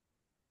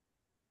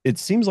it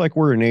seems like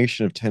we're a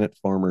nation of tenant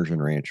farmers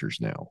and ranchers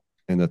now,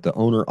 and that the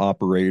owner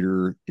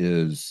operator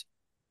is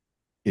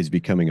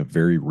becoming a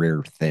very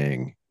rare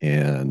thing,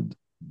 and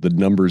the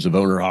numbers of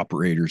owner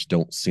operators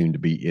don't seem to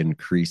be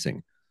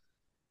increasing.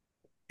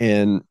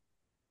 And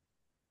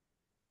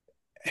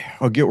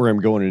I'll get where I'm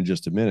going in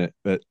just a minute,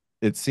 but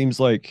it seems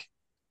like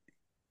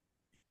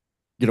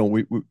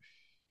we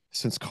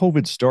since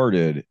COVID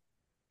started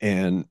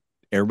and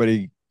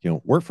everybody,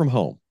 work from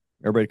home.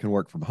 Everybody can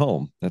work from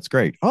home. That's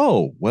great.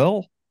 Oh,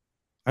 well,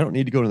 I don't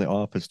need to go to the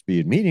office to be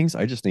in meetings.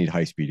 I just need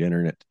high speed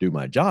internet to do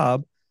my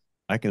job.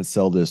 I can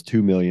sell this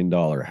 $2 million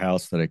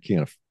house that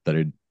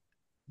I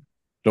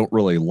don't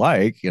really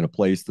like in a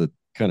place that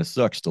kind of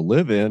sucks to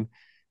live in.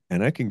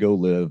 And I can go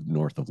live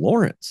north of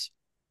Lawrence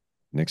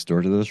next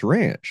door to this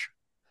ranch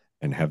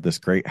and have this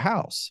great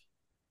house.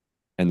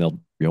 And they'll,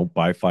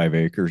 buy 5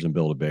 acres and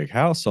build a big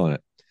house on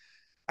it.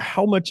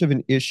 How much of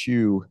an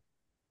issue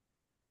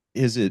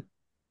is it?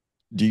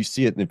 Do you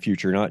see it in the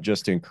future, not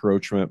just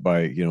encroachment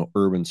by,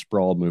 urban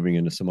sprawl moving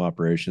into some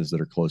operations that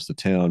are close to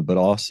town, but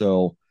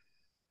also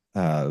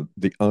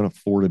the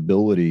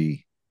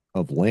unaffordability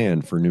of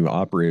land for new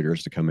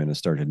operators to come in and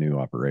start a new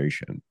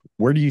operation?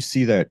 Where do you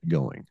see that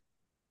going?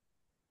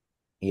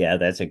 Yeah,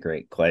 that's a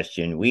great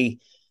question. We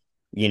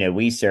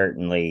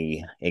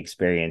certainly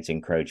experience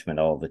encroachment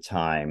all the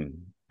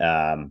time.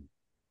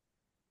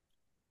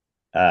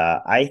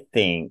 I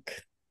think,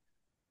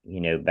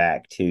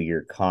 back to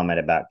your comment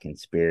about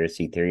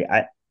conspiracy theory,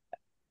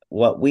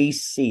 what we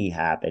see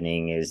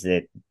happening is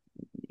that,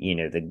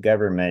 the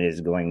government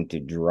is going to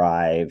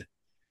drive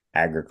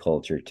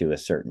agriculture to a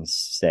certain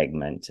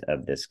segment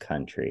of this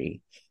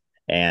country.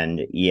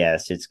 And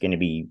yes, it's going to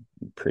be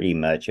pretty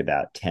much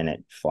about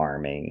tenant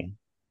farming,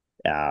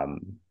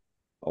 um,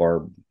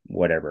 or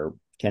whatever,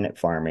 tenant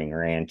farming,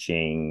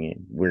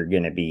 ranching. We're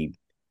going to be,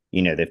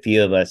 the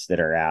few of us that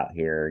are out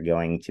here are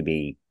going to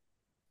be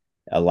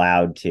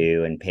allowed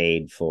to and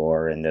paid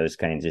for and those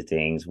kinds of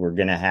things. We're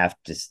going to have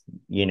to,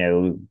 you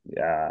know,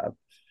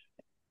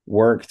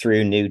 work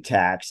through new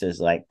taxes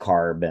like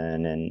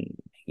carbon and,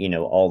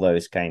 all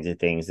those kinds of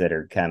things that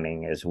are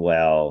coming as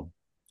well,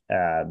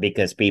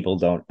 because people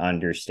don't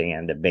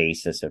understand the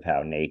basis of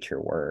how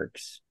nature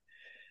works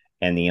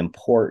and the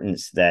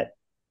importance that,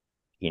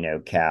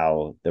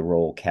 the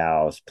role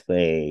cows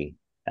play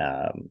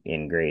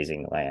in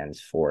grazing lands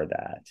for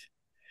that.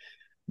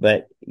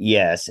 But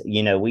yes,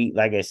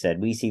 like I said,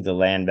 we see the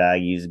land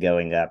values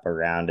going up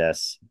around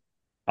us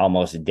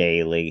almost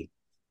daily.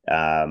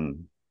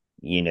 Um,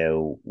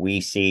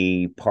 we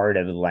see part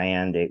of the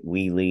land that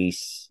we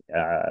lease,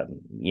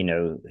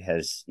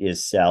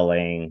 is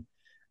selling.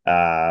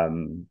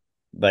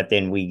 But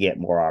then we get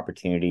more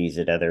opportunities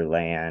at other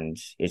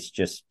lands. It's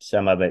just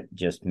some of it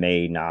just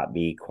may not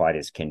be quite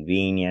as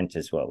convenient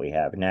as what we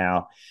have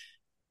now.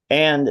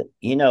 And,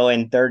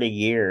 in 30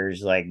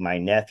 years, like my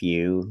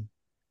nephew,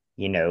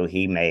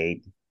 he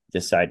may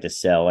decide to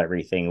sell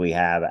everything we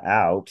have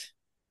out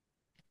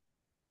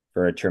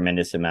for a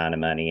tremendous amount of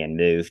money and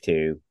move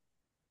to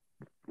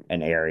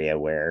an area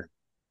where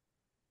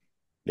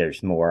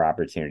there's more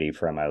opportunity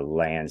from a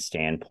land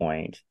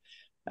standpoint.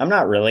 I'm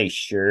not really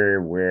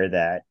sure where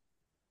that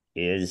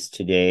is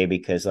today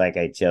because, like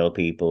I tell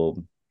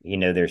people,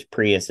 there's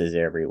Priuses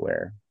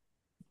everywhere.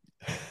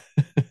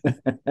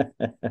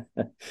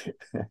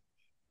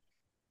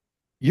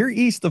 You're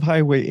east of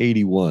Highway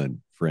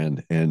 81,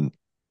 friend, and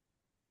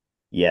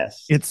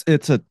Yes.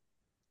 it's a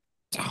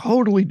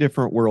totally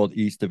different world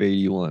east of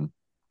 81.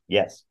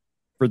 Yes.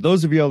 For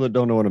those of y'all that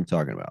don't know what I'm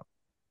talking about,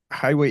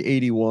 Highway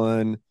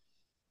 81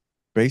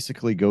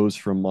 basically goes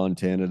from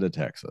Montana to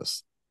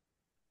Texas.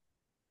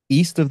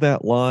 East of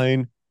that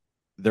line,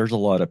 there's a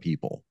lot of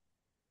people.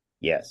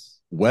 Yes.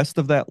 West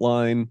of that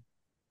line,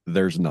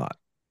 there's not.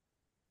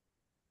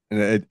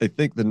 And I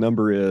think the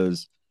number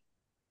is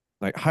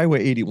like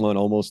Highway 81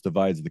 almost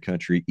divides the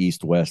country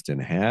east west in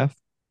half.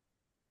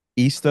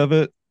 East of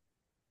it,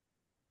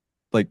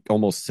 like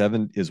almost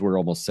seven is where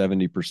almost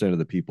 70% of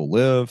the people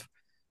live.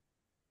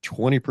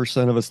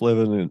 20% of us live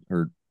in,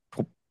 or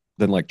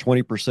then like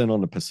 20%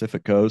 on the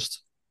Pacific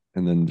coast.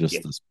 And then just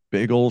Yeah. this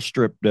big old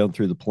strip down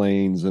through the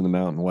plains in the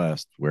Mountain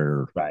West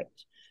where Right.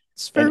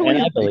 it's And fairly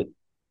I empty. believe,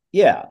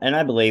 yeah, and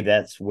I believe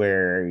that's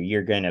where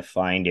you're going to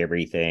find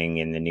everything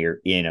in the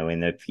in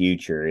the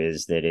future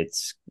is that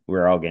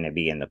we're all going to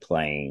be in the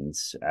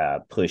plains,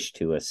 pushed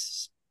to a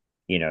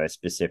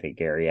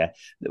specific area,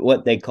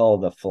 what they call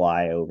the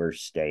flyover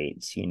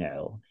states,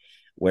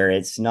 where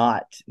it's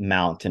not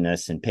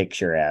mountainous and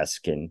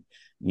picturesque and,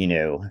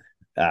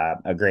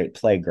 a great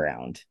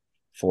playground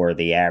for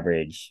the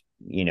average,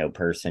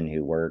 person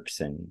who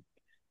works and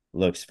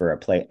looks for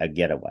a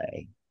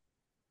getaway.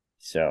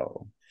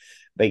 So,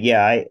 but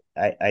yeah,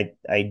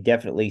 I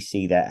definitely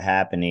see that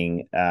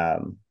happening.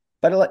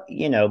 But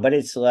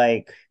it's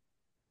like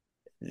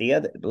the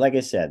other, like I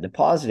said, the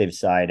positive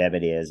side of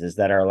it is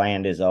that our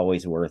land is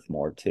always worth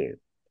more too.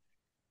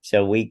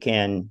 So we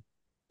can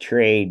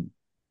trade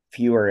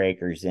fewer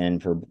acres in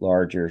for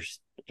larger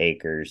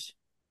acres.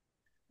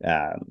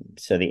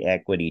 So the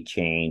equity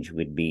change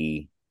would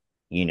be,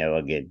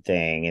 a good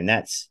thing, and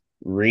that's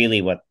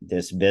really what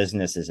this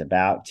business is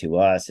about to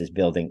us is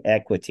building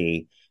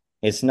equity.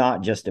 It's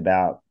not just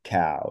about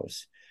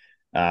cows.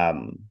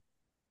 Um,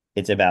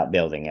 it's about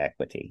building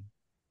equity.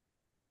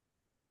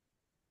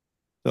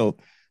 So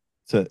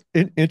it's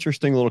an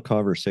interesting little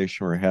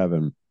conversation we're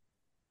having.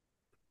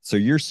 So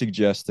you're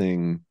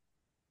suggesting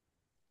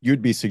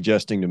you'd be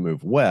suggesting to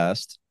move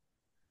west.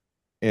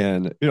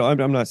 And,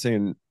 I'm not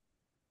saying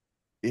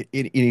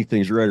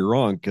anything's right or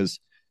wrong because,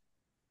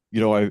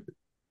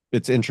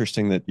 it's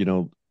interesting that,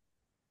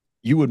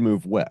 you would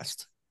move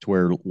west to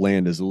where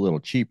land is a little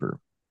cheaper.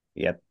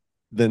 Yep.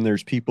 Then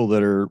there's people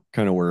that are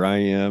kind of where I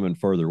am and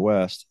further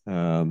west.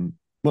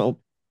 Well,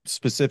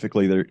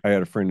 specifically, I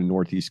had a friend in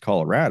Northeast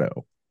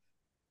Colorado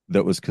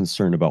that was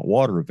concerned about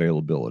water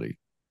availability.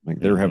 Like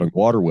they're Mm-hmm. having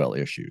water well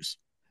issues.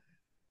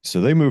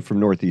 So they moved from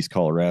Northeast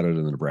Colorado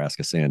to the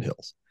Nebraska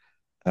Sandhills.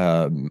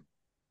 Um,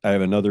 I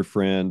have another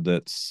friend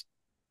that's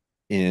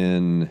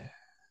in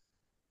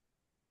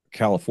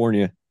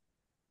California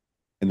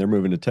and they're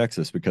moving to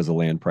Texas because of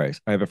land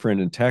price. I have a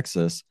friend in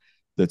Texas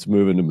that's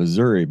moving to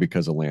Missouri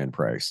because of land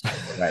price.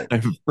 Right. I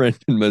have a friend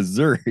in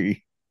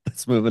Missouri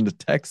that's moving to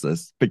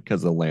Texas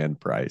because of land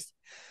price.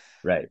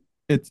 Right.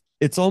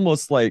 It's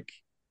almost like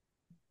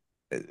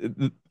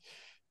it's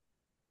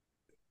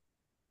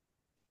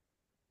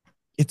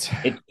It's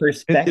it doesn't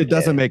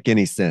perspective. make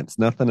any sense.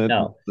 Nothing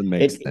No,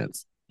 makes it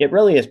sense. it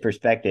really is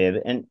perspective.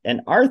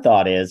 And our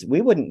thought is we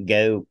wouldn't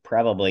go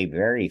probably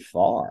very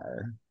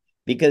far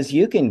because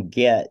you can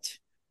get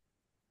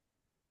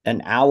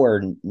an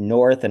hour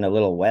north and a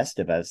little west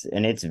of us,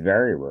 and it's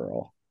very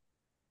rural.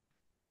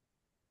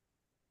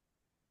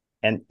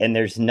 And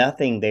there's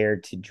nothing there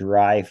to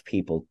drive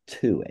people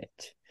to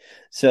it.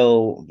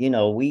 So,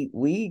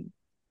 we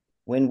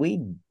when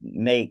we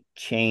make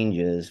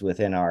changes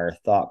within our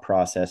thought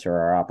process or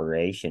our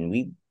operation,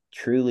 we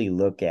truly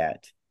look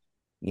at,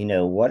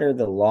 what are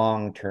the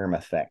long-term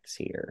effects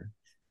here?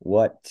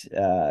 What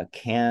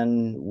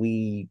can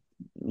we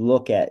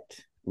look at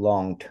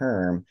long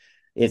term?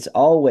 It's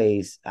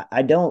always,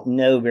 I don't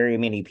know very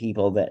many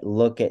people that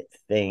look at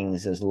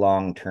things as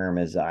long term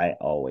as I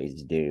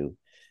always do,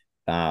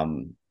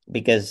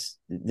 because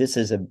this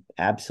is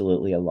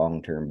absolutely a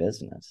long term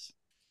business.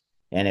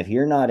 And if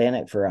you're not in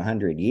it for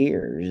 100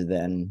 years,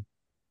 then,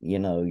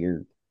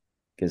 you're,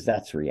 because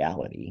that's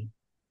reality.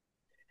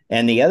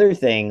 And the other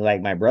thing,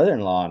 like my brother in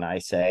law and I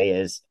say,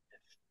 is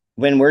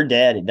when we're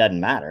dead, it doesn't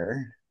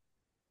matter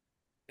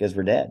because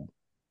we're dead.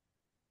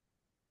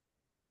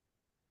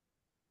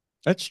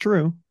 That's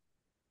true.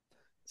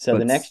 So the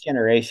But next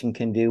generation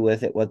can do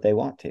with it what they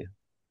want to.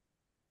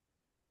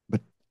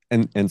 but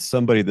and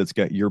somebody that's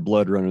got your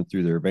blood running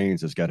through their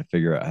veins has got to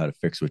figure out how to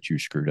fix what you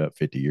screwed up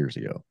 50 years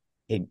ago.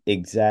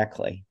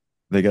 Exactly.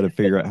 They got to But,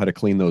 figure out how to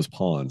clean those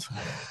ponds.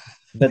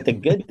 but the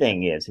good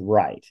thing is,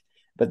 right.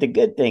 But the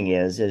good thing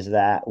is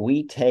that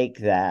we take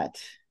that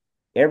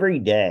every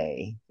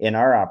day in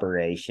our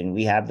operation.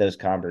 We have those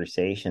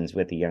conversations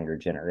with the younger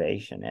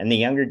generation, and the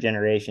younger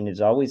generation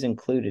is always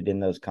included in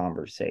those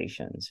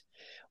conversations.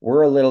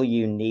 We're a little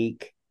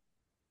unique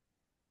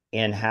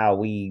in how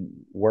we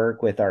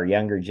work with our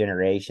younger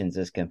generations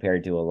as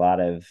compared to a lot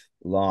of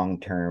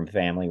long-term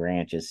family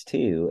ranches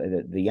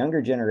too. The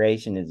younger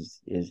generation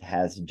is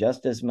has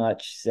just as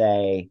much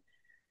say,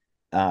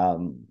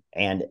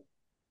 and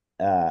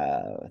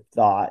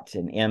thought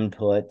and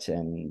input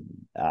and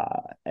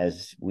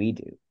as we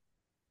do.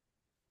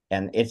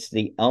 And it's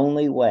the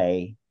only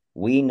way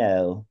we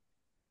know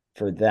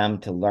for them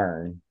to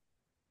learn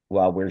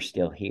while we're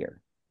still here.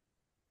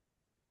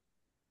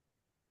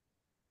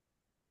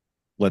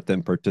 Let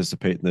them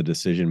participate in the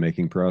decision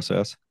making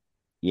process.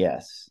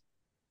 Yes.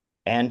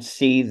 And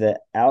see the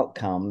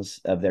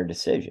outcomes of their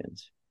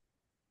decisions.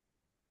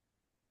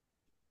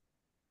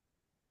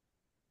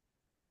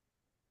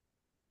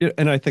 Yeah,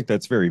 and I think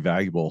that's very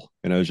valuable.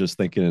 And I was just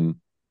thinking,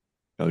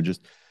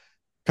 just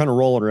kind of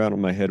rolling around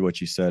in my head what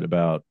you said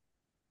about,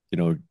 you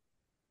know,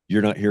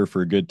 you're not here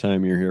for a good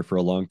time, you're here for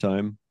a long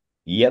time.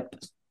 Yep.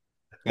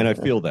 And I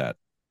feel that,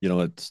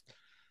 it's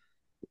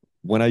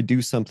when I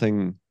do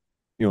something,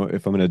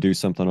 if I'm going to do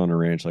something on a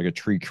ranch, like a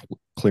tree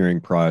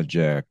clearing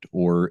project,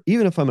 or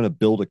even if I'm going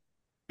to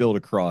build a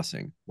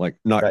crossing, like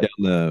knock Right. down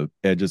the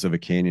edges of a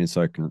canyon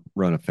so I can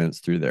run a fence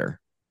through there.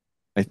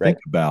 I think Right.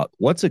 about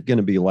what's it going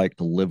to be like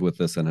to live with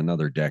this in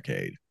another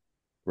decade?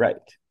 Right.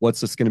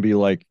 What's this going to be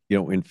like,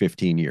 in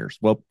 15 years?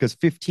 Well, because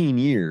 15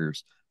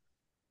 years,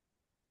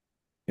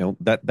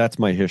 that's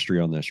my history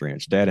on this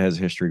ranch. Dad has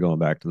history going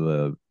back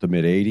to the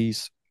mid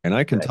 80s, and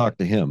I can Right. talk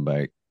to him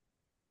by,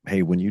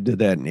 hey, when you did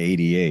that in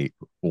 88,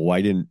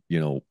 why didn't,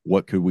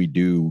 what could we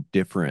do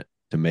different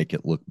to make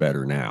it look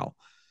better now?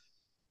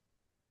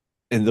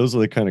 And those are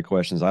the kind of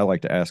questions I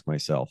like to ask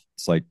myself.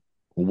 It's like,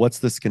 what's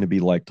this going to be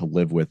like to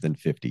live with in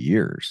 50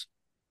 years?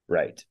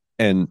 Right.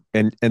 And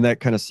that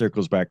kind of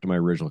circles back to my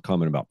original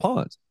comment about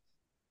ponds.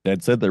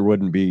 Dad said there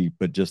wouldn't be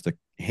but just a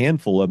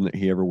handful of them that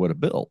he ever would have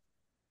built.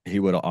 He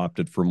would have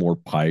opted for more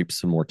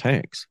pipes and more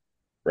tanks.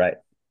 Right.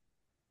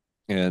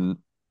 And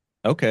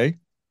okay,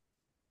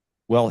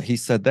 well, he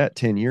said that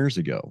 10 years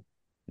ago,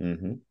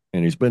 Mm-hmm.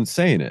 and he's been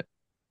saying it.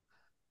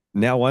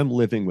 Now I'm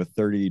living with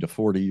 30 to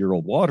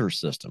 40-year-old water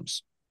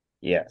systems.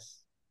 Yes.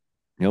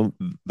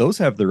 Those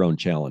have their own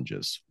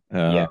challenges.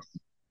 Yes.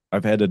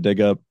 I've had to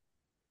dig up.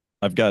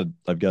 I've got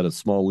a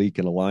small leak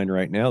in a line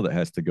right now that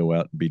has to go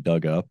out and be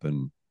dug up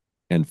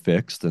and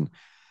fixed. And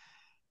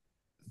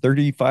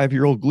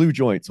 35-year-old glue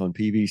joints on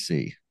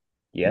PVC.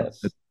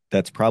 Yes.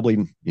 That's probably,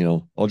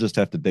 I'll just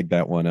have to dig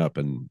that one up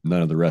and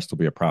none of the rest will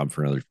be a problem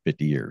for another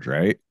 50 years,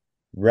 right?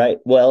 Right.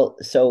 Well,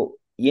 so,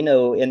 in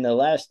the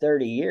last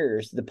 30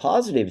 years, the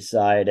positive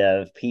side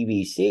of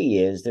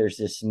PVC is there's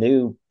this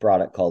new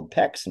product called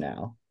PEX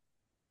now,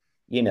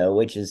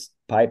 which is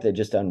pipe that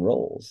just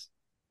unrolls.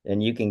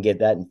 And you can get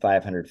that in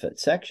 500-foot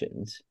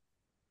sections.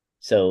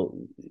 So,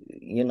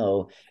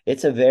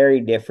 it's a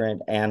very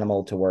different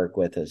animal to work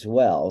with as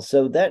well.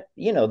 So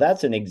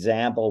that's an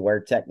example where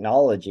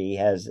technology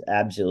has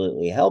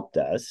absolutely helped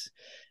us,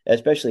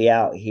 especially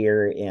out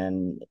here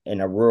in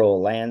a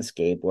rural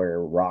landscape where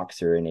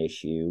rocks are an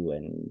issue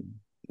and,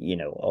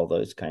 all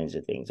those kinds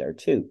of things are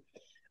too.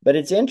 But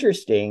it's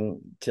interesting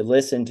to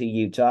listen to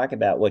you talk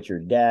about what your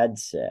dad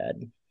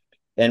said.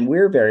 And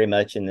we're very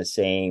much in the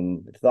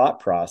same thought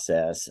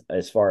process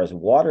as far as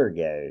water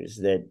goes,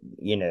 that,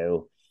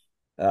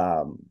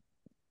 um,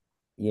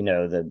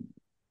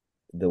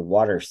 the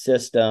water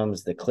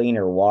systems, the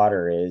cleaner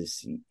water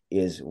is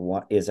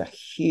a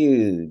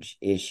huge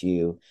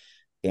issue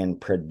in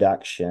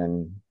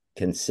production,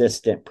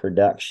 consistent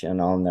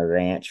production on the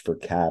ranch for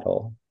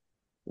cattle.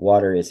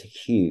 Water is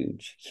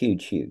huge,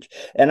 huge, huge.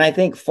 And I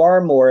think far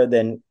more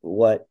than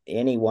what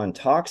anyone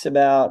talks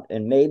about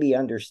and maybe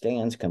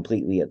understands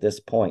completely at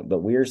this point, but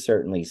we're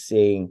certainly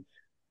seeing,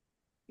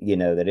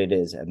 that it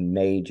is a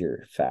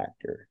major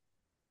factor.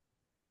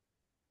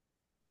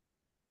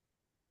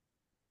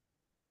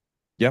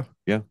 Yeah,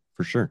 yeah,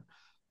 for sure.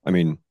 I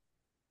mean,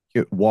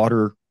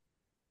 water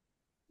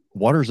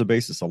is a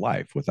basis of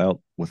life.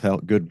 Without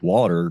good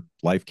water,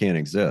 life can't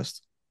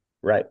exist.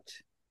 Right.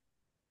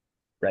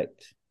 Right.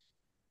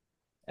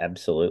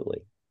 Absolutely.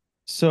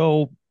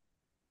 So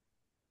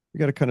we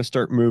got to kind of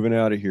start moving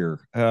out of here.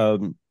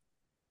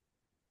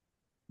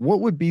 What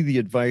would be the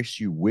advice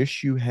you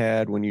wish you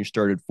had when you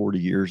started 40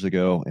 years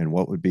ago? And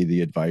what would be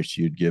the advice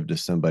you'd give to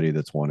somebody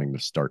that's wanting to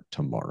start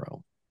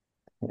tomorrow?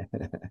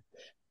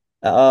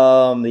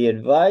 The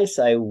advice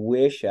I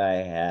wish I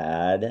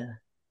had.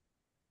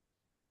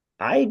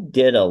 I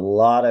did a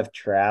lot of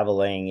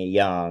traveling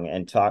young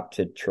and talked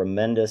to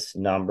tremendous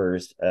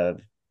numbers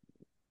of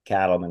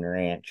cattlemen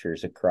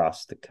ranchers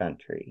across the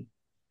country.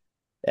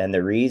 And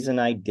the reason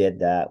I did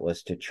that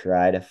was to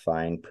try to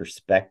find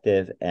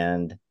perspective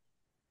and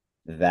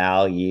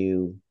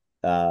value,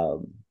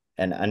 and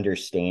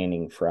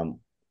understanding from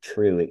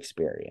true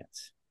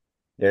experience.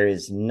 There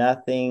is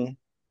nothing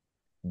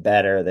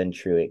better than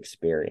true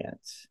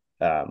experience,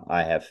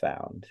 I have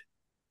found.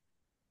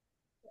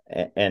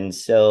 And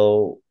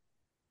so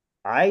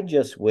I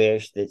just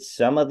wish that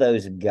some of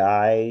those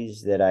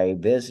guys that I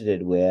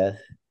visited with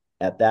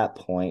at that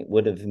point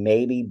would have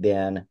maybe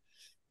been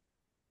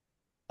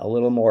a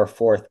little more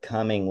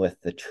forthcoming with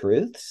the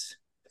truths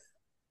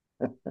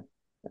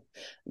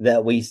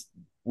that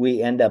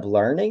we end up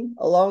learning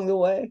along the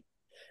way.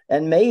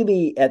 And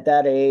maybe at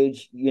that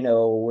age,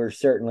 we're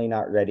certainly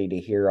not ready to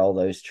hear all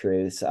those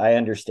truths. I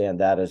understand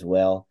that as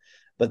well.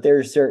 But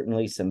there's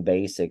certainly some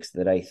basics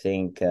that I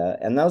think,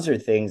 and those are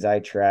things I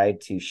try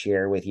to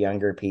share with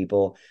younger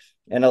people.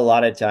 And a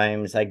lot of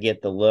times I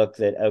get the look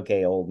that,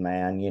 okay, old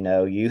man,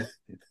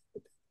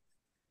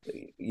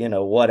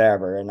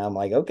 whatever. And I'm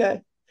like,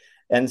 okay.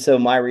 And so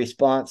my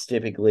response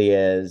typically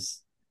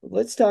is,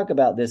 let's talk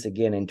about this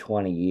again in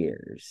 20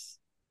 years.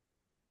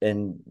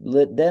 And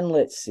then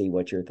let's see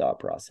what your thought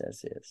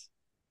process is.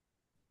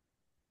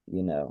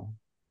 I'm not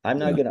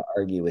Yeah. going to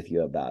argue with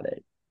you about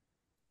it.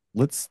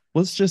 Let's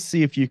just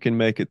see if you can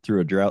make it through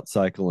a drought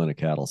cycle and a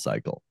cattle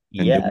cycle.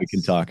 And then we can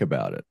Yes. talk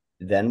about it.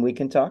 Then we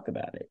can talk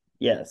about it.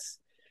 Yes.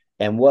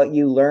 And what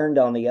you learned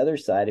on the other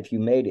side, if you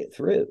made it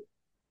through.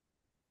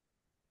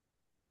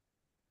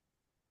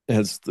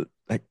 As the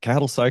a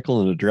cattle cycle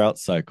and a drought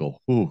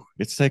cycle. Ooh,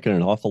 it's taken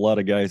an awful lot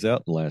of guys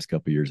out in the last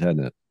couple of years,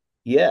 hasn't it?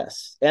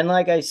 Yes. And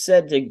like I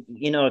said to,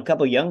 a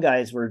couple young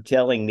guys were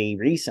telling me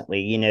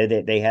recently,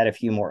 that they had a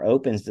few more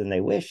opens than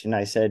they wished. And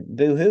I said,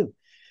 boo hoo.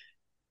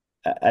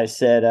 I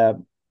said,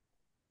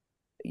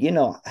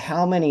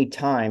 how many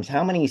times,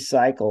 how many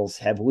cycles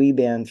have we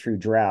been through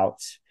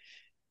droughts,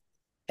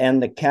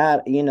 and the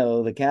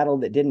cattle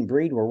that didn't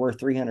breed were worth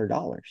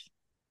 $300,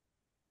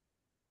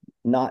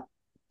 not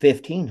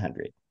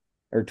 1,500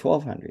 or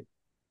 1,200.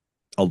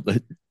 I'll,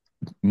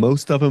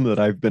 most of them that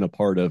I've been a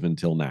part of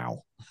until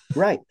now.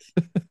 Right.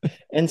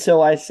 And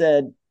so I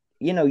said,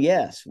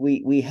 yes,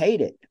 we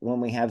hate it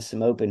when we have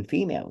some open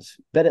females,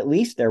 but at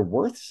least they're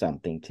worth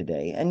something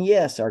today. And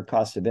yes, our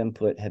cost of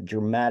input have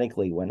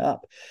dramatically went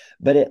up,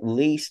 but at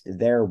least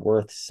they're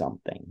worth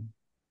something.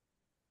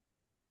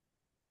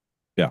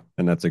 Yeah,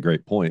 and that's a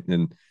great point.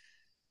 And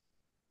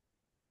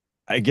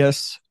I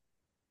guess,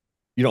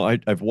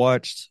 I've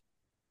watched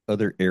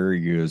other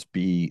areas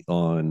be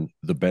on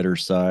the better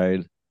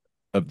side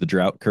of the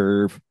drought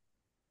curve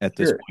at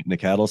this Sure. point in the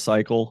cattle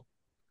cycle.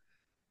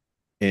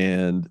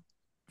 And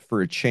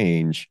for a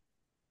change,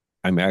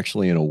 I'm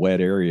actually in a wet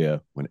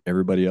area when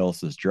everybody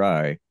else is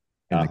dry,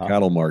 and the Uh-huh.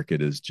 cattle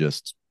market is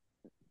just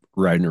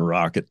riding a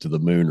rocket to the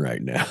moon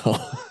right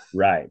now.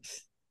 Right.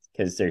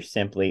 because there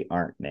simply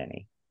aren't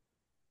many.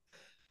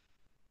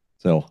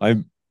 So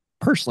I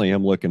personally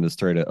am looking to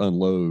try to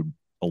unload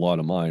a lot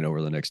of mine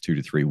over the next 2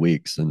 to 3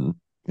 weeks and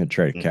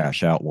try to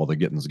cash out while the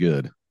getting's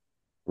good.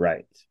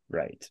 Right,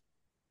 right.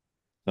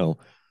 So,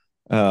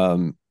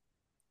 um,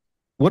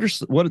 what's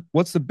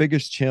the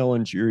biggest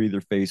challenge you're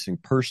either facing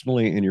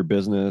personally in your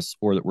business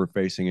or that we're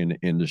facing in the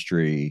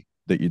industry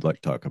that you'd like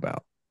to talk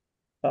about?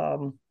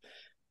 Um,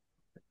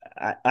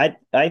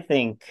 I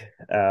think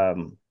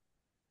the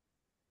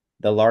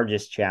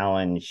largest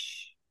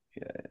challenge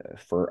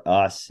for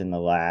us in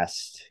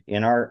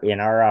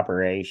our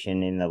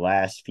operation in the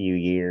last few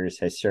years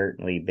has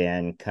certainly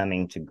been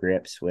coming to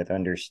grips with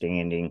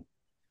understanding,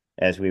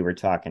 as we were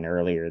talking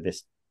earlier,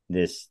 this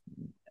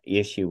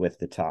issue with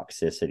the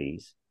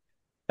toxicities.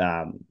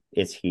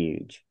 It's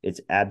huge.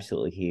 It's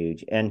absolutely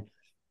huge. And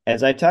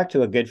as I talked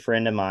to a good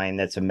friend of mine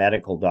that's a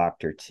medical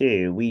doctor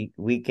too, we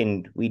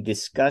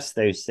discuss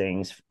those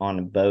things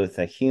on both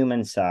a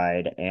human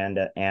side and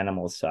an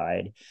animal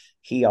side.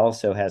 He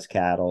also has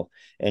cattle,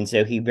 and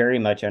so he very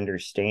much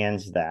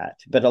understands that.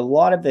 But a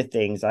lot of the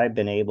things I've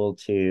been able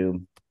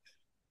to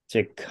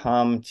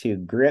come to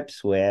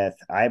grips with,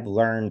 I've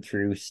learned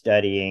through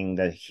studying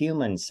the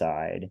human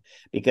side,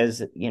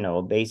 because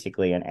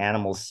basically an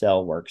animal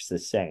cell works the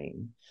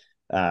same.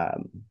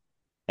 Um,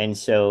 and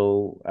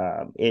so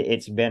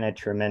it's been a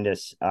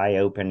tremendous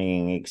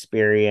eye-opening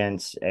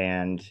experience,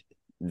 and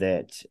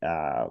that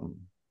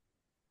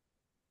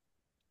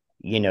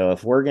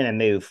if we're going to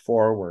move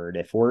forward,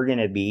 if we're going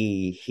to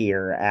be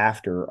here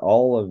after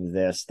all of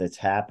this that's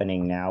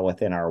happening now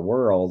within our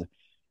world,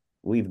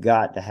 we've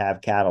got to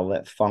have cattle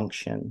that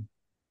function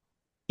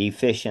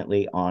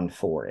efficiently on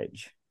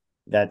forage.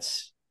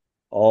 That's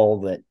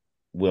all that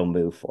will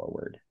move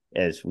forward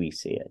as we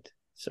see it.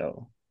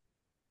 So,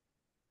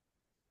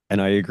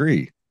 And I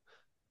agree.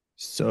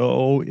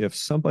 So, if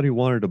somebody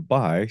wanted to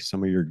buy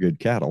some of your good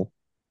cattle,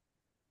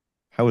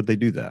 how would they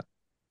do that?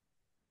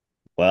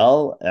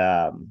 well,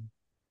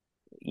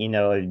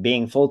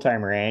 being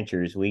full-time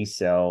ranchers, we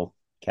sell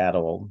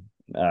cattle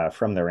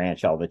from the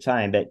ranch all the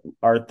time. But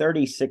our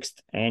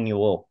 36th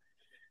annual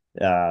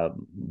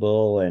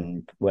bull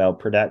and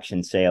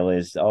production sale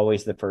is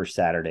always the first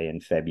Saturday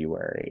in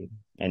February.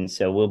 And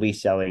so we'll be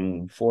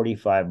selling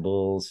 45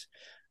 bulls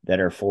that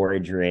are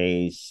forage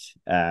raised.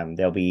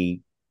 They'll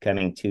be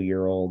coming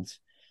 2-year olds.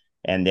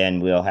 And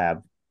then we'll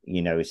have,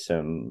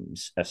 some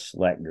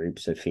select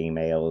groups of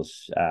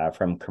females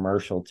from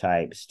commercial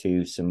types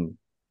to some,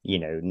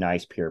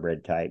 nice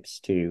purebred types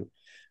too,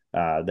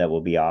 that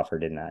will be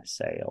offered in that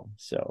sale.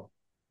 So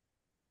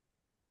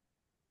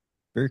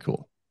Very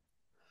cool.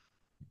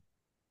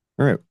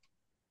 All right.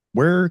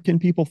 Where can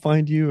people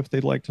find you if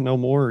they'd like to know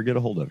more or get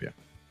a hold of you?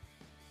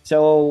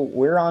 So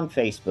we're on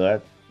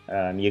Facebook.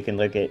 You can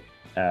look at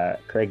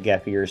Craig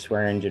Guffey or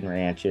Swearingen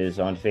Ranches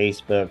on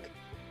Facebook.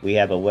 We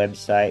have a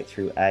website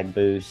through Ag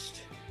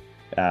Boost.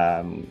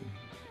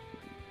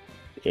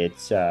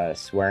 It's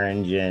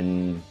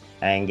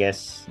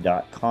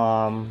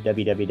swearingenangus.com,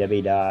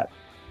 www.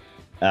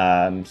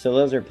 So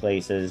those are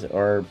places,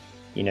 or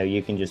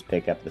you can just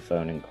pick up the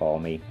phone and call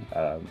me.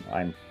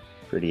 I'm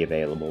pretty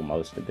available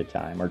most of the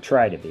time, or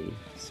try to be.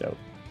 So,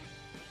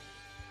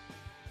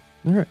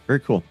 all right, very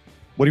cool.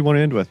 What do you want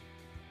to end with?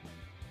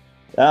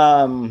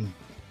 I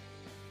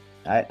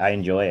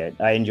enjoy it.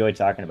 I enjoy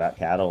talking about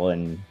cattle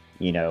and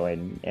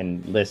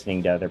and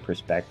listening to other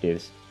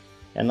perspectives.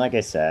 And like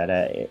I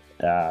said,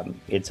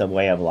 it's a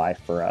way of life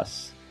for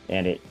us,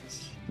 and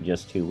it's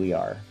just who we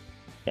are.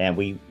 And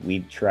we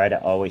try to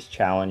always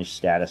challenge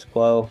status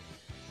quo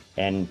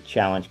and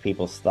challenge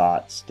people's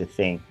thoughts to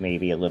think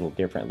maybe a little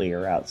differently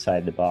or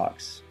outside the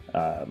box.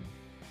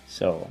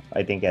 So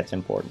I think that's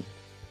important.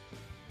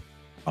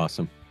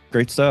 Awesome.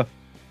 Great stuff.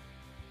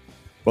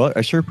 Well,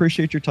 I sure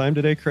appreciate your time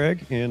today,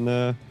 Craig. And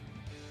I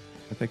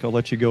think I'll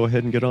let you go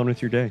ahead and get on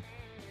with your day.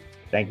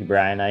 Thank you,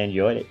 Brian. I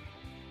enjoyed it.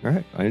 All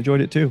right. I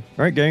enjoyed it too.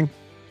 All right, gang.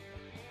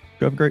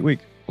 Go have a great week.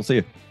 We'll see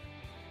you.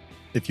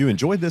 If you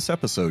enjoyed this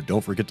episode,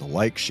 don't forget to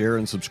like, share,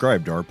 and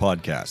subscribe to our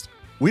podcast.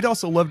 We'd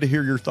also love to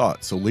hear your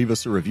thoughts, so leave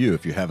us a review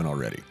if you haven't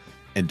already.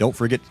 And don't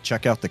forget to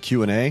check out the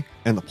Q&A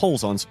and the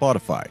polls on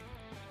Spotify.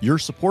 Your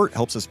support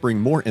helps us bring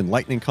more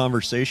enlightening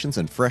conversations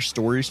and fresh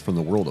stories from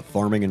the world of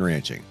farming and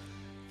ranching.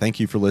 Thank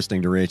you for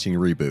listening to Ranching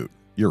Reboot,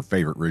 your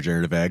favorite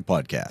regenerative ag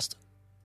podcast.